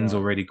your skin's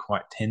already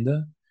quite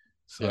tender.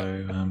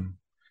 So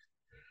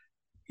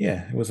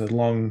it was a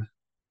long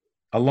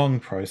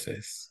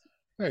process.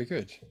 Very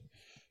good.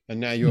 And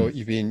now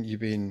you've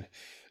been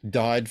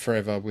dyed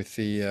forever with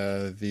the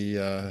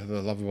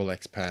lovable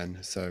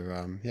Xpan. So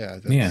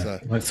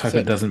let's hope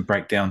it doesn't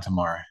break down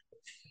tomorrow.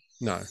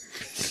 No.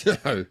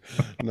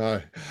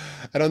 No.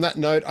 And on that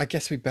note, I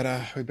guess we better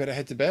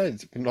head to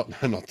bed.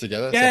 Not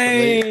together,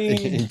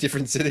 separately in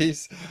different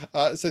cities.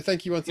 So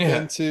thank you once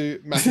again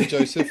to Matthew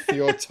Joseph for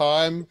your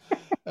time,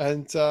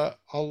 and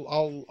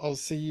I'll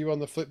see you on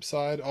the flip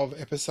side of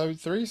episode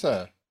 3,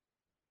 sir.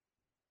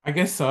 I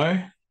guess so.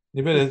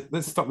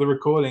 Let's stop the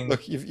recording.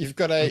 Look, you've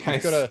got a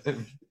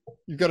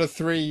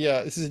 3.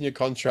 This is in your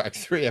contract,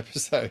 3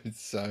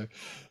 episodes. So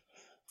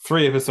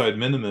 3 episode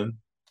minimum.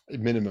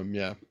 Minimum,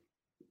 yeah.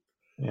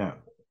 Yeah.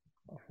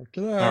 All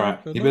right.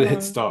 You better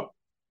hit stop.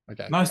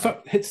 Okay. No,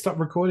 stop. Hit stop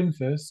recording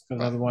first,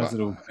 because otherwise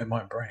it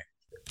might break.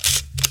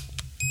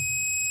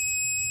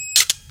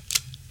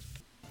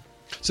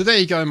 So there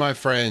you go, my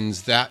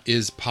friends. That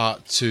is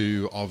part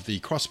 2 of the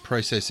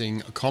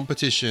cross-processing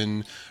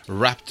competition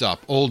wrapped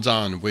up, all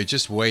done. We're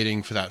just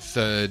waiting for that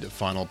 3rd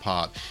final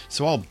part.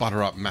 So I'll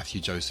butter up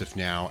Matthew Joseph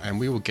now, and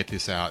we will get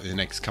this out in the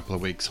next couple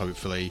of weeks,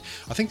 hopefully.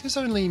 I think there's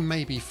only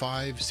maybe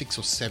 5, 6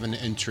 or 7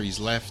 entries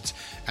left,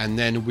 and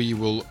then we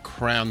will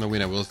crown the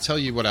winner. We'll tell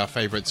you what our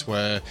favourites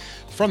were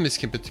from this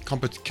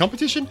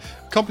competition,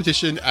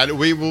 and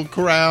we will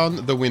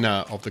crown the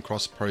winner of the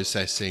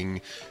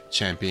cross-processing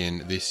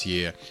champion this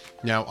year.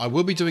 Now, I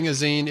will be doing a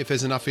zine if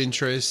there's enough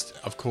interest.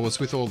 Of course,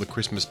 with all the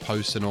Christmas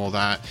posts and all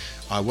that,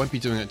 I won't be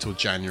doing it till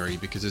January,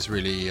 because there's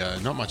really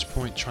not much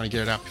point trying to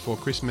get it out before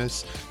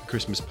Christmas. The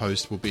Christmas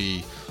post will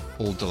be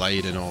all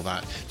delayed and all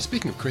that.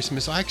 Speaking of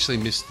Christmas, I actually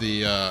missed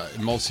the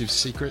Impulsive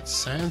Secret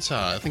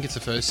Santa. I think it's the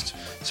first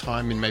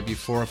time in maybe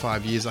 4 or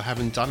 5 years I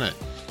haven't done it.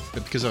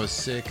 But because I was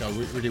sick, I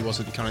really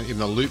wasn't kind of in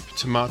the loop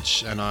too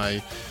much, and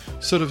I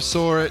sort of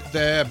saw it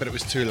there, but it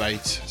was too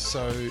late.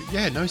 So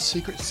yeah, no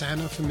Secret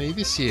Santa for me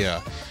this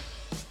year.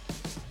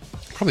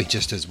 Probably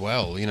just as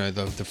well,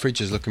 the fridge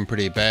is looking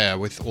pretty bare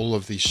with all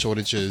of these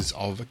shortages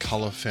of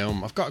colour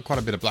film. I've got quite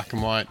a bit of black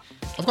and white.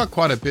 I've got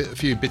quite a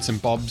few bits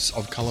and bobs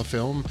of colour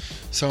film,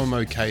 so I'm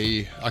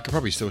okay. I could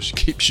probably still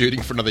keep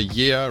shooting for another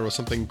year or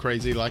something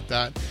crazy like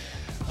that.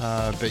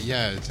 But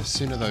yeah, the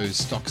sooner those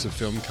stocks of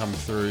film come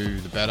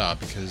through, the better,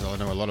 because I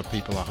know a lot of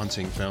people are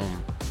hunting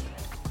film.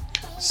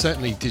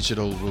 Certainly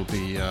digital will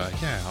be,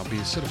 I'll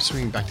be sort of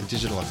swinging back to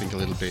digital, I think, a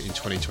little bit in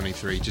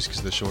 2023, just because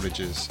of the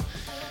shortages.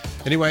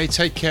 Anyway,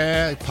 take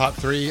care. Part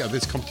 3 of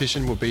this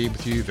competition will be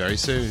with you very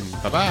soon.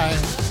 Bye-bye.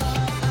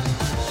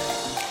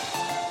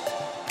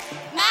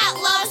 Matt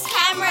loves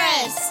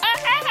cameras.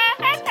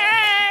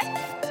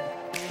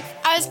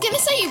 I was going to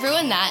say you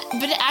ruined that,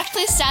 but it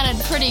actually sounded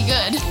pretty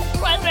good.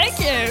 Why, thank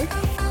you.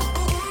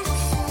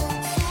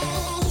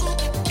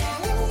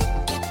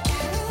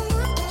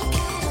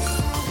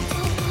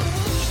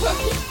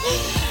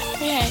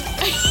 Okay.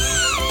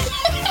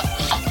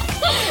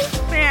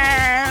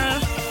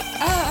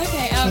 Oh,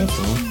 okay.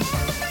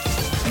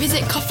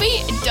 Visit coffee.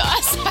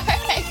 Sorry.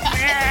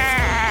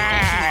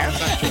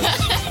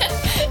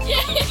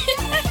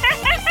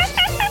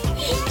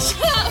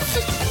 Shut up.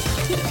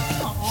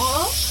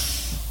 Aww.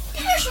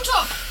 Shut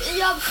up.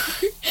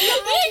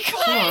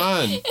 Come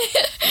on.